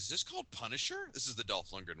he's like, "Is this called Punisher?" This is the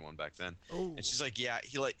Dolph Lundgren one back then. Oh. And she's like, "Yeah."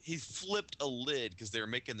 He flipped a lid because they were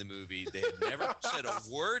making the movie. They had never said a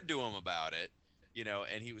word to him about it,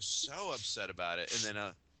 and he was so upset about it. And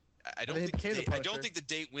then I don't think the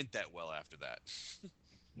date went that well after that.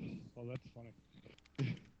 Well, that's funny.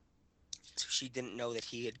 So she didn't know that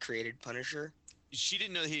he had created Punisher? She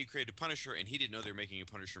didn't know that he had created Punisher, and he didn't know they were making a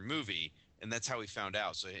Punisher movie, and that's how he found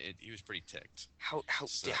out. So he was pretty ticked. How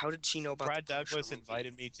did she know about Brad the Punisher Douglas movie?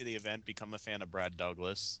 invited me to the event. Become a fan of Brad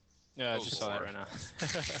Douglas. Yeah, I just saw that right now.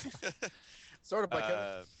 Started by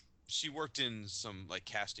Kevin. She worked in some like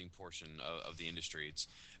casting portion of the industry.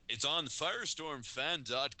 It's on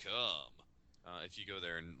firestormfan.com. If you go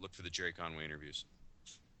there and look for the Jerry Conway interviews.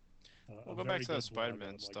 We'll go back to that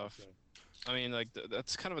Spider-Man stuff. I mean, like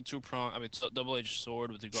that's kind of a two-prong. I mean, it's a double-edged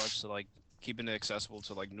sword with regards to like keeping it accessible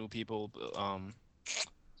to like new people,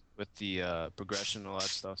 with the progression and all that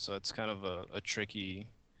stuff. So it's kind of a tricky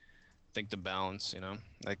thing to balance, you know.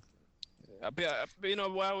 Like, you know,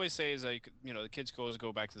 what I always say is like, you know, the kids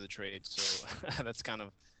go back to the trade. So that's kind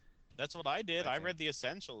of. That's what I did. I read the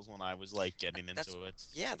essentials when I was like getting into it.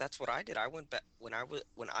 Yeah, that's what I did. I went back when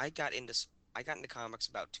I got into comics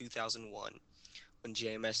about 2001, when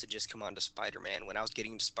JMS had just come on to Spider-Man. When I was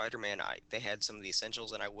getting into Spider-Man, they had some of the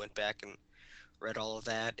essentials, and I went back and read all of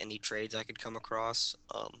that. Any trades I could come across.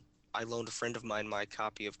 I loaned a friend of mine my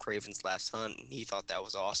copy of Kraven's Last Hunt, and he thought that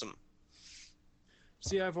was awesome.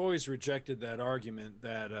 See, I've always rejected that argument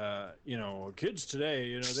that, you know, kids today,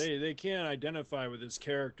 you know, they can't identify with this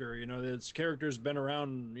character. You know, this character's been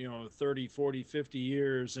around, you know, 30, 40, 50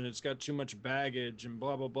 years, and it's got too much baggage and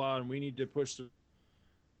blah, blah, blah, and we need to push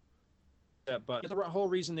that. But the whole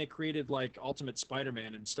reason they created, like, Ultimate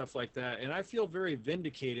Spider-Man and stuff like that. And I feel very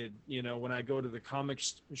vindicated, you know, when I go to the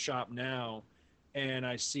comics shop now and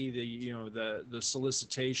I see the, you know, the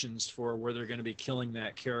solicitations for where they're going to be killing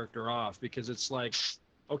that character off, because it's like,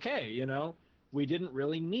 okay, you know, we didn't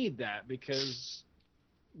really need that because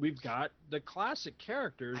we've got the classic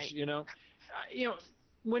characters, you know,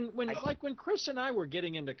 when Chris and I were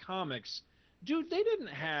getting into comics, dude, they didn't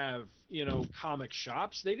have, you know, comic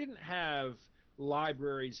shops. They didn't have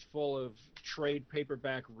libraries full of trade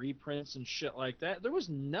paperback reprints and shit like that. There was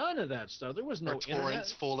none of that stuff. There was no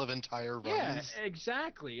torrents full of entire runs. Yeah,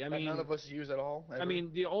 exactly. I mean, none of us use at all. Ever. I mean,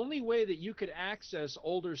 the only way that you could access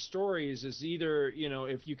older stories is either, you know,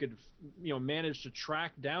 if you could, you know, manage to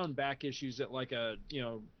track down back issues at like a, you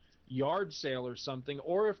know, yard sale or something,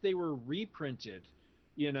 or if they were reprinted,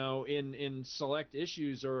 you know, in select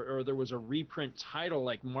issues, or there was a reprint title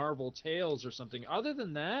like Marvel Tales or something. Other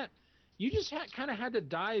than that, you just kind of had to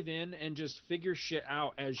dive in and just figure shit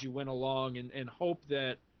out as you went along, and hope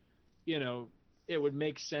that, you know, it would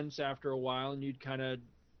make sense after a while, and you'd kind of,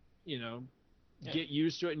 you know, get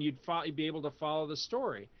used to it, and you'd be able to follow the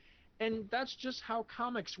story. And that's just how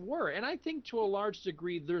comics were. And I think to a large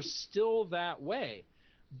degree, they're still that way.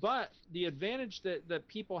 But the advantage that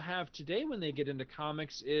people have today when they get into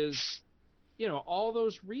comics is, you know, all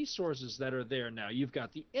those resources that are there now. You've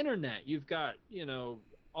got the internet, you've got, you know,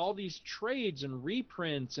 all these trades and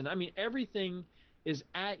reprints, and I mean, everything is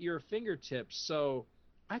at your fingertips. So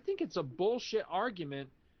I think it's a bullshit argument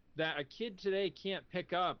that a kid today can't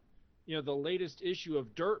pick up, you know, the latest issue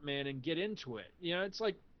of Dirtman and get into it. You know, it's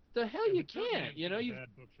like, the hell you can't, you know.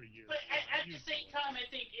 But at the same time, I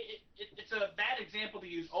think it's a bad example to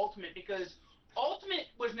use Ultimate, because Ultimate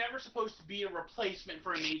was never supposed to be a replacement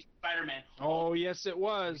for Amazing Spider-Man. Oh, yes, it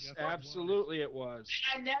was. Absolutely, it was.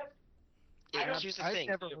 I never. I've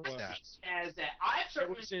never heard that. As that, I've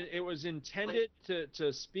certainly. It was intended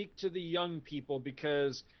to speak to the young people,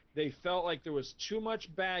 because they felt like there was too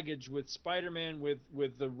much baggage with Spider-Man,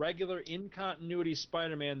 with the regular in-continuity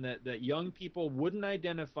Spider-Man, that young people wouldn't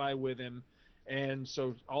identify with him. And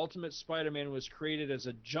so Ultimate Spider-Man was created as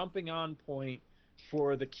a jumping-on point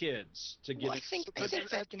for the kids to get. Well, I think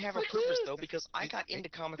that can have a purpose though, because I got into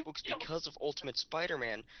comic books because of Ultimate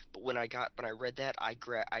Spider-Man. But when I read that, I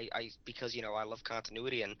because, you know, I love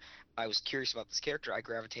continuity and I was curious about this character, I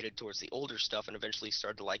gravitated towards the older stuff and eventually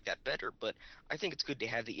started to like that better. But I think it's good to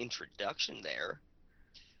have the introduction there.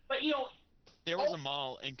 But, you know, there was a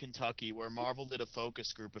mall in Kentucky where Marvel did a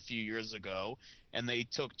focus group a few years ago, and they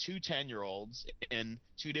took two 10-year-olds in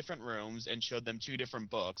two different rooms and showed them two different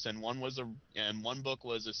books. And one book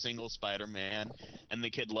was a single Spider-Man, and the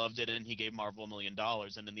kid loved it, and he gave Marvel $1 million.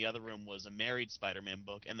 And in the other room was a married Spider-Man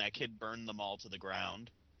book, and that kid burned them all to the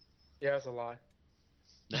ground. Yeah, that's a lie.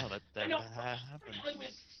 No, that happened.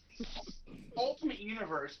 With Ultimate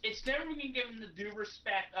Universe, it's never been given the due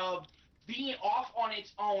respect of being off on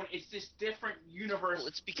its own. It's this different universe. Well,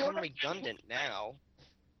 it's become redundant now.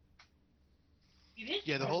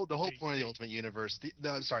 Yeah, the whole point of the Ultimate Universe,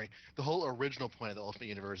 the whole original point of the Ultimate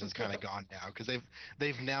Universe is kind of gone now because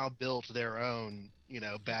they've now built their own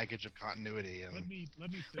baggage of continuity. And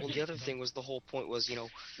Well, the other thing was the whole point was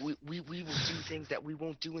we will do things that we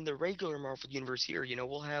won't do in the regular Marvel Universe here.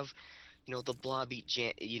 We'll have the Blob eat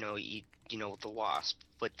the Wasp,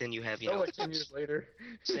 but then you have like 10 years later.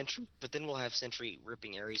 Sentry, but then we'll have Sentry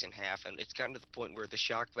ripping Ares in half, and it's gotten to the point where the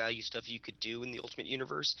shock value stuff you could do in the Ultimate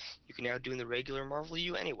Universe, you can now do in the regular Marvel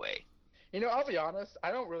U anyway. I'll be honest,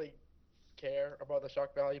 I don't really care about the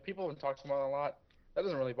shock value. People have been talking about it a lot. That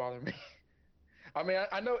doesn't really bother me. I mean,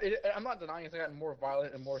 I know I'm not denying it's gotten more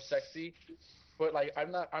violent and more sexy, but like I've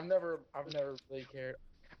never really cared.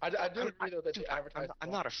 I do agree though that the advertising. I'm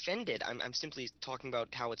not offended. I'm simply talking about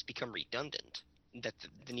how it's become redundant. That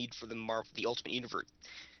the need for the Ultimate Universe,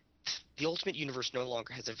 the Ultimate Universe no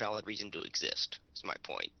longer has a valid reason to exist. Is my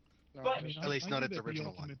point. But at least not its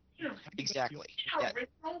original one. Exactly. It's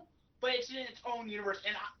original, but it's in its own universe.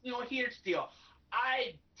 And here's the deal.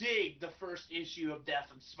 I dig the first issue of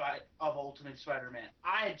Death of Ultimate Spider-Man.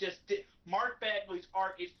 I just did. Mark Bagley's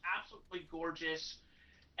art is absolutely gorgeous.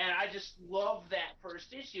 And I just love that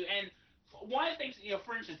first issue. And one of the things,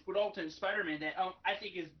 for instance, with Ultimate Spider-Man that I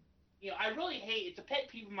think is, I really hate, it's a pet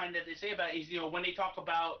peeve of mine that they say about it, is, when they talk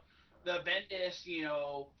about the Bendis,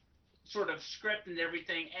 sort of script and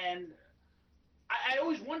everything. And I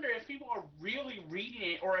always wonder if people are really reading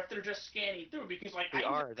it or if they're just scanning through because, like, we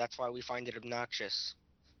are. That's why we find it obnoxious.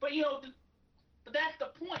 But, but that's the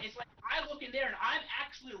point. It's like I look in there and I'm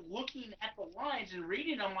actually looking at the lines and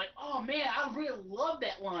reading. I'm like, oh man, I really love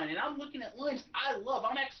that line, and I'm looking at lines I love.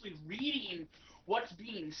 I'm actually reading what's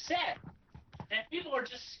being said, and if people are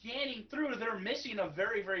just scanning through, they're missing a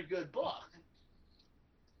very, very good book.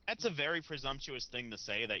 That's a very presumptuous thing to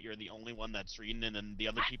say, that you're the only one that's reading it, and the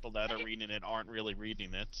other people that are reading it aren't really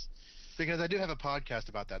reading it. Because I do have a podcast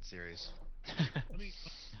about that series.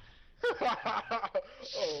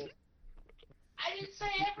 Oh. I didn't say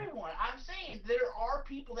everyone. I'm saying there are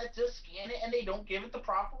people that just scan it and they don't give it the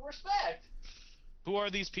proper respect. Who are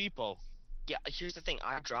these people? Yeah, here's the thing.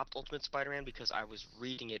 I dropped Ultimate Spider-Man because I was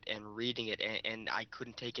reading it, and I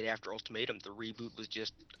couldn't take it after Ultimatum. The reboot was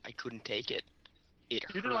just, I couldn't take it. You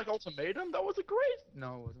didn't like Ultimatum? That was a great...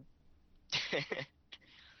 No, it wasn't.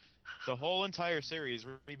 The whole entire series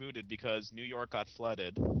rebooted because New York got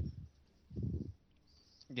flooded.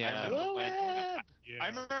 Yeah. I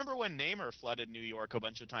remember when Namor flooded New York a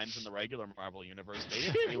bunch of times in the regular Marvel universe. They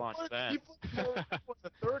didn't relaunch that. People in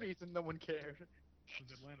the 30s and no one cared.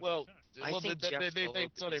 Well, I think they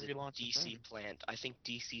relaunched DC plant. I think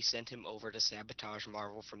DC sent him over to sabotage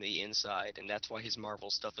Marvel from the inside, and that's why his Marvel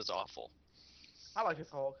stuff is awful. I like his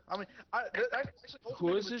Hulk. I mean,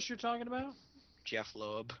 who is this you're talking about? Jeff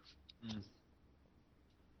Loeb.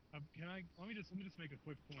 Let me just make a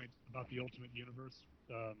quick point about the Ultimate Universe.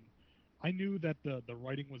 I knew that the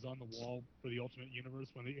writing was on the wall for the Ultimate Universe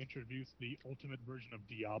when they introduced the Ultimate version of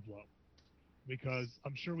Diablo, because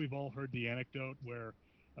I'm sure we've all heard the anecdote where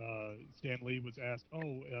Stan Lee was asked,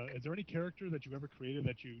 is there any character that you ever created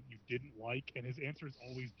that you didn't like? And his answer is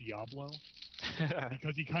always Diablo,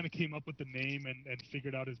 because he kind of came up with the name and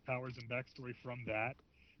figured out his powers and backstory from that.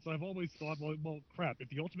 So I've always thought, well, crap, if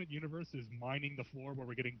the Ultimate Universe is mining the floor where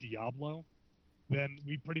we're getting Diablo, then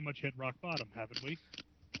we pretty much hit rock bottom, haven't we?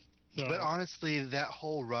 So, but honestly, that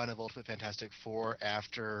whole run of Ultimate Fantastic Four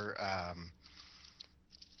after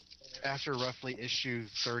roughly issue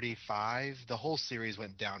 35, the whole series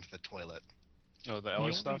went down to the toilet. Oh, the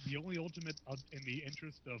Ellis stuff? The only Ultimate, in the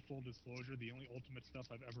interest of full disclosure, the only Ultimate stuff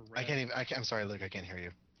I've ever read... I'm sorry, Luke, I can't hear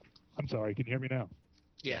you. I'm sorry, can you hear me now?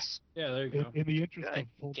 Yes. Yeah, there you go. In the interest of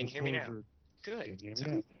full Can disclosure... you hear me now? Good. Can you hear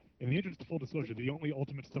me now? In the interest of full disclosure, the only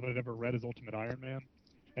Ultimate stuff I've ever read is Ultimate Iron Man.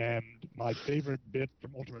 And my favorite bit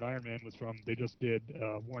from Ultimate Iron Man was from,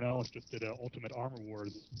 Warren Ellis just did an Ultimate Armor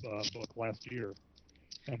Wars book last year.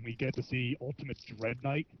 And we get to see Ultimate Dread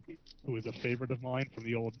Knight, who is a favorite of mine from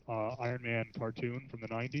the old Iron Man cartoon from the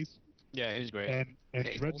 90s. Yeah, he's great. And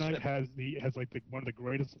Dread Knight has one of the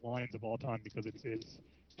greatest lines of all time, because it's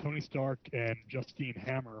Tony Stark and Justine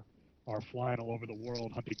Hammer are flying all over the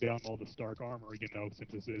world hunting down all the Stark armor, since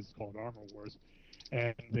this is called Armor Wars.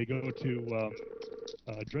 And they go to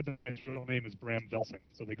Dread Knight's real name is Bram Velsing.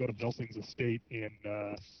 So they go to Velsing's estate in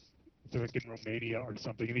Romania or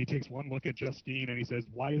something, and he takes one look at Justine and he says,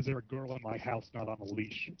 "Why is there a girl in my house not on a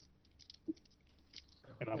leash?"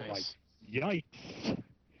 And I'm like, "Yikes!"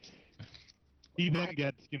 He then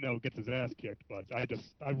gets his ass kicked. But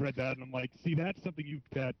I read that and I'm like, see, that's something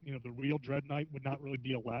the real Dread Knight would not really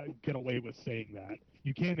be allowed get away with saying that.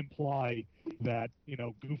 You can't imply that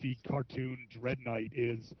goofy cartoon Dread Knight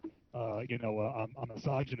is a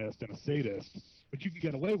misogynist and a sadist. But you can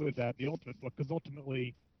get away with that in the Ultimate book because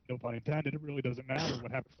ultimately, no pun intended, it really doesn't matter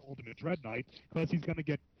what happens to Ultimate Dread Knight because he's going to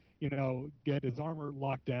get his armor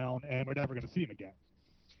locked down and we're never going to see him again.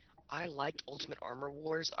 I liked Ultimate Armor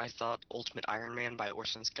Wars. I thought Ultimate Iron Man by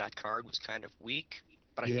Orson Scott Card was kind of weak,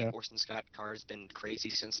 but I think Orson Scott Card has been crazy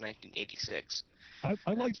since 1986.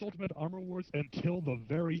 I liked Ultimate Armor Wars until the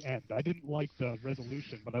very end. I didn't like the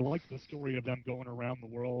resolution, but I liked the story of them going around the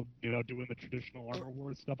world, doing the traditional Armor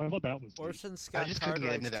Wars stuff. I thought that was Orson Scott I just Card couldn't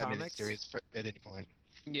get into writes that comics. miniseries at any point.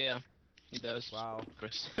 Yeah, he does. Wow.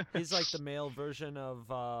 Chris. He's like the male version of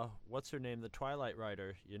what's her name, the Twilight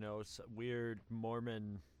writer. Weird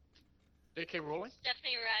Mormon. J.K. Rowling?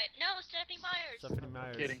 Stephanie Wright. No, Stephanie Myers. Stephanie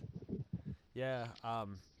Myers. Kidding. Yeah.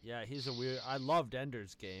 He's a weird. I loved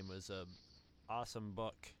Ender's Game. It was a awesome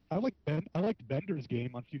book. I liked Bender's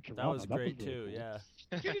Game on Futurama. That was great really too.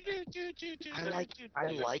 cool. Yeah.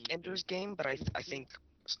 I like Ender's Game, but I think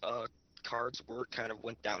Card's work kind of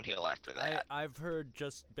went downhill after that. I've heard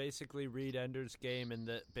just basically read Ender's Game and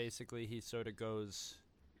that basically he sort of goes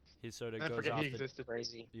off the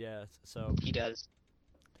crazy. Yeah, so he does.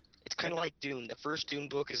 It's kind of like Dune. The first Dune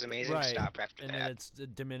book is amazing. Right. Stop after and that. then it's the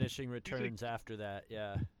diminishing returns after that.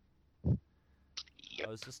 Yeah. Yep. I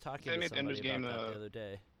was just talking They to made somebody Ender's about Game, that the other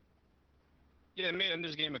day. Yeah, they made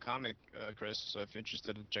Ender's Game a comic, Chris. So if you're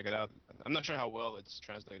interested, check it out. I'm not sure how well it's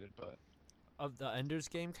translated, but Of the Ender's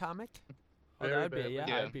Game comic? Oh, Very that'd be badly. yeah,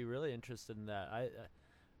 Yeah. I'd be really interested in that.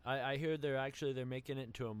 I hear they're making it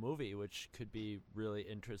into a movie, which could be really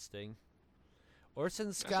interesting.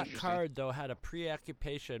 Orson Scott interesting. Card though had a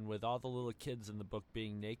preoccupation with all the little kids in the book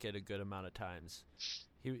being naked a good amount of times.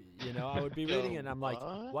 I would be reading it and I'm like,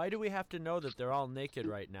 why do we have to know that they're all naked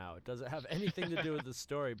right now? It doesn't have anything to do with the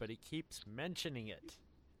story, but he keeps mentioning it.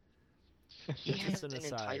 He has an an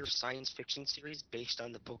aside. entire science fiction series based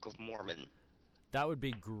on the Book of Mormon. That would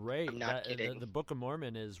be great. I'm not kidding. The Book of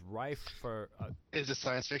Mormon is rife for. It's a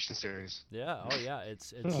science fiction series. Yeah. Oh, yeah.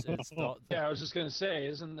 It's Yeah, I was just gonna say,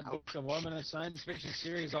 isn't the Book of Mormon a science fiction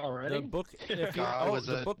series already? the book. If you, God was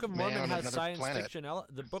the a Book of man Mormon on has another science planet. fiction.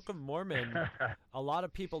 The Book of Mormon. A lot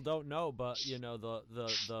of people don't know, but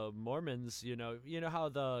the Mormons. You know how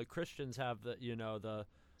the Christians have the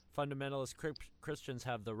fundamentalist Christians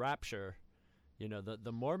have the rapture.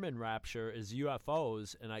 The Mormon rapture is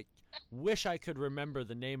UFOs, and I wish I could remember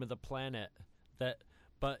the name of the planet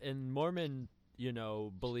but in Mormon,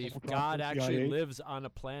 belief, God actually lives on a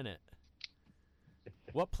planet.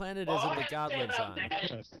 What planet is it that God lives on?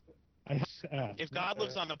 I have to ask. If God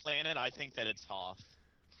lives on a planet, I think that it's Hoth.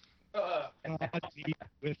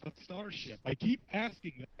 With a starship. I keep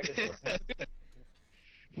asking that.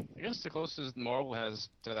 I guess the closest Marvel has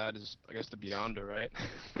to that is, I guess, the Beyonder, right?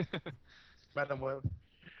 Madam Web.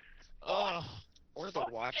 Or the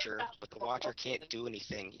Watcher, but the Watcher can't do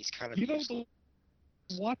anything. He's kind of the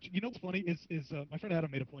Watch. What's funny is my friend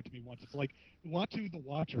Adam made a point to me once. It's like Watcher the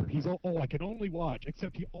Watcher. He's I can only watch.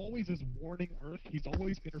 Except he always is warning Earth. He's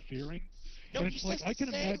always interfering. No, and he it's says like I can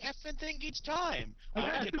the same imagine. effing thing each time.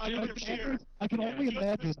 I can only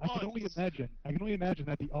imagine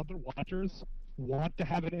that the other Watchers want to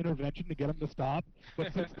have an intervention to get him to stop,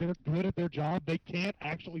 but since they're good at their job, they can't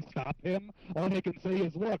actually stop him. All they can say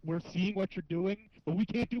is, look, we're seeing what you're doing, but we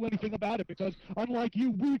can't do anything about it because, unlike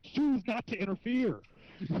you, we choose not to interfere.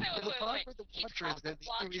 The problem with the Watcher is that the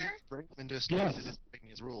only reason to bring him into a story is just breaking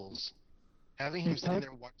his rules. Having him sitting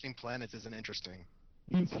there watching planets isn't interesting.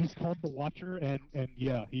 He's called the Watcher, and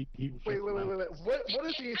yeah, he. Wait. What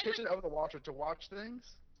is the intention of the Watcher? To watch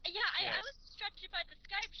things? Yeah, I was distracted by the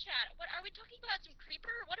Skype chat. What are we talking about? Some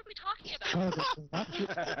creeper? What are we talking about? Is this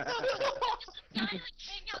guy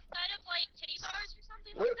hanging outside of titty bars or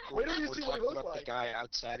something like that? Wait till you see what he looks like. The guy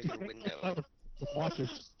outside of your window. The Watcher.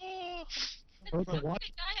 This looks like a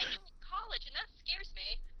guy I knew in college, and that scares me.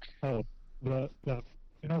 Oh,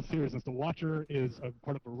 in all seriousness, the Watcher is a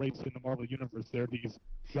part of a race in the Marvel Universe. They're these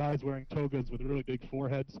guys wearing togas with really big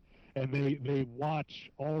foreheads, and they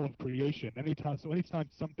watch all of creation. Anytime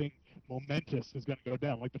something momentous is going to go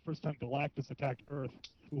down, like the first time Galactus attacked Earth,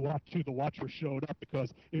 the Watcher showed up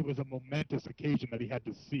because it was a momentous occasion that he had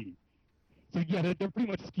to see. So yeah, they're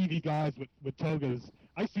pretty much skeevy guys with togas.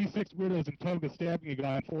 I see 6 weirdos in togas stabbing a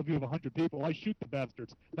guy in full view of 100 people. I shoot the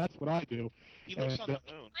bastards. That's what I do. He lives on the moon.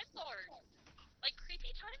 Time Lords. Like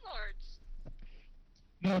creepy Time Lords.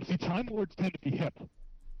 No, see, Time Lords tend to be hip.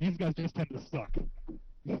 These guys just tend to suck.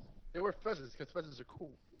 They wear fezzes because fezzes are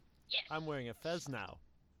cool. Yes. I'm wearing a fez now.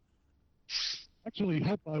 Actually,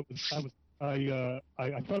 I thought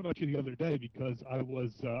about you the other day because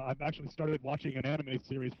I've actually started watching an anime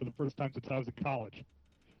series for the first time since I was in college.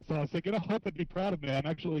 So I was thinking, I hope I'd be proud of me. I'm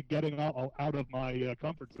actually getting out of my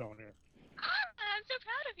comfort zone here. I'm so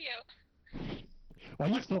proud of you. Well,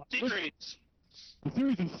 the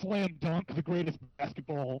series is Slam Dunk, the greatest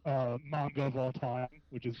basketball manga of all time,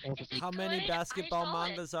 which is also... How many basketball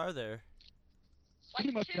mangas are there?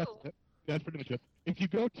 Pretty much that's it. That's pretty much it. If you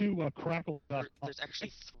go to Crackle.com... There's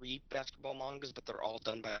actually 3 basketball mangas, but they're all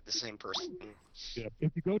done by the same person. Yeah,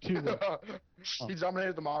 if you go to... he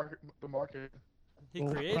dominated the market. He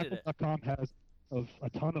created it. Crackle.com has a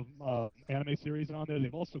ton of anime series on there.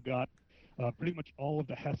 They've also got pretty much all of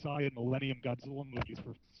the Heisei and Millennium Godzilla movies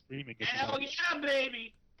for streaming. Hell yeah,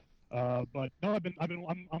 baby! But no,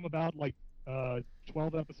 I'm about like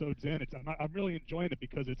 12 episodes in. I'm really enjoying it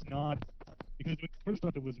because it's not, because first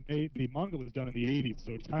off, it was made, the manga was done in the 80s,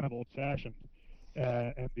 so it's kind of old-fashioned,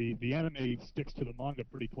 and the anime sticks to the manga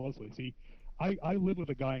pretty closely. See, I lived with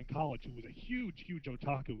a guy in college who was a huge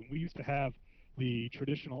otaku, and we used to have the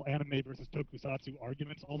traditional anime versus tokusatsu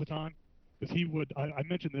arguments all the time. Because he would, I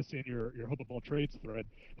mentioned this in your Hope of All Trades thread,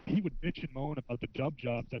 he would bitch and moan about the dub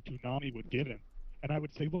jobs that Toonami would give him. And I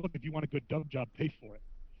would say, look, if you want a good dub job, pay for it.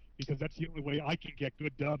 Because that's the only way I can get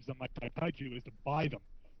good dubs on my Taikaiju is to buy them.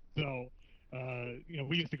 So,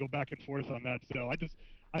 we used to go back and forth on that. So I just,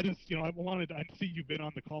 I see you've been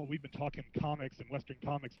on the call. We've been talking comics and Western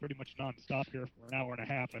comics pretty much nonstop here for an hour and a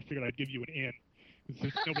half. I figured I'd give you an in.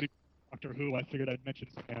 Since nobody Doctor Who, I figured I'd mention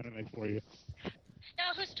some anime for you.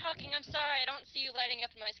 Now, who's talking? I'm sorry, I don't see you lighting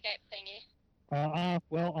up in my Skype thingy.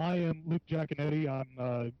 Well, I am Luke Giaconetti.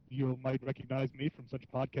 You might recognize me from such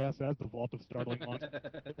podcasts as The Vault of Startling Monsters.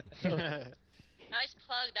 Nice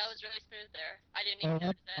plug. That was really smooth there. I didn't even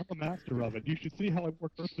notice that. I'm a master of it. You should see how I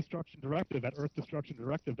work Earth Destruction Directive at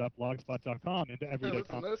earthdestructiondirective.blogspot.com into everyday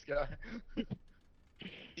comics. Listen to this guy.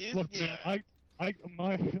 Look, man,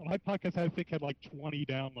 my podcast I think had like 20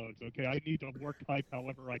 downloads. Okay, I need to work hype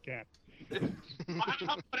however I can. But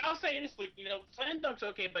I'll say this, Slam Dunk's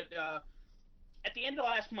okay, but at the end of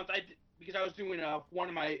last month, because I was doing one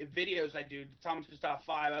of my videos I do, Thomas's Top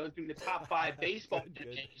 5, I was doing the top 5 baseball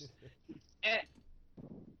nicknames. And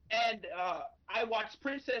I watched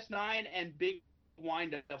Princess Nine and Big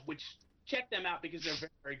Wind Up, which check them out because they're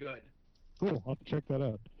very, very good. Cool, I'll have to check that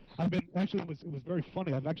out. It was very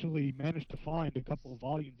funny. I've actually managed to find a couple of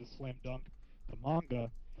volumes of Slam Dunk, the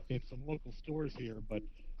manga, in some local stores here, but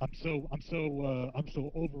I'm so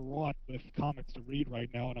overwrought with comics to read right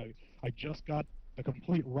now, and I just got a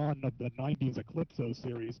complete run of the 90s Eclipso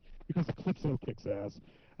series because Eclipso kicks ass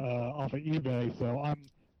off of eBay. So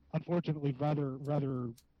I'm unfortunately rather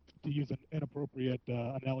to use an inappropriate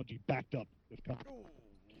analogy, backed up with comics.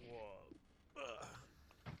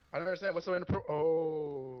 I don't understand what's so inappropriate.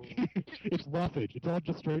 Oh, it's roughage. It's all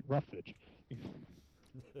just straight roughage.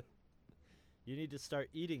 You need to start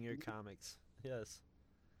eating your comics. Yes.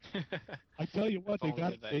 I tell you what, they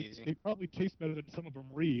probably taste better than some of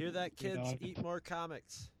them read. Hear that, kids? Eat more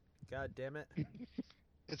comics. God damn it.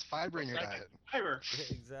 It's fiber in your diet. Fiber. Yeah,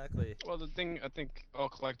 exactly. Well, the thing I think all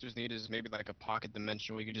collectors need is maybe like a pocket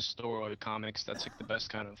dimension where you can just store all your comics. That's like the best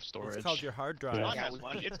kind of storage. It's called your hard drive. Yeah.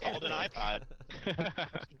 It's called an iPod.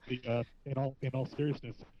 In all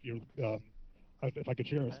seriousness, if I could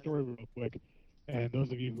share a story real quick, and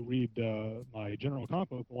those of you who read my general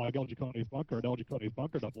comic book blog, El Jacone's Bunker at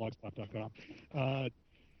eljaconesbunker.blogspot.com, I'm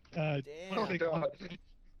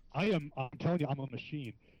telling you, I'm a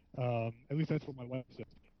machine. At least that's what my wife says.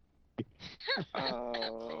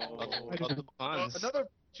 Another.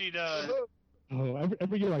 She does.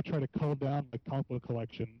 Every year I try to cull down my comic book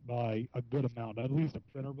collection by a good amount, at least a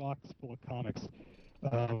printer box full of comics.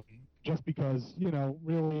 Just because,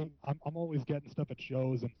 really, I'm always getting stuff at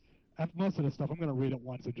shows, and most of the stuff I'm going to read it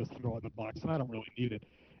once and just throw it in the box, and I don't really need it.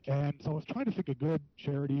 And so I was trying to think of good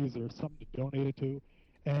charities or something to donate it to.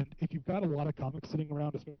 And if you've got a lot of comics sitting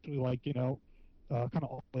around, especially like, kind of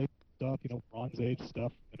old stuff, Bronze Age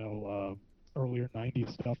stuff, earlier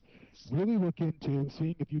 90s stuff, really look into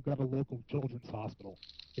seeing if you've got a local children's hospital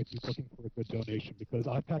if you're looking for a good donation, because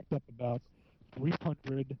I packed up about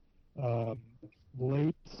 300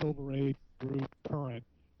 late Silver Age through current,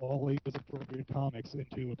 all ages appropriate comics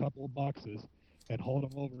into a couple of boxes and hauled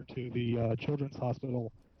them over to the children's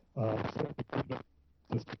hospital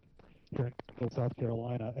system here in South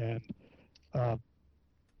Carolina, and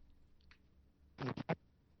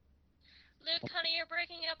Luke, honey, you're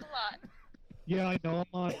breaking up a lot. Yeah, I know.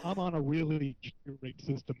 I'm on a really rate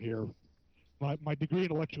system here. My degree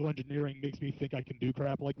in electrical engineering makes me think I can do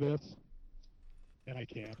crap like this, and I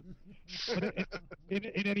can't. But in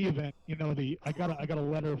any event, I got a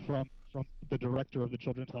letter from the director of the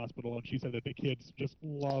children's hospital, and she said that the kids just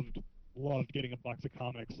loved getting a box of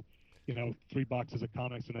comics. 3 boxes of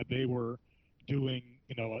comics, and that they were doing,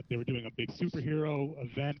 they were doing a big superhero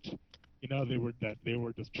event. They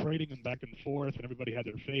were just trading them back and forth, and everybody had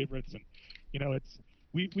their favorites. And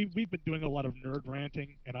we've been doing a lot of nerd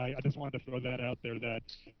ranting, and I just wanted to throw that out there. That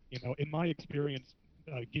in my experience,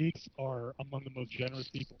 geeks are among the most generous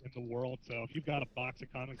people in the world. So if you've got a box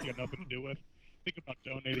of comics you got nothing to do with, think about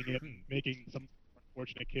donating it and making some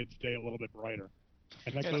unfortunate kid's day a little bit brighter.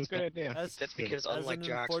 And that's a good idea. That's because unlike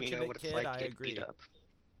jocks, we know what it's like to get beat up.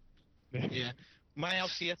 Yeah. My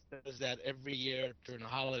LCS does that every year during the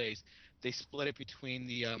holidays. They split it between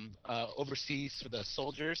the overseas for the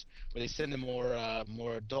soldiers, where they send them more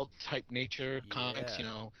adult type nature comics,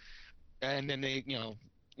 and then they a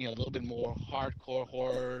little bit more hardcore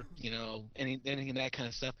horror, anything of that kind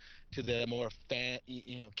of stuff, to the more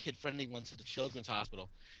kid friendly ones to the children's hospital.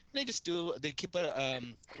 And they keep a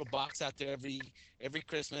box out there every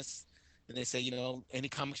Christmas, and they say, any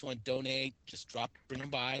comics you want to donate, just bring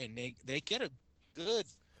them by, and they get a good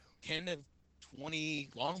 10 to 20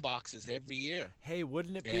 long boxes every year. Hey,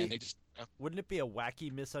 wouldn't it be a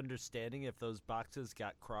wacky misunderstanding if those boxes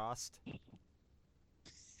got crossed?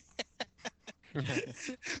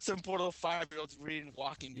 Some poor little 5-year-old's reading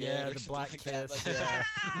Walking Dead. Yeah, the Black Kiss.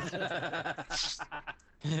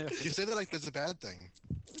 You say that like that's a bad thing.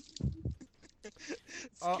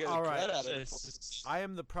 All right. I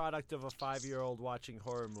am the product of a 5-year-old watching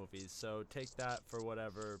horror movies, so take that for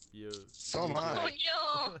whatever you. So am I. Oh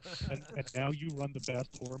no! and now you run the best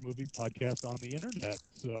horror movie podcast on the internet.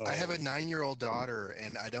 So I have a 9-year-old daughter,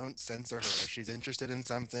 and I don't censor her. If she's interested in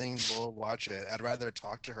something, we'll watch it. I'd rather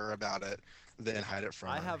talk to her about it than hide it from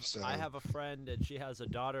her. I have a friend, and she has a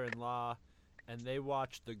daughter-in-law, and they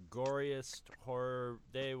watch the goriest horror.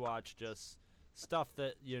 They watch just stuff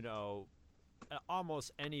that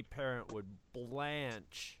almost any parent would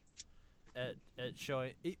blanch at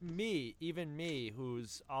showing. Even me,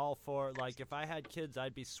 who's all for, like, if I had kids,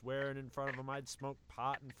 I'd be swearing in front of them, I'd smoke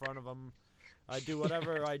pot in front of them, I'd do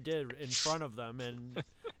whatever I did in front of them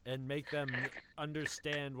and make them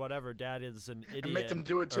understand whatever. Dad is an idiot, and make them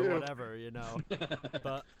do it too, or whatever,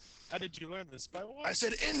 But how did you learn this? By what? I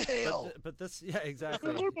said inhale. But this, yeah,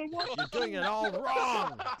 exactly. You're doing it all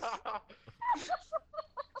wrong.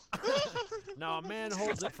 Now a man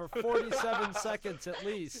holds it for 47 seconds at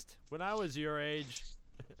least when I was your age.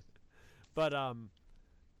 But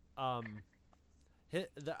that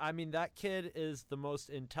kid is the most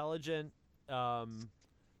intelligent,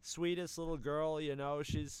 sweetest little girl.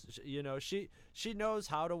 She knows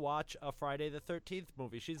how to watch a Friday the 13th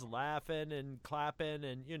movie. She's laughing and clapping,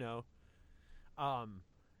 and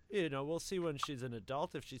we'll see when she's an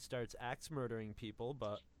adult if she starts axe murdering people,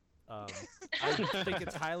 but. I think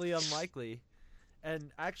it's highly unlikely.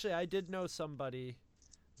 And actually, I did know somebody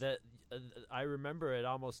that I remember it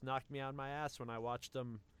almost knocked me on my ass when I watched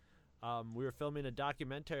them. We were filming a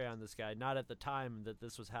documentary on this guy, not at the time that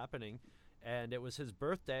this was happening, and it was his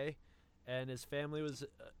birthday, and his family was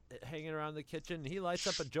hanging around the kitchen. He lights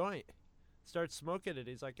up a joint, starts smoking it.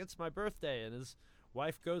 He's like, "It's my birthday," and his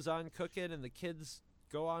wife goes on cooking, and the kids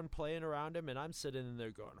go on playing around him, and I'm sitting in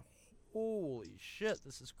there going, holy shit,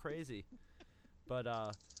 this is crazy.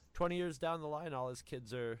 But 20 years down the line, all his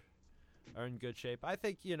kids are in good shape. I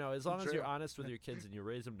think, as long as you're honest with your kids and you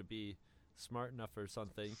raise them to be smart enough or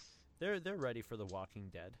something, they're ready for The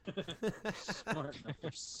Walking Dead. Smart enough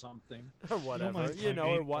or something. Or whatever,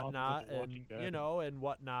 or whatnot, and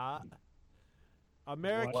whatnot.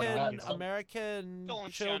 American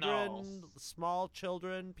children, small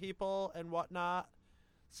children, people, and whatnot.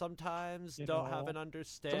 Sometimes don't have an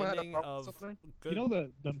understanding of good...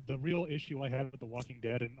 the real issue I have with The Walking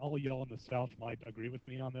Dead, and all y'all in the South might agree with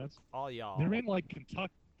me on this. All y'all. They're in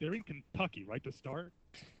Kentucky, right, to start?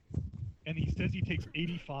 And he says he takes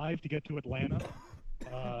 85 to get to Atlanta.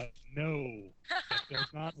 No, that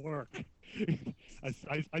does not work. I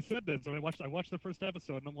said this, and I watched the first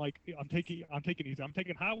episode, and I'm like, I'm taking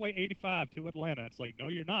Highway 85 to Atlanta. It's like, no,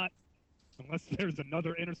 you're not. Unless there's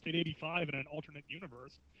another Interstate 85 in an alternate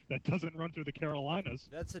universe that doesn't run through the Carolinas.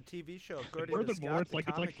 That's a TV show. Furthermore, it's like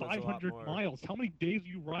 500 miles. How many days are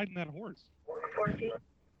you riding that horse? 14.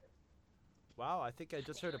 Wow, I think I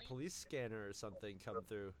just heard a police scanner or something come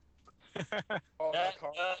through.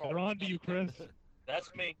 They're on to you, Chris. That's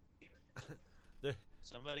me.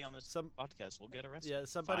 Somebody on this podcast will get arrested. Yeah,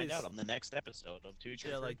 somebody's find out on the next episode of Two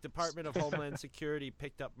Children. Yeah, like Department of Homeland Security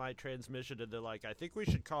picked up my transmission, and they're like, I think we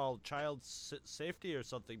should call child safety or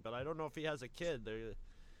something, but I don't know if he has a kid. They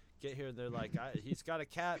get here, and they're like, he's got a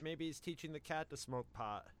cat. Maybe he's teaching the cat to smoke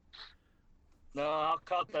pot. No, I'll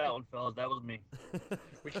cut that one, fellas. That was me.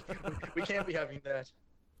 we can't be having that.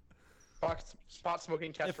 Spot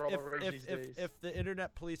smoking cats are all the rage these days. If the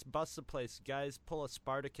internet police bust the place, guys pull a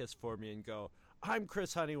Spartacus for me and go, I'm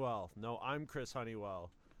Chris Honeywell. No, I'm Chris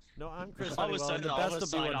Honeywell. No, I'm Chris Honeywell. And the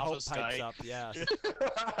best will be when Hope pipes up. Yeah. Chris,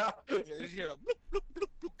 I don't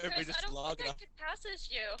think I could passage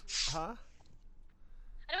you. Huh?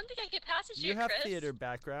 I don't think I could passage you, You have Chris. theater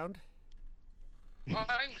background.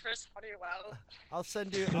 I'm Chris Honeywell. I'll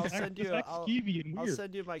send you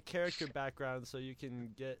my character background so you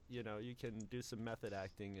can get, you can do some method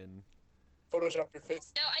acting and Photoshop your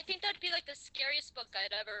face. No, I think that'd be like the scariest book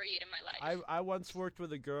I'd ever read in my life. I once worked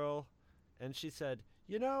with a girl and she said,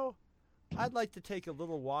 I'd like to take a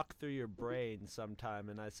little walk through your brain sometime,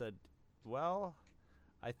 and I said, well,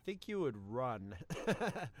 I think you would run.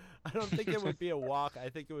 I don't think it would be a walk. I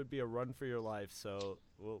think it would be a run for your life. So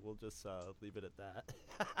we'll just leave it at that.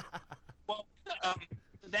 Well,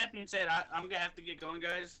 that being said, I'm gonna have to get going,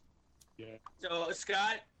 guys. Yeah. So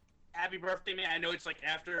Scott, happy birthday, man! I know it's like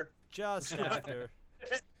after. Just after.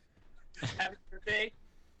 Happy birthday!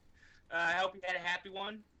 I hope you had a happy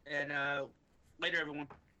one, and later, everyone.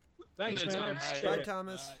 Thanks, man. Bye,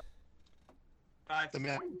 Thomas. Bye. The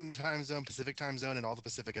Mountain Time Zone, Pacific Time Zone, and all the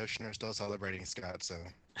Pacific Ocean are still celebrating Scott. So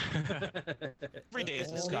every day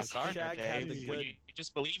is the Scott Gardner Shag Day. had the You good-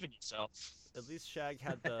 just believe in yourself. At least Shag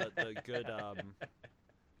had the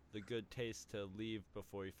good taste to leave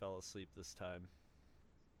before he fell asleep this time.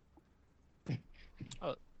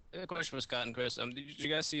 Oh, a question for Scott and Chris. Did you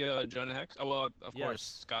guys see Jonah Hex? Oh, well, of Yes.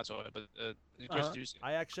 course, Scott saw it, but Chris, did you see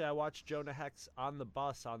it? I watched Jonah Hex on the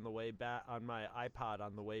bus on the way back on my iPod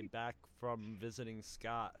on the way back from visiting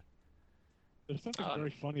Scott. There's something very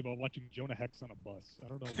funny about watching Jonah Hex on a bus. I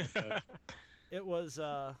don't know what that... It was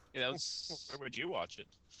Yeah, that was... Where would you watch it?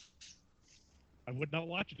 I would not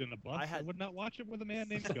watch it in a bus. I would not watch it with a man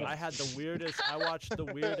named Scott. I watched the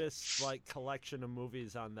weirdest collection of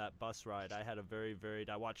movies on that bus ride. I had a very varied.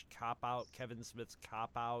 I watched Cop Out, Kevin Smith's Cop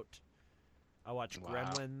Out. I watched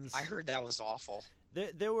Gremlins. I heard that was awful.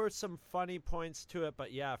 There were some funny points to it,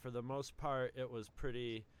 but yeah, for the most part, it was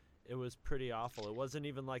pretty awful. It wasn't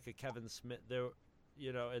even like a Kevin Smith. There,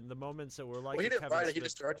 in the moments that were like. Well, he didn't Kevin write it. Smith, He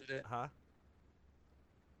just directed it. Huh?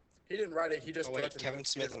 He didn't write it. He just. Oh, wait, directed Kevin it.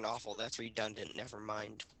 Smith and awful. That's redundant. Never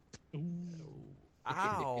mind.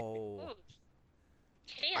 Ow.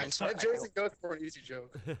 I'm sorry. That Jason goes for an easy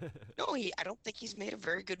joke. No, I don't think he's made a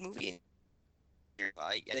very good movie. And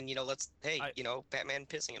Batman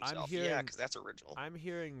pissing himself. Yeah, because that's original. I'm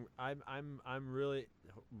hearing. I'm really.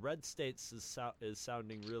 Red States is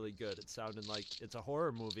sounding really good. It's sounding like it's a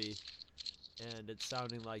horror movie, and it's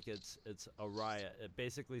sounding like it's a riot. It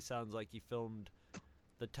basically sounds like he filmed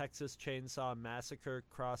the Texas Chainsaw Massacre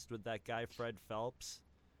crossed with that guy Fred Phelps.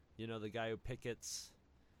 The guy who pickets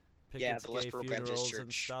the gay Westboro Baptist funerals and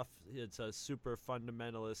Church. stuff. It's a super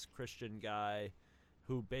fundamentalist Christian guy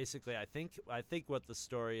who basically, I think what the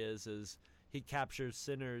story is he captures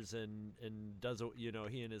sinners and does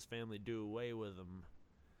he and his family do away with them.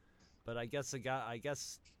 But I guess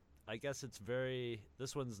it's very,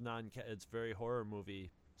 this one's it's very horror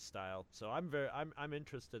movie style. So I'm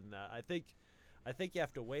interested in that. I think you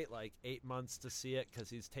have to wait like 8 months to see it because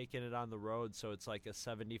he's taking it on the road, so it's like a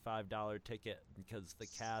 $75 ticket because the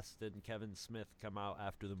cast and Kevin Smith come out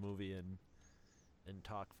after the movie and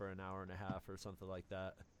talk for an hour and a half or something like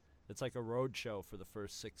that. It's like a road show for the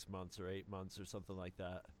first 6 months or 8 months or something like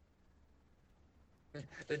that.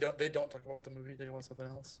 They don't talk about the movie. They want something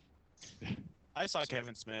else. I saw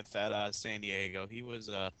Kevin Smith at San Diego. He was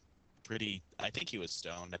I think he was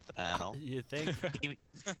stoned at the panel. You think?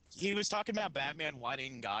 He was talking about Batman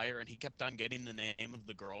Whiting Geyer, and he kept on getting the name of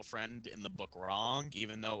the girlfriend in the book wrong,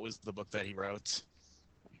 even though it was the book that he wrote.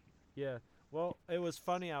 Yeah. Well, it was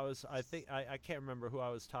funny. I can't remember who I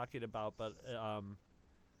was talking about, but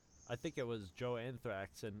I think it was Joe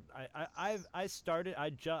Anthrax, and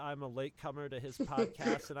I'm a latecomer to his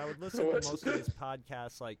podcast, and I would listen to most of his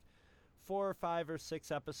podcasts, like 4 or 5 or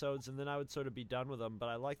 6 episodes, and then I would sort of be done with them. But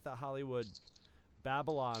I liked the Hollywood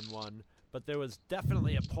Babylon one. But there was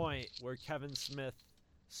definitely a point where Kevin Smith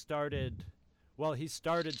started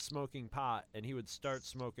smoking pot, and he would start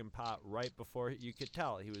smoking pot right before you could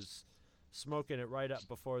tell he was smoking it right up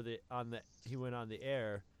before he went on the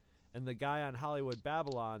air. And the guy on Hollywood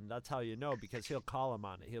Babylon, that's how you know, because he'll call him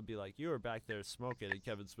on it. He'll be like, "You were back there smoking," and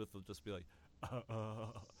Kevin Smith will just be like,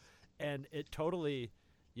 and it totally,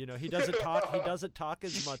 he doesn't talk. He doesn't talk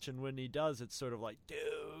as much, and when he does, it's sort of like,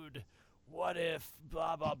 "Dude, what if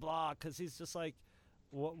blah blah blah?" Because he's just like,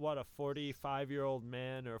 what a 45-year-old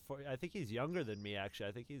man, or I think he's younger than me actually.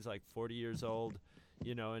 I think he's like 40 years old,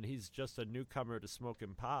 and he's just a newcomer to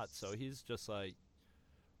smoking pot, so he's just like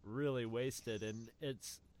really wasted, and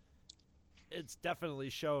it's definitely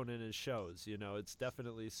shown in his shows. You know, it's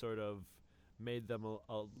definitely sort of made them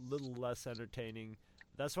a little less entertaining.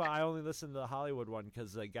 That's why I only listen to the Hollywood one,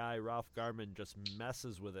 because the guy Ralph Garman just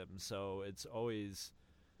messes with him, so it's always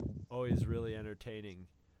really entertaining.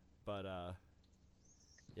 But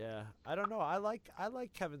yeah, I don't know. I like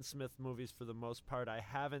Kevin Smith movies for the most part. I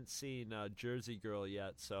haven't seen Jersey Girl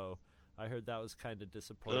yet, so I heard that was kind of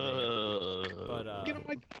disappointing. But You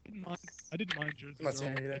know, I didn't mind Jersey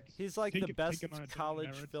Girl. he's like Take the it- best take it on its own college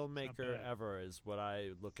merits, it's filmmaker not bad. ever, is what I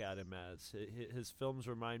look at him as. His films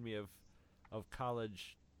remind me of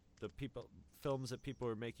college, films that people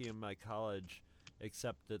were making in my college,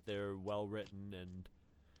 except that they're well written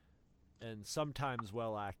and sometimes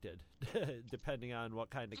well acted, depending on what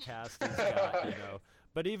kind of cast he's got, you know.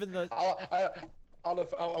 But even the I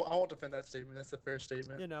won't defend that statement. That's a fair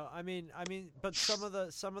statement. you know, I mean, but some of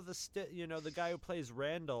the you know, the guy who plays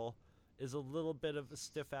Randall is a little bit of a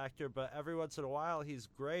stiff actor, but every once in a while he's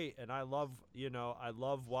great, and I love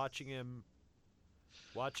watching him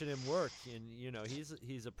work. And you know,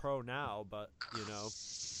 he's a pro now, but you know,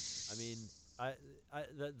 I mean,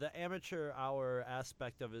 the amateur hour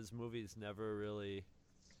aspect of his movies never really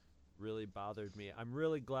bothered me. I'm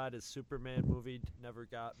really glad his Superman movie never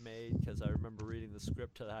got made, because I remember reading the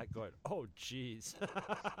script to that going, oh jeez,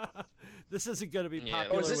 this isn't going to be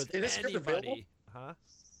popular with anybody. Huh?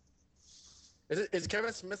 Is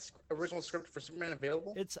Kevin Smith's original script for Superman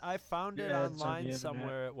available? I found it Yeah, it's on online the somewhere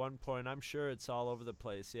internet. at one point. I'm sure it's all over the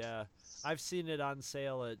place. Yeah, I've seen it on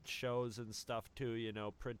sale at shows and stuff too. You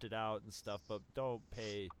know, printed out and stuff. But don't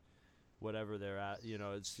pay whatever they're at. You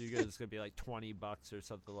know, it's gonna be like $20 or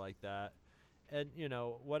something like that. And you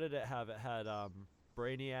know, what did it have? It had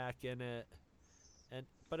Brainiac in it,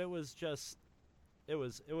 but it was just it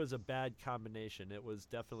was a bad combination. It was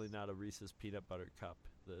definitely not a Reese's peanut butter cup.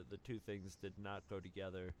 The two things did not go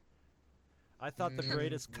together. I thought the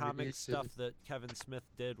greatest comic Reese's. stuff that Kevin Smith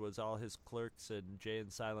did was all his Clerks and Jay and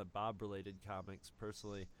Silent Bob related comics.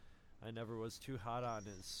 Personally, I never was too hot on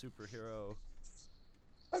his superhero.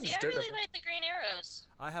 See, I really like the Green Arrows.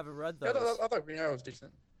 I haven't read Yeah, those. I thought Green Arrow was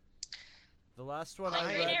decent. The last one Like,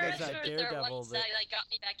 I Green read Arrows was that were the Daredevil. ones that like got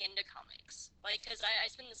me back into comics. Like, cause I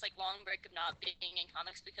spent this like long break of not being in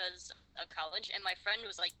comics because of college, and my friend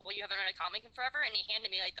was like, "Well, you haven't read a comic in forever," and he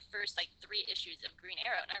handed me like the first like 3 issues of Green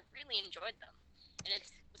Arrow, and I really enjoyed them. And it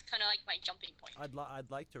was kind of like my jumping point.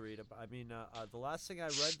 I'd like to read it. I mean, the last thing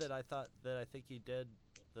I read that I think he did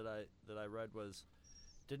that I read was,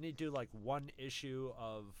 didn't he do like one issue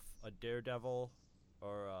of a Daredevil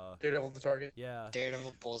or Daredevil the Target? Yeah.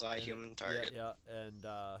 Daredevil, Bullseye, Human Target. Yeah, and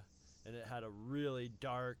it had a really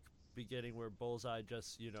dark beginning where Bullseye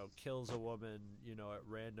just, you know, kills a woman, you know, at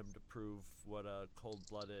random to prove what a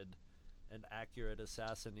cold-blooded and accurate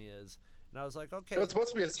assassin he is. And I was like, okay. So it's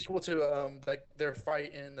supposed to be a sequel to like their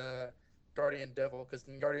fight in Guardian Devil, because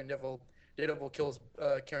in Guardian Devil, Daredevil kills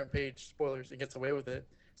Karen Page. Spoilers, and gets away with it.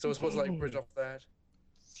 So it's supposed to like bridge off that.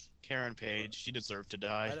 Karen Page, she deserved to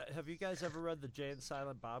die. Have you guys ever read the Jay and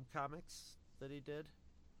Silent Bob comics that he did?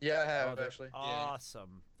 Yeah, I have they're actually.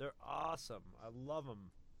 Awesome. They're awesome. I love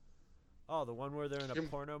them. Oh, the one where they're in a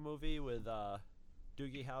porno movie with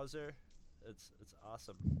Doogie Howser. It's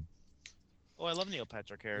awesome. Oh, I love Neil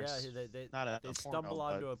Patrick Harris. Yeah, they Not a stumble porno,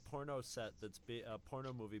 onto but- a porno set that's a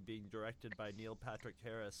porno movie being directed by Neil Patrick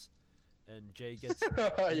Harris, and Jay gets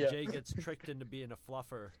Yeah. Jay gets tricked into being a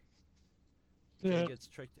fluffer. Yeah.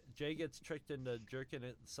 Jay gets tricked into jerking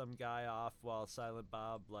some guy off while Silent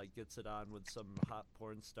Bob like gets it on with some hot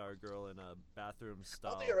porn star girl in a bathroom I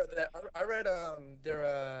stall. don't think I read that. I read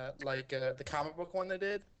their like the comic book one they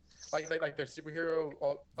did, like their superhero.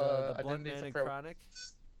 The Blunt Identity Man and for- Chronic.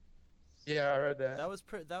 Yeah, I read that. That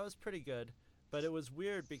was pretty good, but it was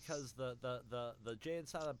weird because the Jay and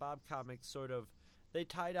Silent Bob comics sort of they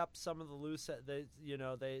tied up some of the loose.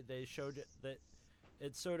 They showed it that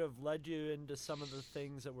it sort of led you into some of the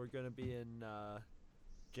things that were going to be in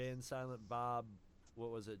Jay and Silent Bob. What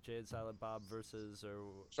was it? Jay and Silent Bob versus or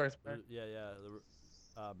Sorry, yeah.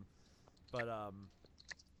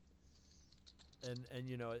 And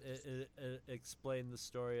you know it explained the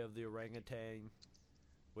story of the orangutan,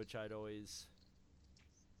 which I'd always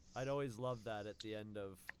loved that at the end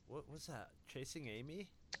of what was that? Chasing Amy?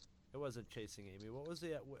 It wasn't Chasing Amy. What was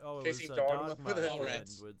the? Oh, it Chasing was Dogma. Dogma at the end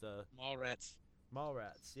Mallrats. with the Mallrats.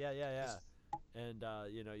 Mallrats. Yeah. And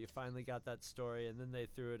you know, you finally got that story, and then they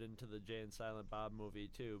threw it into the Jay and Silent Bob movie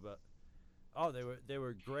too. But they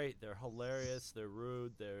were great. They're hilarious. They're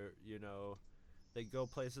rude. They're they go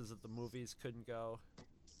places that the movies couldn't go.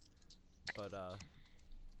 But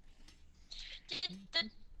Did the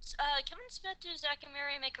Kevin Smith do Zack and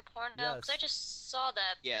Mary make a porno? Because I just saw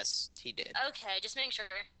that. Yes, he did. Okay, just making sure.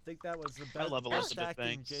 I think that was the I love best Elizabeth acting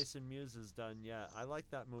Banks. Jason Mewes has done yet. I like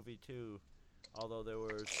that movie too, although there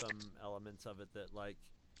were some elements of it that like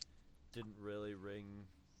didn't really ring.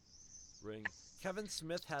 Kevin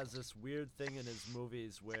Smith has this weird thing in his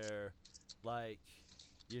movies where, like,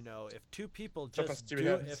 you know, if two people just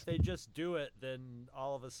if they just do it, then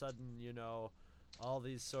all of a sudden, you know, all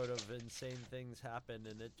these sort of insane things happen,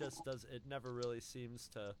 and it just it never really seems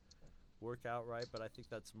to work out right. But I think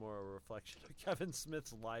that's more a reflection of Kevin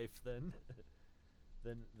Smith's life than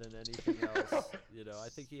anything else. You know, I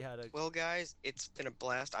think he had a. Well, guys, it's been a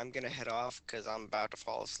blast. I'm gonna head off because I'm about to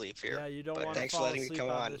fall asleep here. Yeah, you don't But want to thanks for fall letting me asleep come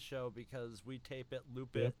on on. the show because we tape it,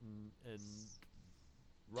 loop it, and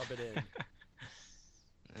rub it in.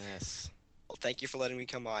 Yes. Well, thank you for letting me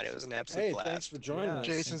come on. It was an absolute Hey, blast. thanks for joining us.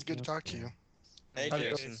 Jason, it's good to talk to you. Hey, Hi,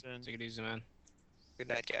 Jason. Take it easy, man. Good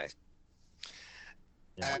night, guys.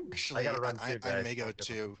 Actually, I gotta run too, I guys. may go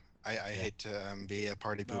too. I hate to be a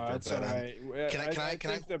party No, pooper, that's but all right. can I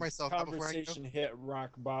think hold myself up before I go? The conversation hit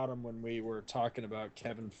rock bottom when we were talking about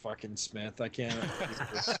Kevin fucking Smith. I can't.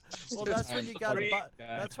 Well, that's when you gotta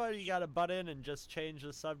that's why you gotta butt in and just change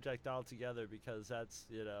the subject altogether because that's,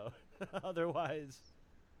 you know, otherwise,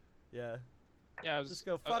 yeah. Yeah, I was, Just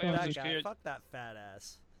go I fuck was that just guy, curious- fuck that fat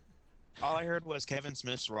ass. All I heard was Kevin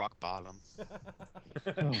Smith's rock bottom.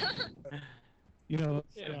 You know,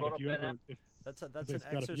 Yeah, Scott, vote if you up ever, That's an Scott, if you ever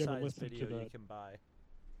exercise listen to video you the- can buy.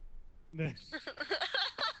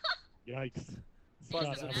 Yikes.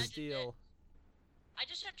 Buttons Scott, of steel. I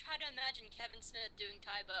just have tried to imagine Kevin Smith doing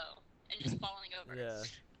Taibo and just falling over. Yeah.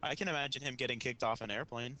 I can imagine him getting kicked off an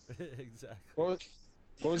airplane. Exactly. What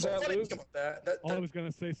was that, Luke? all I was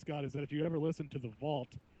going to say, Scott, is that if you ever listen to The Vault,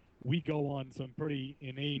 we go on some pretty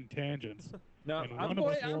inane tangents. No, and I'm one of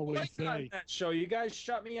us going will always on say, that show. You guys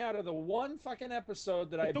shut me out of the one fucking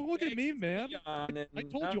episode that I. don't look at me, man. On, and I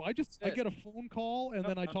told you, I get a phone call and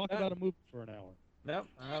then I talk about a movie for an hour. Nope,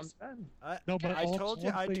 I'm done. No, but I all- told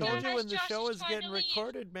you all I'm when saying- the Josh show is was trying getting to leave.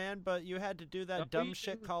 recorded, man, but you had to do that dumb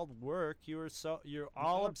shit called work. You're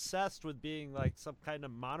all obsessed with being like some kind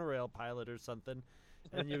of monorail pilot or something.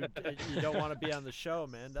 And you don't want to be on the show,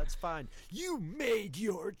 man. That's fine. You made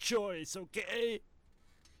your choice, okay?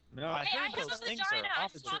 No, I Hey, I heard have those a things vagina. are I'm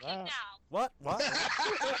opposite talking ass. now. What?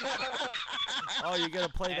 Oh, you're gonna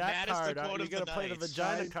play And that that is the card? quote Are you of the gonna play the night.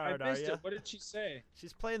 vagina card? I Are missed you? it. What did she say?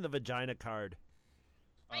 She's playing the vagina card.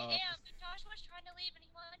 I am, but Josh was trying to leave and he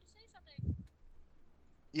wanted to say something.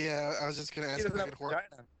 Yeah, I was just gonna ask if I could whore.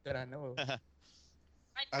 That I know.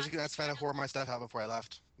 I was gonna ask if I had to whore my stuff out before I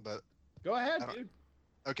left, but Go ahead, I don't- dude.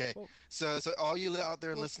 okay. So all you out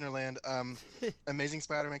there in listener land, Amazing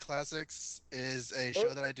Spider-Man Classics is a show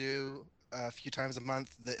that I do a few times a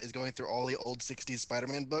month that is going through all the old '60s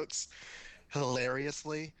Spider-Man books,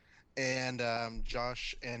 hilariously. And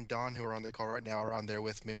Josh and Don, who are on the call right now, are on there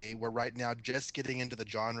with me. We're right now just getting into the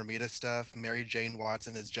John Romita stuff. Mary Jane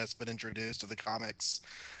Watson has just been introduced to the comics.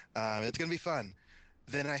 It's going to be fun.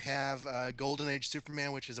 Then I have Golden Age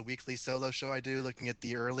Superman, which is a weekly solo show I do looking at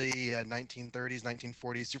the early 1930s,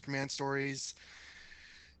 1940s Superman stories.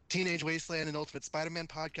 Teenage Wasteland and Ultimate Spider-Man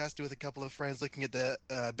podcast do with a couple of friends looking at the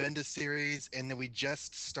Bendis series. And then we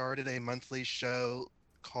just started a monthly show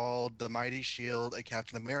called The Mighty Shield, a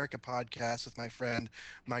Captain America podcast with my friend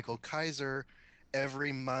Michael Kaiser.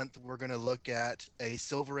 Every month we're going to look at a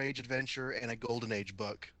Silver Age adventure and a Golden Age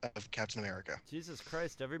book of Captain America. Jesus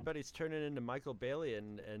Christ! Everybody's turning into Michael Bailey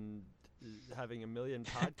and having a million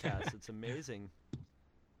podcasts. It's amazing.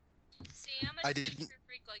 See, I'm I a didn't- super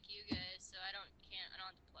freak like you guys, so I don't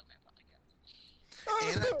have to plug my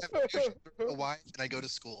podcast. And I have a wife and I go to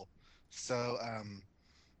school. So,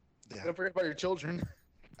 yeah. Don't forget about your children.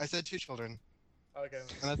 I said 2 children. Okay.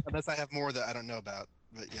 Unless I have more that I don't know about.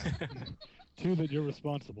 But yeah. 2 that you're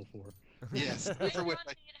responsible for. Yes. I For want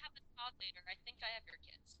which to have a talk later. I think I have your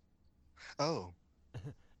kids. oh.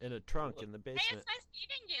 In a trunk in the Hey, basement. it's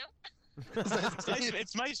nice meeting you.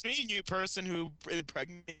 It's nice meeting you, person who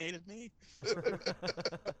impregnated me. This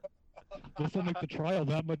will make the trial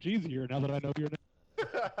that much easier now that I know your name.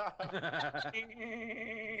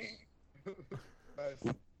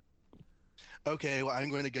 Nice. Okay, well, I'm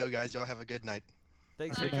going to go, guys. Y'all have a good night.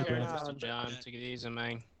 Thanks for for coming Mr. on. John, take it easy,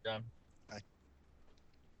 man. John.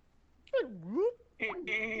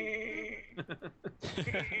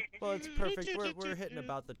 Well, it's perfect. We're hitting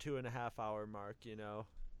about the 2.5 hour mark, you know.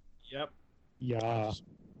 Yep. Yeah. Oh,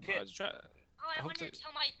 I want hope to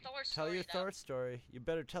tell my Thor story. Tell your though. Thor story. You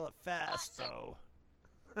better tell it fast, though.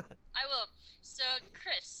 I will. So,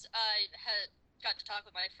 Chris, got to talk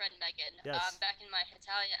with my friend Megan Yes. back in my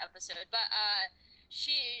Hitalia episode, but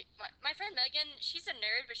Megan, she's a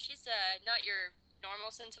nerd, but she's not your normal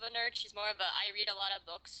sense of a nerd. She's more of a I read a lot of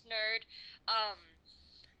books nerd.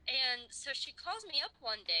 And so she calls me up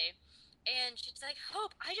one day, and she's like,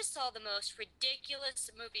 Hope, I just saw the most ridiculous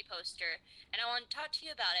movie poster, and I want to talk to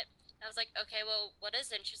you about it. And I was like, okay, well, what is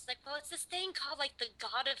it? And she's like, well, it's this thing called, like, the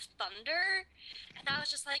God of Thunder. And I was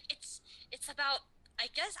just like, it's about, I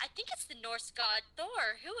think it's the Norse god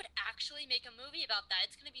Thor. Who would actually make a movie about that?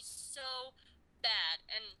 It's going to be so bad.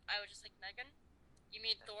 And I was just like, Megan, you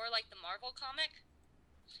mean Thor like the Marvel comic?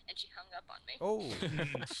 And she hung up on me. Oh.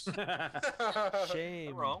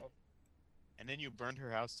 Shame. Wrong. And then you burned her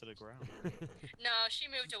house to the ground. No, she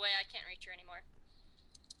moved away. I can't reach her anymore.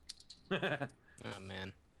 Oh,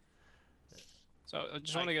 man. So I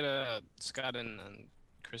just want to get Scott and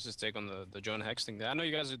Chris's take on the Jonah Hex thing. I know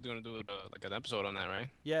you guys are going to do like an episode on that, right?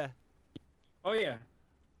 Yeah. Oh yeah.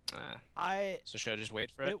 So should I just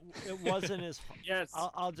wait for it? It wasn't as yes.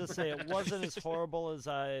 I'll just say it wasn't as horrible as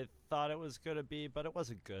I thought it was going to be, but it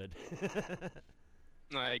wasn't good.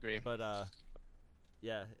 No, I agree. But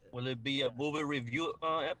yeah. Will it be a movie review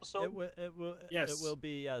episode? It will. Yes. It will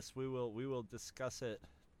be. Yes, we will discuss it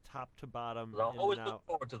top to bottom. I'll always look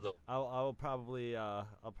forward to those. I'll probably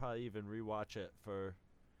even rewatch it for.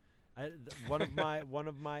 One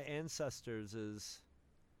of my ancestors is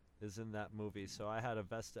in that movie, so I had a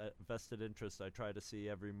vested interest. I try to see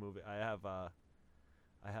every movie. I have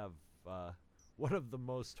one of the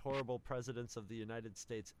most horrible presidents of the United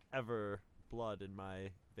States ever blood in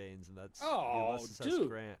my veins, and that's Ulysses S.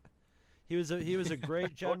 Grant. He was a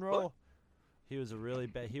great general. He was a really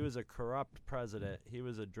bad. He was a corrupt president. He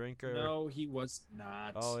was a drinker. No, he was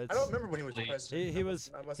not. Oh, I don't remember when he was the president.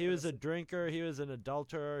 He was a drinker. He was an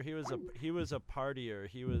adulterer. He was a partier.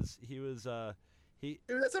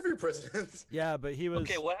 That's every president. Yeah, but he was.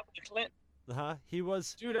 Okay, what happened to Clinton? He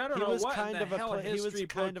was. Dude, I don't know what kind in the hell history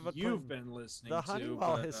book you've been listening the to. The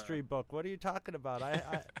Honeywell history book. What are you talking about?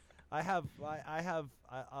 I'll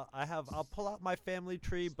pull out my family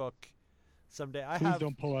tree book someday. Please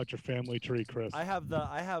don't pull out your family tree, Chris.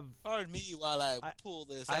 Pardon me while I pull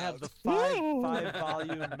this out. I have the five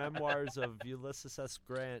volume memoirs of Ulysses S.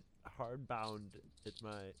 Grant hardbound in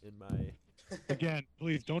my. Again,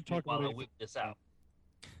 please don't talk while about I whip this out.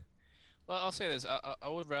 Well, I'll say this: I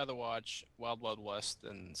would rather watch Wild Wild West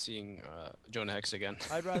than seeing Jonah Hex again.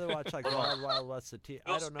 I'd rather watch like Wild Wild West. I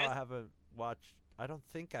don't know. I haven't watched. I don't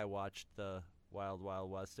think I watched the Wild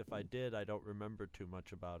Wild West. If I did, I don't remember too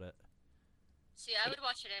much about it. See, I would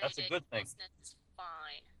watch it any That's day. a good thing. It's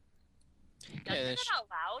fine. Yeah, Don't say that out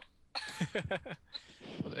loud.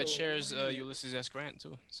 Well, it shares Ulysses S. Grant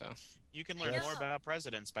too, so. You can learn more about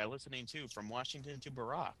presidents by listening to From Washington to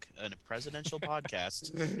Barack, a presidential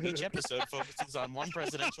podcast. Each episode focuses on one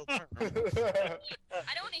presidential term. I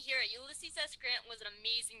don't want to hear it. Ulysses S. Grant was an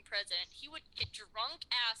amazing president. He would get drunk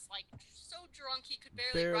ass, like so drunk he could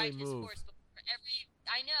barely ride his horse before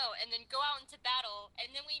I know, and then go out into battle,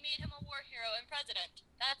 and then we made him a war hero and president.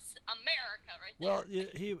 That's America right there. Well,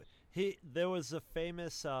 there was a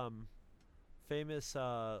famous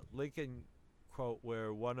Lincoln quote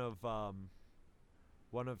where one of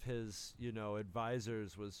his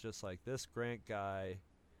advisors was just like, this Grant guy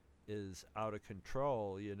is out of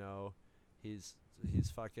control, he's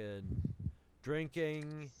fucking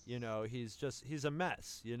drinking, he's a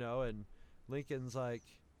mess, and Lincoln's like,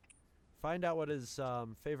 find out what his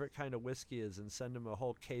favorite kind of whiskey is and send him a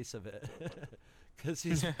whole case of it, because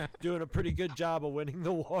he's doing a pretty good job of winning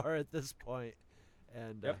the war at this point.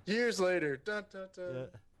 And years later, dun, dun, dun. Yeah.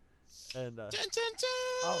 And Dun, dun,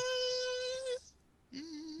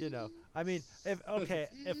 dun. I mean, if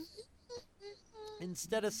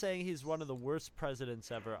instead of saying he's one of the worst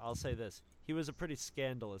presidents ever, I'll say this: he was a pretty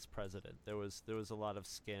scandalous president. There was a lot of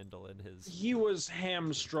scandal in his. He was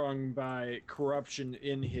hamstrung by corruption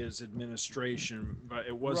in his administration, but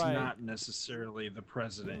it was not necessarily the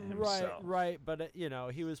president himself. Right. But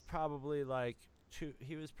he was probably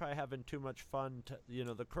he was probably having too much fun.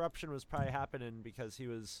 The corruption was probably happening because he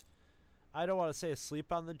was. I don't want to say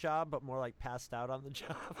asleep on the job, but more like passed out on the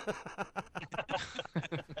job.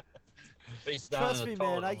 Trust me,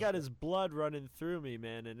 man. I got his blood running through me,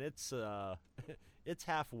 man, and it's half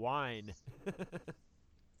wine. I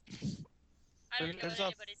don't know what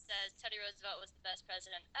anybody says. Teddy Roosevelt was the best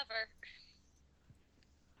president ever.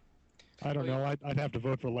 I don't know. I'd have to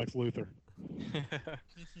vote for Lex Luthor.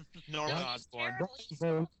 Norman Osborn.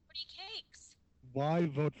 Why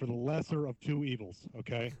vote for the lesser of two evils?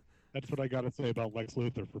 Okay. That's what I got to say about Lex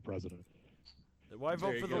Luthor for president. Why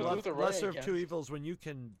vote for the lesser of two evils when you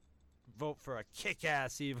can vote for a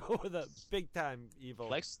kick-ass evil with a big-time evil?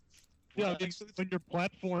 Lex Yeah, when your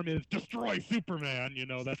platform is destroy Superman,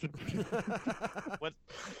 that's What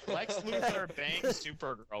Lex Luthor bangs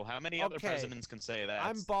Supergirl. How many other presidents can say that?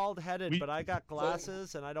 I'm bald-headed, but I got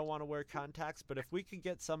glasses, and I don't want to wear contacts. But if we could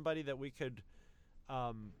get somebody that we could,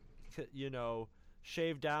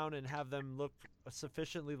 shave down and have them look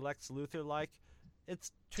sufficiently Lex Luthor-like,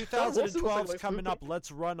 it's 2012's coming up.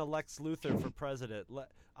 Let's run a Lex Luthor for president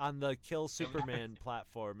on the Kill Superman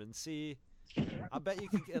platform and see. I bet you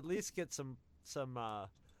could at least get some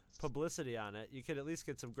publicity on it. You could at least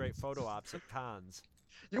get some great photo ops at cons.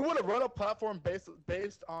 You want to run a platform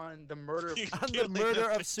based on the murder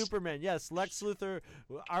of Superman? Yes, Lex Luthor,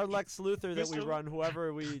 our Lex Luthor that we run,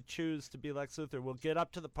 whoever we choose to be Lex Luthor, will get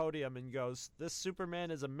up to the podium and goes, "This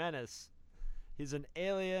Superman is a menace. He's an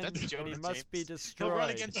alien, and he must be destroyed." He'll run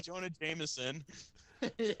against Jonah Jameson.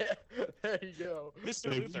 Yeah, there you go.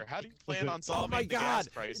 Mr. Luthor, how do you plan on solving the gas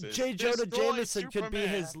crisis? J. Jonah Jameson Superman. could be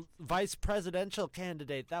his vice presidential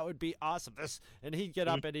candidate. That would be awesome. And he'd get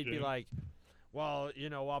up and he'd be like, well,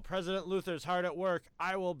 while President Luthor's hard at work,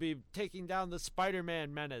 I will be taking down the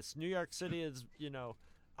Spider-Man menace. New York City is, it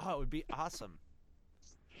would be awesome.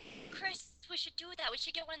 Chris, we should do that. We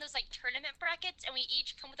should get one of those tournament brackets, and we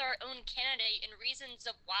each come with our own candidate and reasons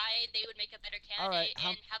of why they would make a better candidate,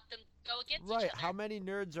 and have them go against each other. How many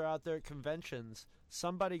nerds are out there at conventions?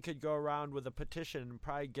 Somebody could go around with a petition and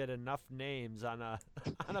probably get enough names on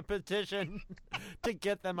a petition to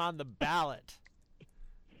get them on the ballot.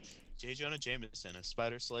 J. Jonah Jameson, a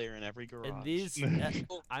spider slayer in every garage. And these,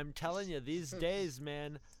 I'm telling you, these days,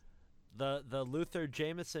 man, the Luthor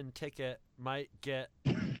Jameson ticket might get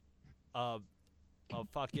a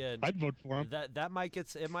fucking. I'd vote for him. That might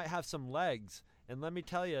it might have some legs. And let me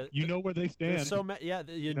tell you, you know where they stand. So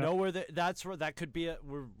you know where that's where that could be.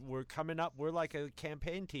 We're coming up. We're like a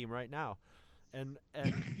campaign team right now, and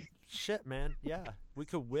shit, man. Yeah, we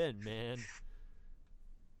could win, man.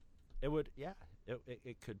 It would, yeah.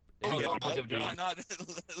 It could. Not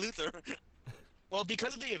Luthor. Well,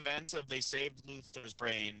 because of the events of they saved Luthor's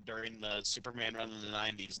brain during the Superman run in the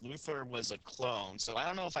 90s, Luthor was a clone, so I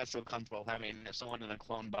don't know if I feel comfortable having someone in a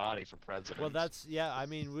clone body for president. Well, that's, yeah, I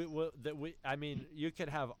mean, you could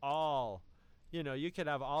have all, you could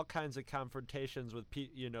have all kinds of confrontations with,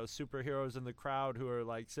 superheroes in the crowd who are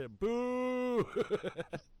like, say, boo!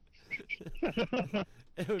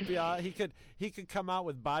 It would be, he could come out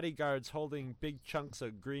with bodyguards holding big chunks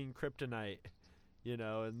of green kryptonite.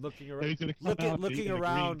 And looking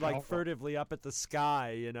around like furtively up at the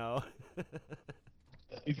sky,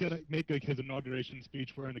 He's gonna make his inauguration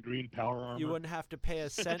speech wearing the green power armor. You wouldn't have to pay a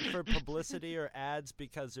cent for publicity or ads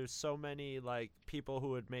because there's so many people who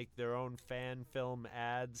would make their own fan film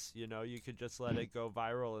ads. You could just let it go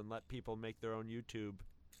viral and let people make their own YouTube.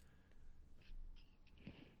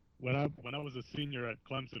 When I was a senior at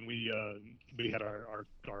Clemson, we had our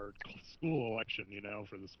school election,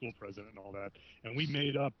 for the school president and all that, and we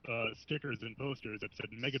made up stickers and posters that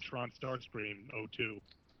said Megatron Starscream 02.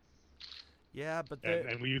 Yeah, but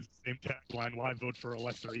and we used the same tagline: "Why vote for a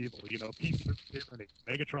lesser evil?" Peace or tyranny.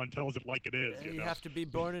 Megatron tells it like it is. You have to be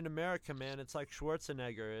born in America, man. It's like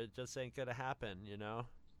Schwarzenegger. It just ain't gonna happen, Yeah,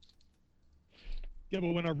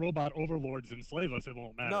 but when our robot overlords enslave us, it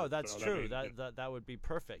won't matter. No, that's true. That would be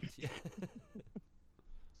perfect.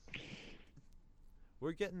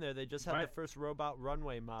 We're getting there. They just had the first robot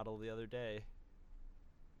runway model the other day.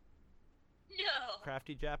 No.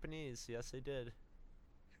 Crafty Japanese. Yes, they did.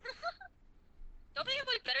 Don't they have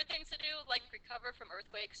better things to do, like recover from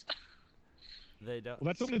earthquakes? They don't. Well,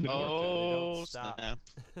 that's only the North. They don't stop.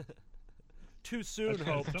 Too soon,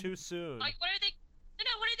 Hope. Too soon. What are they?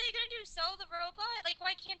 No, what are they gonna do? Sell the robot?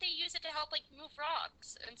 Why can't they use it to help move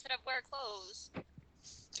rocks instead of wear clothes?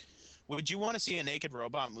 Would you want to see a naked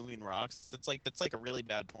robot moving rocks? That's like a really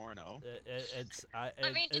bad porno. Did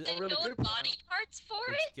they build body parts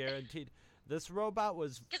for it? It's guaranteed. This robot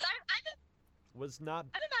was. Because was not.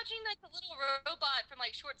 I'm imagining a little robot from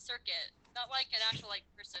Short Circuit, not an actual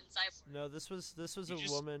person cyborg. No, this was a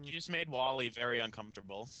woman. You just made Wally very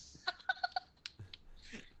uncomfortable.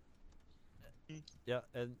 Yeah,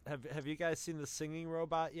 and have you guys seen the singing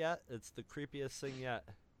robot yet? It's the creepiest thing yet.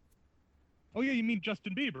 Oh yeah, you mean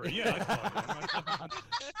Justin Bieber? Yeah.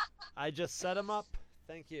 I just set him up.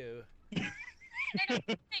 Thank you. Hey,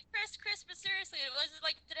 Chris, but seriously,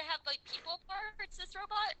 did it have people parts? This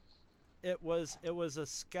robot? It was a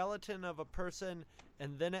skeleton of a person,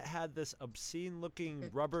 and then it had this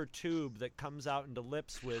obscene-looking rubber tube that comes out into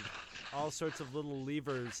lips with all sorts of little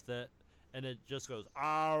levers and it just goes,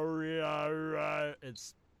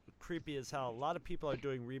 it's creepy as hell. A lot of people are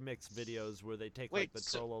doing remix videos where they take the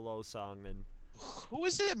Trololo song and. Who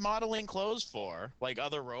is it modeling clothes for? Like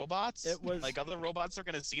other robots? It was like other robots are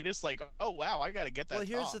gonna see this. Like, oh wow, I gotta get that. Well,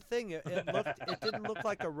 here's top. the thing. It didn't look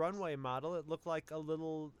like a runway model. It looked like a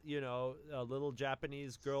little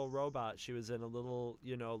Japanese girl robot. She was in a little,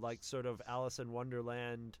 like sort of Alice in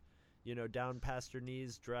Wonderland, down past her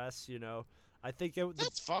knees dress. I think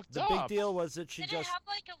that's fucked the up. big deal was that she Did just it have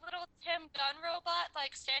like a little Tim Gunn robot,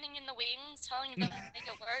 like standing in the wings, telling them to make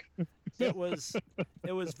it work?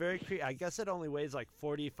 It was very creepy. I guess it only weighs like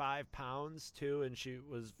 45 pounds too, and she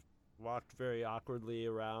walked very awkwardly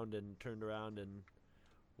around and turned around and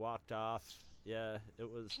walked off. Yeah, it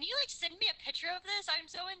was. Can you like send me a picture of this? I'm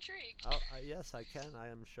so intrigued. Oh, yes, I can.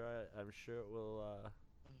 I'm sure it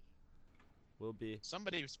will be.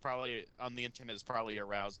 Somebody who's probably on the internet is probably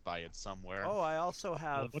aroused by it somewhere. Oh, I also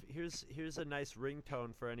have. Here's a nice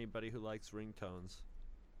ringtone for anybody who likes ringtones.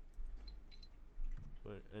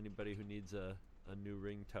 Anybody who needs a new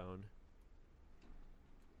ringtone.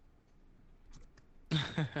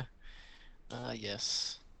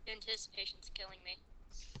 Yes. Anticipation's killing me.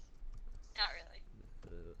 Not really.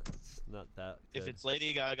 It's not that good. If it's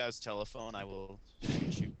Lady Gaga's telephone, I will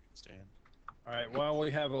shoot Stan. All right. While we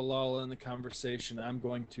have a lull in the conversation, I'm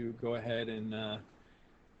going to go ahead and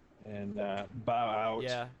bow out.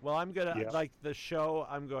 Yeah. Well, I'm gonna like the show.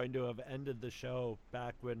 I'm going to have ended the show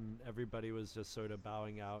back when everybody was just sort of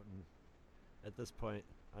bowing out, and at this point,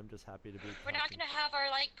 I'm just happy to be. We're not gonna have our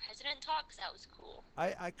like president talks. That was cool.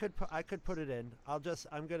 I could put it in.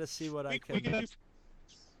 I'm gonna see what I can.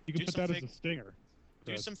 You can put that as a stinger.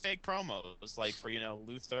 Do some fake promos, like for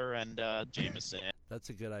Luther and Jameson. That's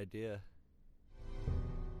a good idea.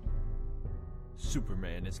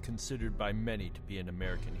 Superman is considered by many to be an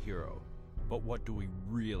American hero, but what do we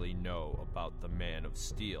really know about the Man of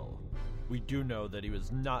Steel? We do know that he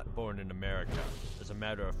was not born in America. As a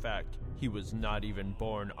matter of fact, he was not even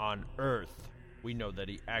born on Earth. We know that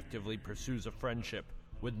he actively pursues a friendship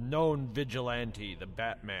with known vigilante, the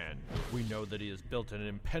Batman. We know that he has built an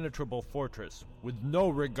impenetrable fortress with no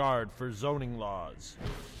regard for zoning laws.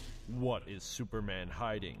 What is Superman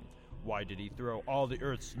hiding? Why did he throw all the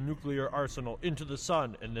Earth's nuclear arsenal into the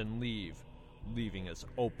sun and then leave, leaving us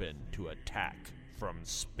open to attack from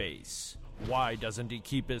space? Why doesn't he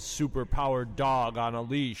keep his super-powered dog on a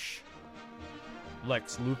leash?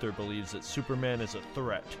 Lex Luthor believes that Superman is a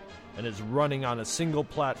threat and is running on a single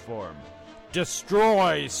platform.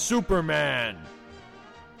 Destroy Superman!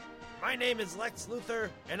 My name is Lex Luthor,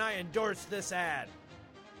 and I endorse this ad.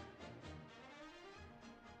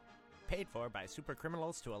 Paid for by super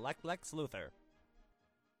criminals to elect Lex Luthor.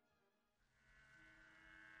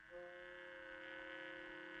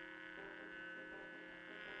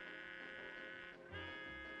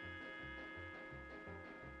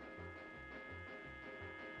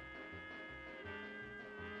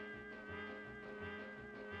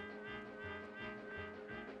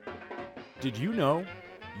 Did you know?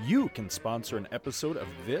 You can sponsor an episode of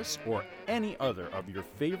this or any other of your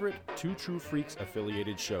favorite Two True Freaks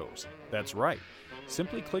affiliated shows. That's right.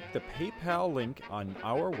 Simply click the PayPal link on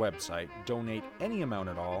our website, donate any amount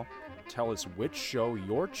at all, tell us which show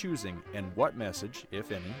you're choosing and what message,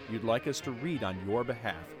 if any, you'd like us to read on your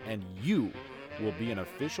behalf, and you will be an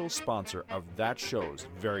official sponsor of that show's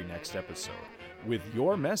very next episode, with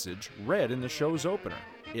your message read in the show's opener.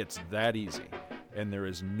 It's that easy, and there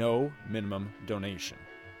is no minimum donation.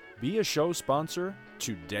 Be a show sponsor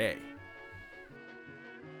today.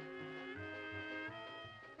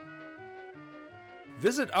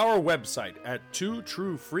 Visit our website at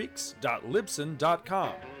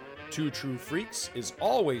twotruefreaks.libsyn.com. Two True Freaks is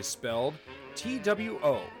always spelled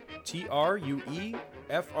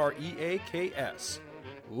TWOTRUEFREAKS.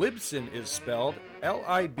 Libsyn is spelled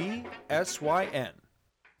LIBSYN.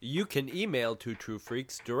 You can email Two True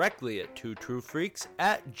Freaks directly at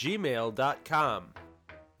twotruefreaks@gmail.com.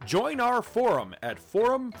 Join our forum at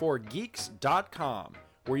forumforgeeks.com,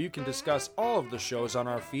 where you can discuss all of the shows on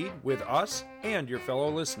our feed with us and your fellow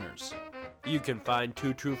listeners. You can find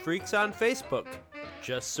Two True Freaks on Facebook.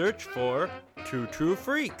 Just search for Two True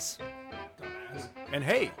Freaks. And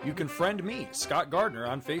hey, you can friend me, Scott Gardner,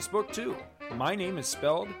 on Facebook too. My name is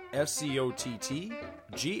spelled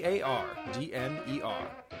SCOTTGARDNER.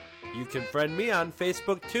 You can friend me on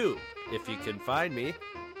Facebook too, if you can find me.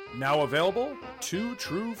 Now available, Two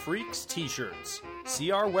True Freaks t-shirts.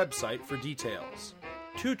 See our website for details.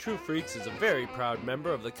 Two True Freaks is a very proud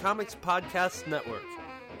member of the Comics Podcast Network.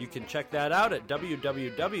 You can check that out at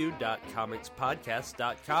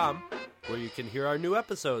www.comicspodcast.com, where you can hear our new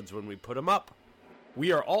episodes when we put them up.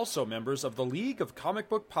 We are also members of the League of Comic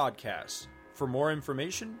Book Podcasts. For more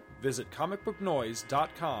information, visit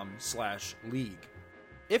comicbooknoise.com/league.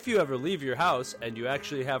 If you ever leave your house and you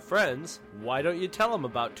actually have friends, why don't you tell them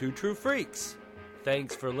about Two True Freaks?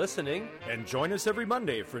 Thanks for listening. And join us every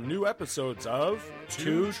Monday for new episodes of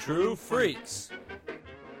Two True Freaks.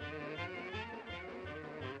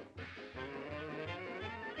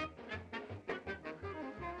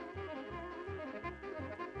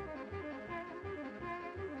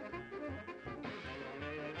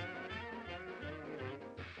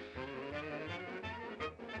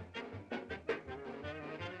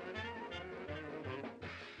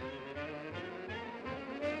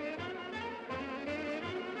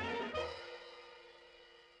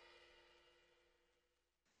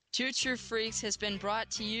 Two True Freaks has been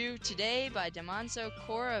brought to you today by Damanzo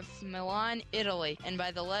Core of Milan, Italy, and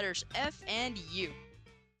by the letters F and U.